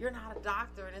 you're not a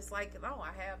doctor. And it's like, no,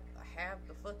 I have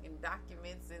the fucking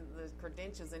documents and the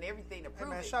credentials and everything to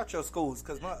prove it. Shout your schools,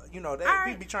 because, you know,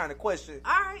 people be trying to question.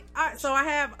 All right. So I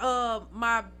have,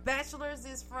 my bachelor's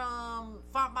is from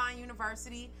Fontbonne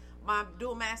University. My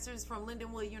dual master's from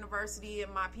Lindenwood University,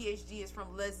 and my PhD is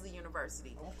from Lesley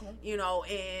University. Okay. You know,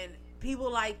 and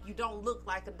people like, you don't look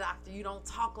like a doctor, you don't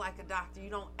talk like a doctor, you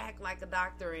don't act like a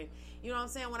doctor. And you know what I'm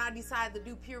saying? When I decided to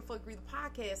do Pure Fuckery, the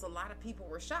podcast, a lot of people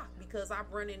were shocked, because I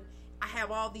have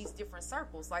all these different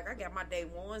circles. Like, I got my day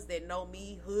ones that know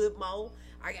me, hood mo.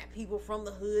 I got people from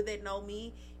the hood that know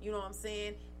me, you know what I'm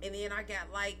saying? And then I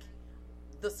got, like,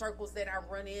 the circles that I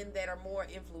run in that are more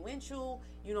influential,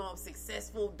 you know,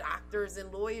 successful doctors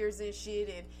and lawyers and shit.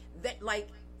 And that, like,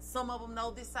 some of them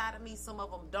know this side of me, some of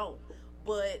them don't.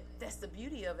 But that's the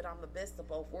beauty of it. I'm the best of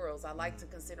both worlds. I like to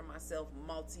consider myself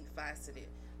multifaceted.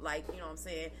 Like, you know what I'm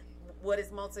saying? What is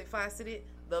multifaceted?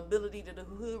 The ability to do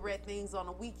hood rat things on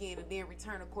the weekend and then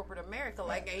return to corporate America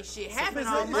like ain't shit happened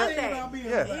on Monday. You know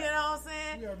what I'm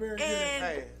saying? Yeah, very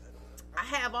and good. I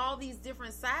have all these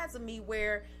different sides of me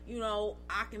where, you know,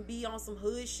 I can be on some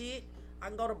hood shit. I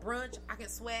can go to brunch. I can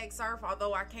swag surf,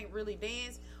 although I can't really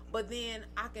dance. But then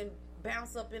I can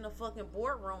bounce up in a fucking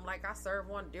boardroom. Like, I serve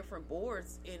on different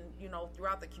boards in, you know,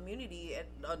 throughout the community at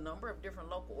a number of different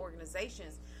local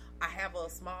organizations. I have a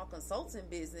small consulting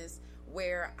business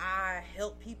where I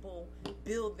help people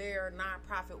build their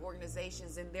nonprofit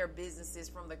organizations and their businesses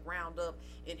from the ground up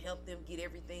and help them get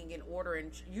everything in order. And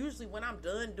usually when I'm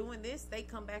done doing this, they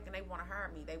come back and they want to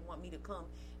hire me. They want me to come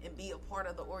and be a part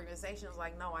of the organization. It's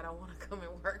like, no, I don't want to come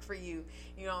and work for you.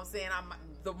 You know what I'm saying?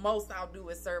 The most I'll do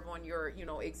is serve on your, you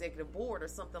know, executive board or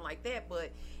something like that.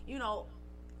 But, you know,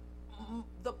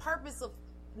 the purpose of,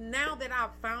 now that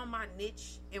I've found my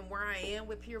niche and where I am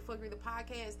with Pure Fuckery, the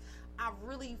podcast, I've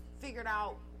really figured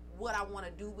out what I want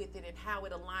to do with it and how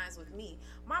it aligns with me.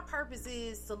 My purpose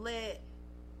is to let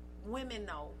women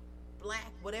know,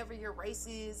 black, whatever your race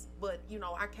is, but, you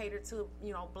know, I cater to,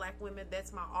 you know, black women.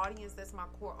 That's my audience. That's my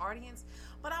core audience.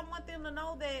 But I want them to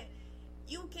know that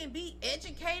you can be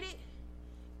educated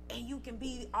and you can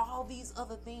be all these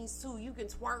other things too. You can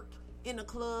twerk in the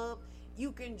club.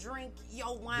 You can drink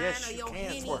your wine or your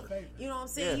Henny. You know what I'm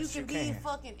saying? Yes, you can be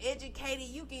fucking educated.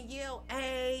 You can yell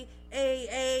A,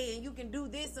 and you can do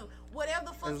this and whatever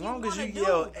the fuck as you long as you do.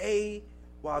 yell A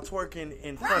while twerking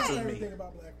in front of me. Everything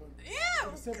about black women. Yeah.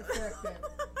 The simple fact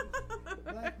that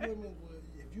black women would,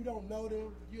 if you don't know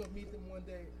them, you'll meet them one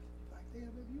day. Like, damn,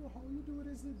 baby, you a hoe, you doing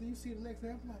this. Then you see the next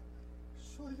day, I'm like,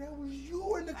 shorty, that was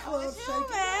you in the club shaking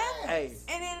ass. Hey.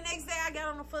 And then the next day, I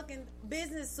got on a fucking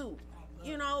business suit.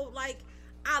 You know, like,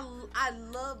 I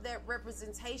love that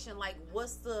representation. Like,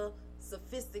 what's the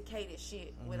sophisticated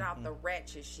shit without the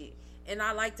ratchet shit? And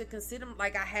I like to consider,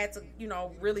 like, I had to, you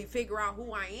know, really figure out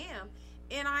who I am.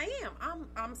 And I am.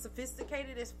 I'm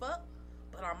sophisticated as fuck,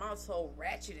 but I'm also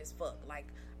ratchet as fuck. Like,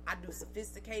 I do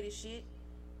sophisticated shit,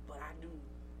 but I do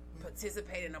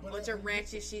participate in a bunch of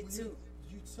ratchet shit too.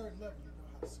 You certain level, you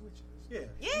know how to switch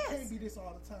it. Yeah. You can't be this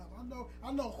all the time.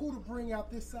 I know who to bring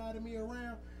out this side of me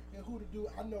around. And who to do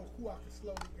it. I know who I can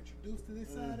slowly introduce to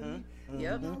this side of me.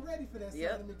 Yep. I'm not ready for that side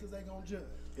of me because they gonna judge.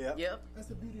 Yep. Yep. That's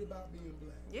the beauty about being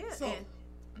black. Yeah. So,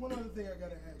 one other thing I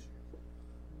gotta ask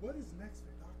you. What is next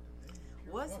for Dr.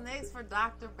 Bay? What's next for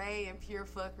Dr. Bay and Pure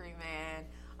Fuckery, man?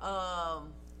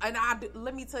 And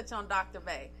let me touch on Dr.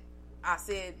 Bay. I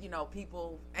said,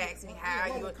 people ask me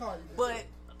how you, but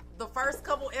the first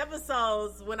couple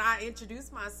episodes when I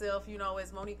introduced myself,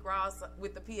 as Monique Ross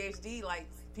with the PhD, like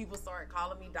people started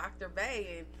calling me Dr.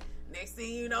 Bay, and next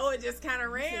thing you know, it just kind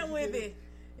of ran with it.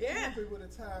 Yeah. I remember a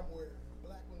time where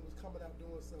black women was coming out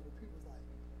doing something. People was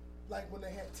like when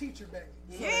they had teacher Bay.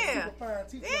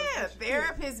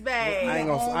 Therapist Bay. I ain't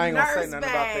gonna say nothing about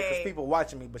that because people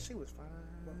watching me, but she was fine.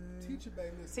 Teacher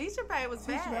Bay was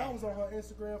bad. I was on her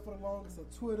Instagram for the longest, or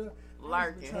Twitter.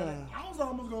 Lurking. I was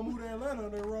almost gonna move to Atlanta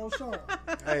and then roll Sean.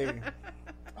 Hey.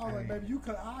 I was like, baby,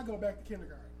 I'll go back to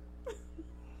kindergarten.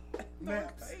 He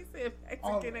said back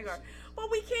to kindergarten.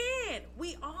 But we can.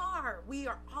 We are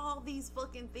all these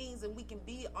fucking things, and we can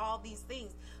be all these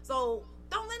things. So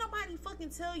don't let nobody fucking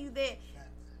tell you that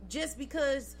just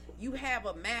because you have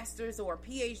a master's or a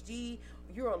PhD,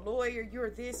 you're a lawyer, you're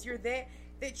this, you're that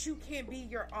you can't be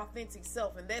your authentic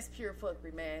self. And that's pure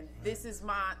fuckery, man. That's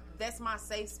my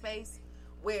safe space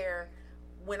where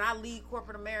when I leave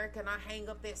corporate America and I hang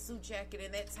up that suit jacket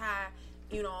and that tie,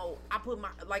 I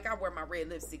wear my red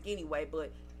lipstick anyway,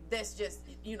 but that's just,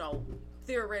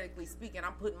 theoretically speaking,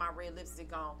 I'm putting my red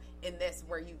lipstick on, and that's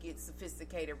where you get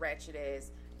sophisticated, ratchet ass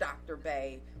Dr.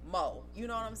 Bay Mo. You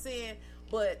know what I'm saying?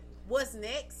 But what's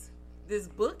next? This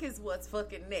book is what's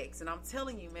fucking next, and I'm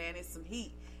telling you, man, it's some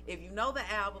heat. If you know the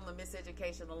album, The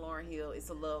Miseducation of Lauryn Hill, it's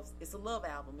a love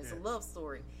album. It's a love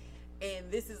story. And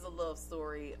this is a love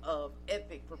story of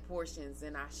epic proportions,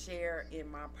 and I share in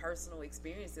my personal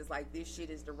experiences. Like, this shit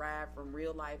is derived from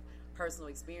real life personal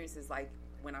experiences. Like,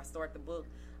 when I start the book,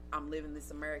 I'm living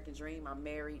this American dream. I'm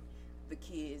married, the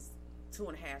kids,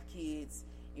 2.5 kids,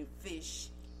 and fish.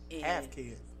 And half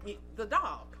kids. The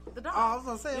dog. Oh, I was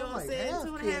gonna say, you know what I'm saying?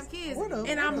 2.5 kids.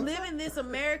 And I'm living this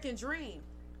American dream.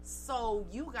 So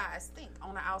you guys think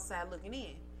on the outside looking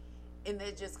in, and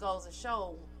that just goes to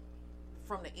show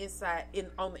from the inside.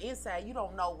 On the inside, you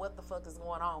don't know what the fuck is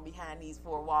going on behind these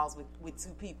four walls with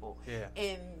two people. Yeah.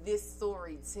 And this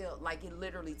story it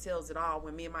literally tells it all.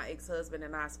 When me and my ex-husband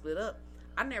and I split up,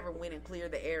 I never went and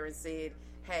cleared the air and said,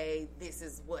 "Hey, this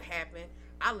is what happened."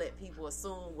 I let people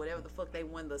assume whatever the fuck they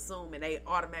wanted to assume, and they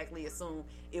automatically assume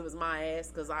it was my ass,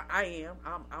 because I'm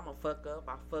a fuck up.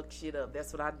 I fuck shit up.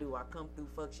 That's what I do. I come through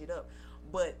fuck shit up.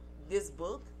 But this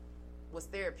book was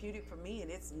therapeutic for me, and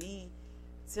it's me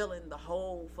telling the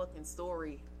whole fucking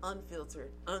story, unfiltered,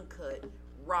 uncut,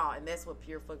 raw, and that's what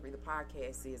Pure Fuckery, the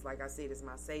podcast, is. Like I said, it's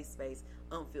my safe space,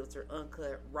 unfiltered,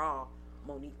 uncut, raw,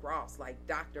 Monique Ross, like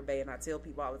Dr. Bay, and I tell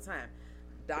people all the time,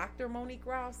 Dr. Monique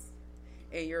Ross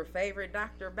and your favorite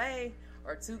Dr. Bay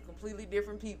are two completely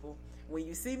different people. When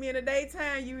you see me in the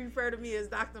daytime, you refer to me as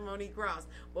Dr. Monique Ross.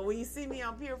 But when you see me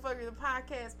on Pure Fuckery, the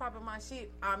podcast, popping my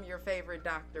shit, I'm your favorite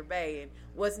Dr. Bay. And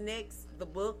what's next? The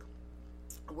book.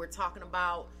 We're talking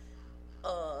about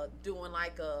doing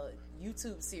like a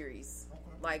YouTube series.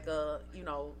 Like a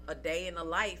day in the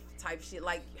life type shit.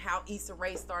 Like how Issa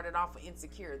Rae started off with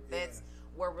Insecure. That's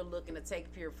where we're looking to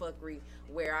take Pure Fuckery,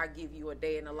 where I give you a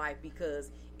day in the life,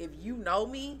 because if you know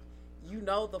me, you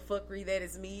know the fuckery that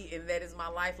is me and that is my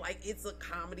life. Like, it's a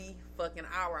comedy fucking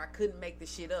hour. I couldn't make the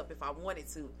shit up if I wanted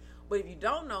to. But if you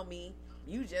don't know me,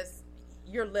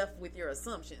 you're left with your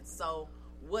assumptions. So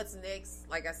what's next?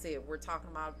 Like I said, we're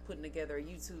talking about putting together a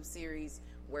YouTube series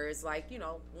where it's like,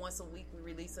 once a week we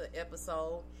release an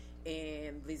episode,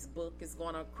 and this book is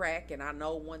going to crack. And I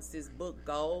know once this book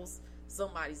goes,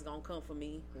 somebody's gonna come for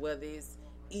me, whether it's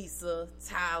Issa,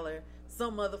 Tyler,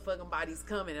 some motherfucking body's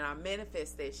coming, and I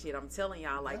manifest that shit. I'm telling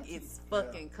y'all, like, it's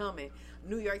fucking coming.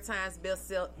 New York Times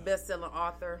best-selling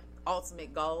author,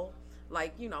 ultimate goal.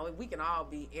 Like, we can all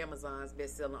be Amazon's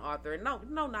best-selling author. And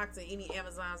no knock to any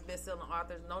Amazon's best-selling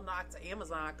authors. No knock to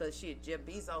Amazon, because shit, Jeff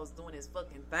Bezos doing his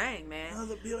fucking thing, man.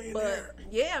 Another billionaire. But,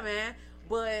 yeah, man.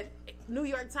 But New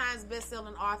York Times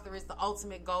best-selling author is the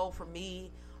ultimate goal for me.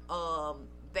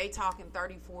 They talking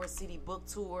 34 city book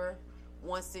tour.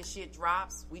 Once this shit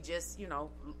drops, we just,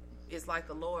 it's like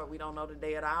the Lord. We don't know the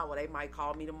day or the hour. They might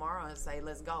call me tomorrow and say,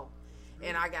 let's go.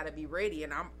 And I got to be ready.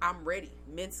 And I'm ready.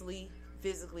 Mentally,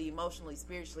 physically, emotionally,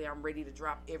 spiritually, I'm ready to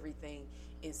drop everything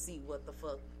and see what the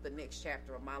fuck the next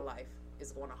chapter of my life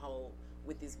is going to hold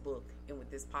with this book and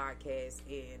with this podcast,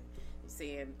 and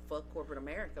saying fuck corporate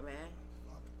America, man.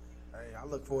 Hey, I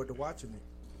look forward to watching it.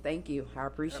 Thank you. I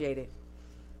appreciate it.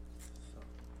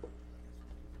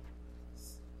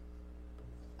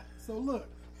 So look,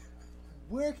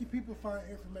 where can people find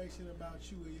information about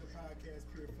you and your podcast,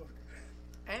 Pure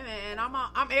Fuckery? Hey man,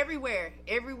 I'm everywhere.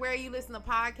 Everywhere you listen to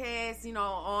podcasts, you know,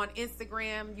 on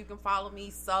Instagram, you can follow me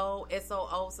SOO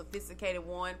Sophisticated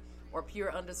One or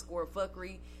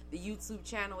Pure_Fuckery. The YouTube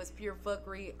channel is Pure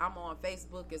Fuckery. I'm on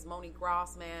Facebook as Monique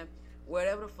Ross, man.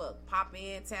 Whatever the fuck. Pop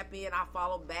in, tap in, I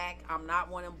follow back. I'm not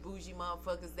one of them bougie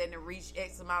motherfuckers that didn't reach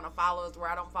X amount of followers where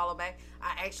I don't follow back.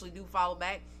 I actually do follow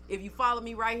back. If you follow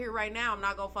me right here, right now, I'm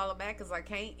not gonna follow back because I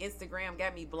can't. Instagram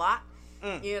got me blocked.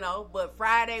 You know, but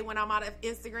Friday when I'm out of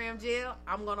Instagram jail,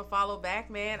 I'm gonna follow back,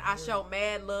 man. I show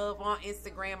mad love on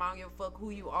Instagram. I don't give a fuck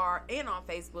who you are, and on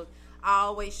Facebook, I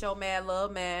always show mad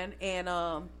love, man. And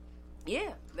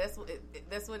yeah, that's what it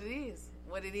is.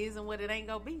 What it is and what it ain't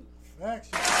gonna be.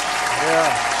 Action.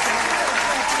 Yeah.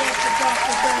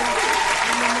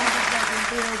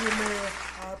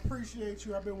 I appreciate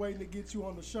you. I've been waiting to get you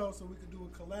on the show so we could do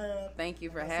a collab. Thank you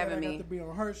for having me. I got to be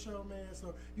on her show, man.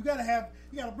 So you gotta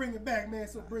bring it back, man.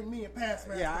 So bring me and Pass,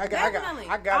 man. Yeah, I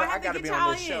gotta be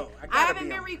on this show. I haven't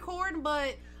been recording,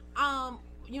 but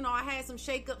you know, I had some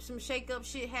shake up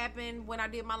shit happen when I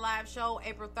did my live show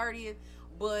April 30th.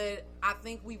 But I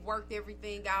think we've worked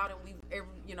everything out, and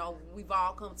we've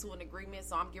all come to an agreement.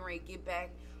 So I'm getting ready to get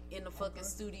back in the fucking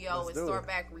studio and start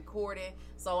back recording.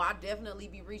 So I definitely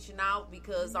be reaching out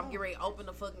because I'm getting ready to open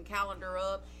the fucking calendar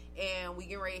up, and we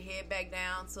getting ready to head back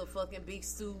down to fucking Big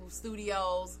Stu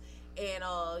Studios and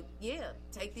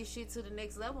take this shit to the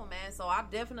next level, man. So I'll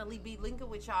definitely be linking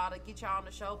with y'all to get y'all on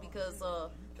the show because the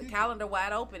calendar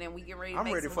wide open and we get ready to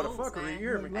make some moves, fuckery. man. You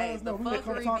hear me? Hey, the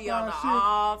fuckery be on the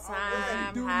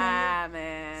all-time high,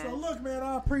 man. So look, man,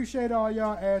 I appreciate all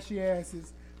y'all ashy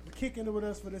asses for kicking it with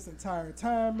us for this entire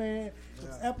time, man.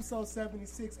 It's episode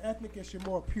 76, Ethnic and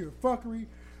Shamor Pure Fuckery.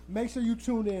 Make sure you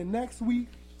tune in next week.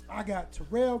 I got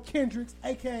Terrell Kendricks,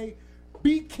 a.k.a.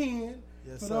 Beat Ken.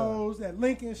 For those at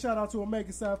Lincoln, shout out to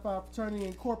Omega Psi Phi Fraternity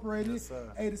Incorporated,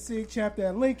 A to Sig chapter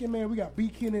at Lincoln, man. We got B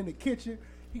Ken in the kitchen.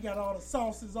 He got all the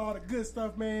sauces, all the good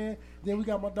stuff, man. Then we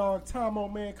got my dog Tomo,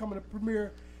 man, coming to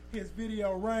premiere his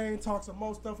video Rain. Talk some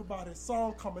more stuff about his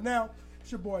song coming out.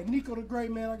 It's your boy Nico the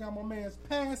Great, man. I got my man's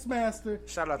Past Master.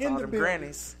 Shout out to all them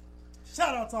grannies.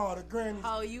 Shout out to all the grannies.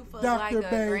 Oh, you fuck Dr.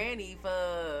 like a granny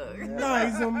fuck.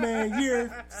 Nice, man.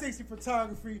 Year 60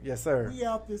 photography. Yes, sir. We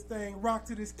out this thing. Rock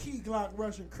to this Key Glock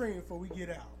Russian cream before we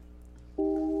get out.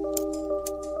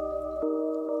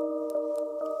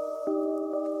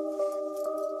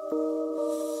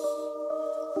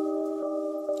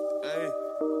 Hey,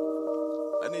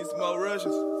 I need some more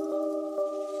Russians.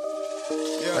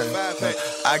 Yeah,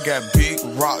 I got big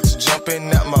rocks jumping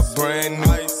at my brand new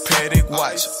Patek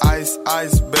watch.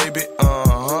 Ice, baby,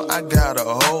 I got a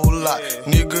whole lot.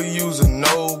 Nigga, using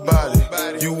nobody.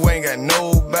 You ain't got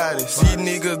nobody. See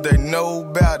niggas, they know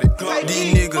about it.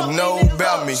 These niggas know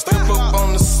about me. Step up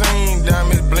on the scene,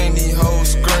 diamonds blend these whole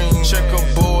screen. Check a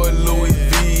boy, Louis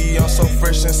V. I'm so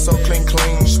fresh and so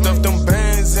clean. Stuff them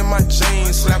bands in my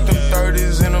jeans. Slap them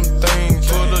 30s in them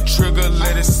things. Pull the trigger,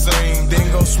 let it sing.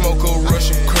 Then go smoke a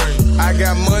Russian cream. I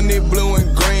got money blue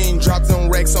and green. Drop them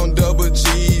racks on double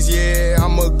G's. Yeah,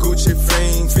 I'm a Gucci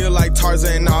fiend. Feel like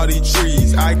Tarzan all these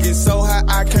trees. I get so high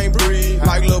I can't breathe.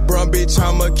 Like LeBron, bitch,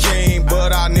 I'm a king.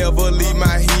 But I never leave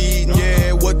my heat.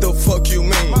 Yeah, what the fuck you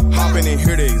mean? Hopping in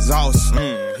here, the exhaust.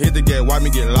 Hit the gate, why me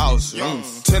get lost?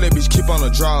 Tell that bitch keep on the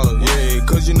draws. Yeah,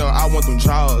 cause you know I want them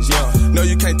draws. Yeah, no,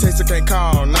 you can't text or can't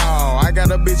call. No, I got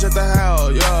a bitch at the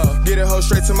house. Yeah, get a hoe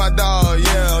straight to my dog.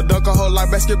 Yeah, dunk a hoe like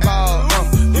basketball.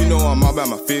 You know I'm all about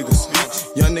my figures.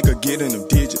 Young nigga get in them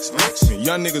digits.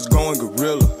 Young niggas going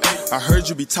gorilla. I heard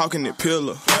you be talking that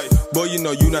pillar. Boy, you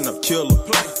know you not no killer.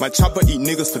 My chopper eat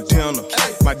niggas for dinner.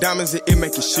 My diamonds, it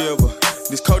make it shiver.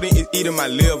 This codeine is eating my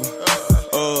liver.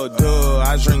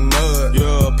 I drink mud.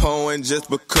 Yeah, pouring just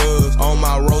because. On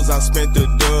my rose, I spent the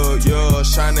dub. Yeah,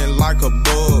 shining like a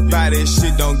bug. Buy this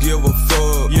shit, don't give a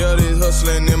fuck. Yeah, this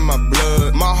hustling in my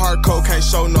blood. My heart cold can't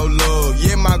show no love.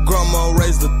 Yeah, my grandma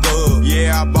raised the thug.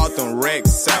 Yeah, I bought them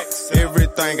racks out.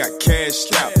 Everything got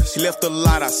cashed out. She left a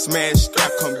lot, I smashed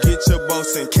out. Come get your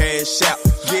boss and cash out.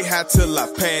 Get high till I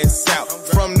pass out.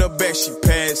 From the back, she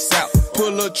pass out.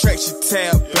 Pull a track, she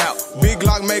tap out. Big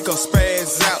lock make her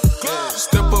spaz out.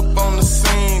 Step up on the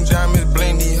scene, diamonds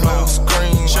blend these whole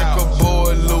screen. Check a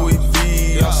boy, Louis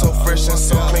V. I'm so fresh and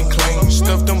so clean.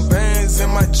 Stuff them bands in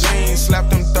my jeans. Slap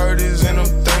them 30s in them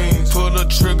things. Pull the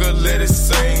trigger, let it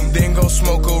sing. Then go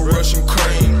smoke a Russian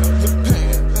cream.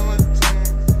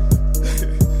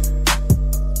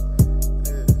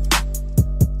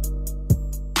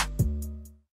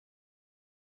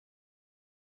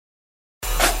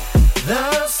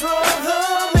 That's from the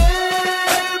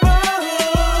neighborhood.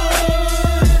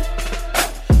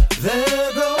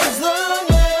 There goes the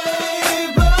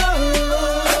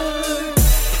neighborhood.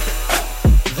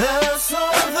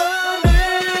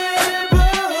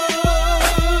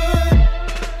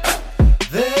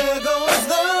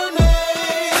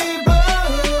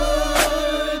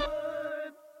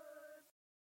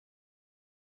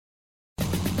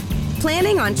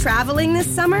 Planning on traveling this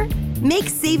summer? Make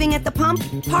saving at the pump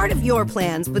part of your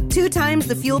plans with 2 times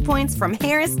the fuel points from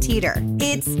Harris Teeter.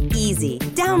 It's easy.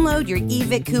 Download your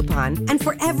eVic coupon, and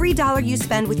for every $1 you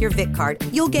spend with your Vic card,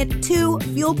 you'll get 2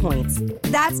 fuel points.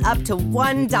 That's up to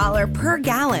 $1 per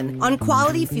gallon on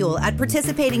quality fuel at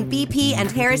participating BP and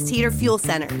Harris Teeter fuel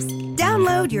centers.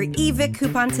 Download your eVic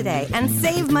coupon today and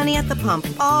save money at the pump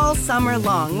all summer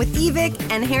long with eVic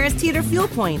and Harris Teeter fuel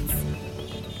points.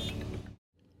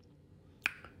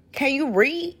 Can you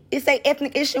read? It say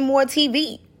Ethnic Ishimore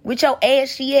TV with your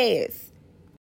ashy ass.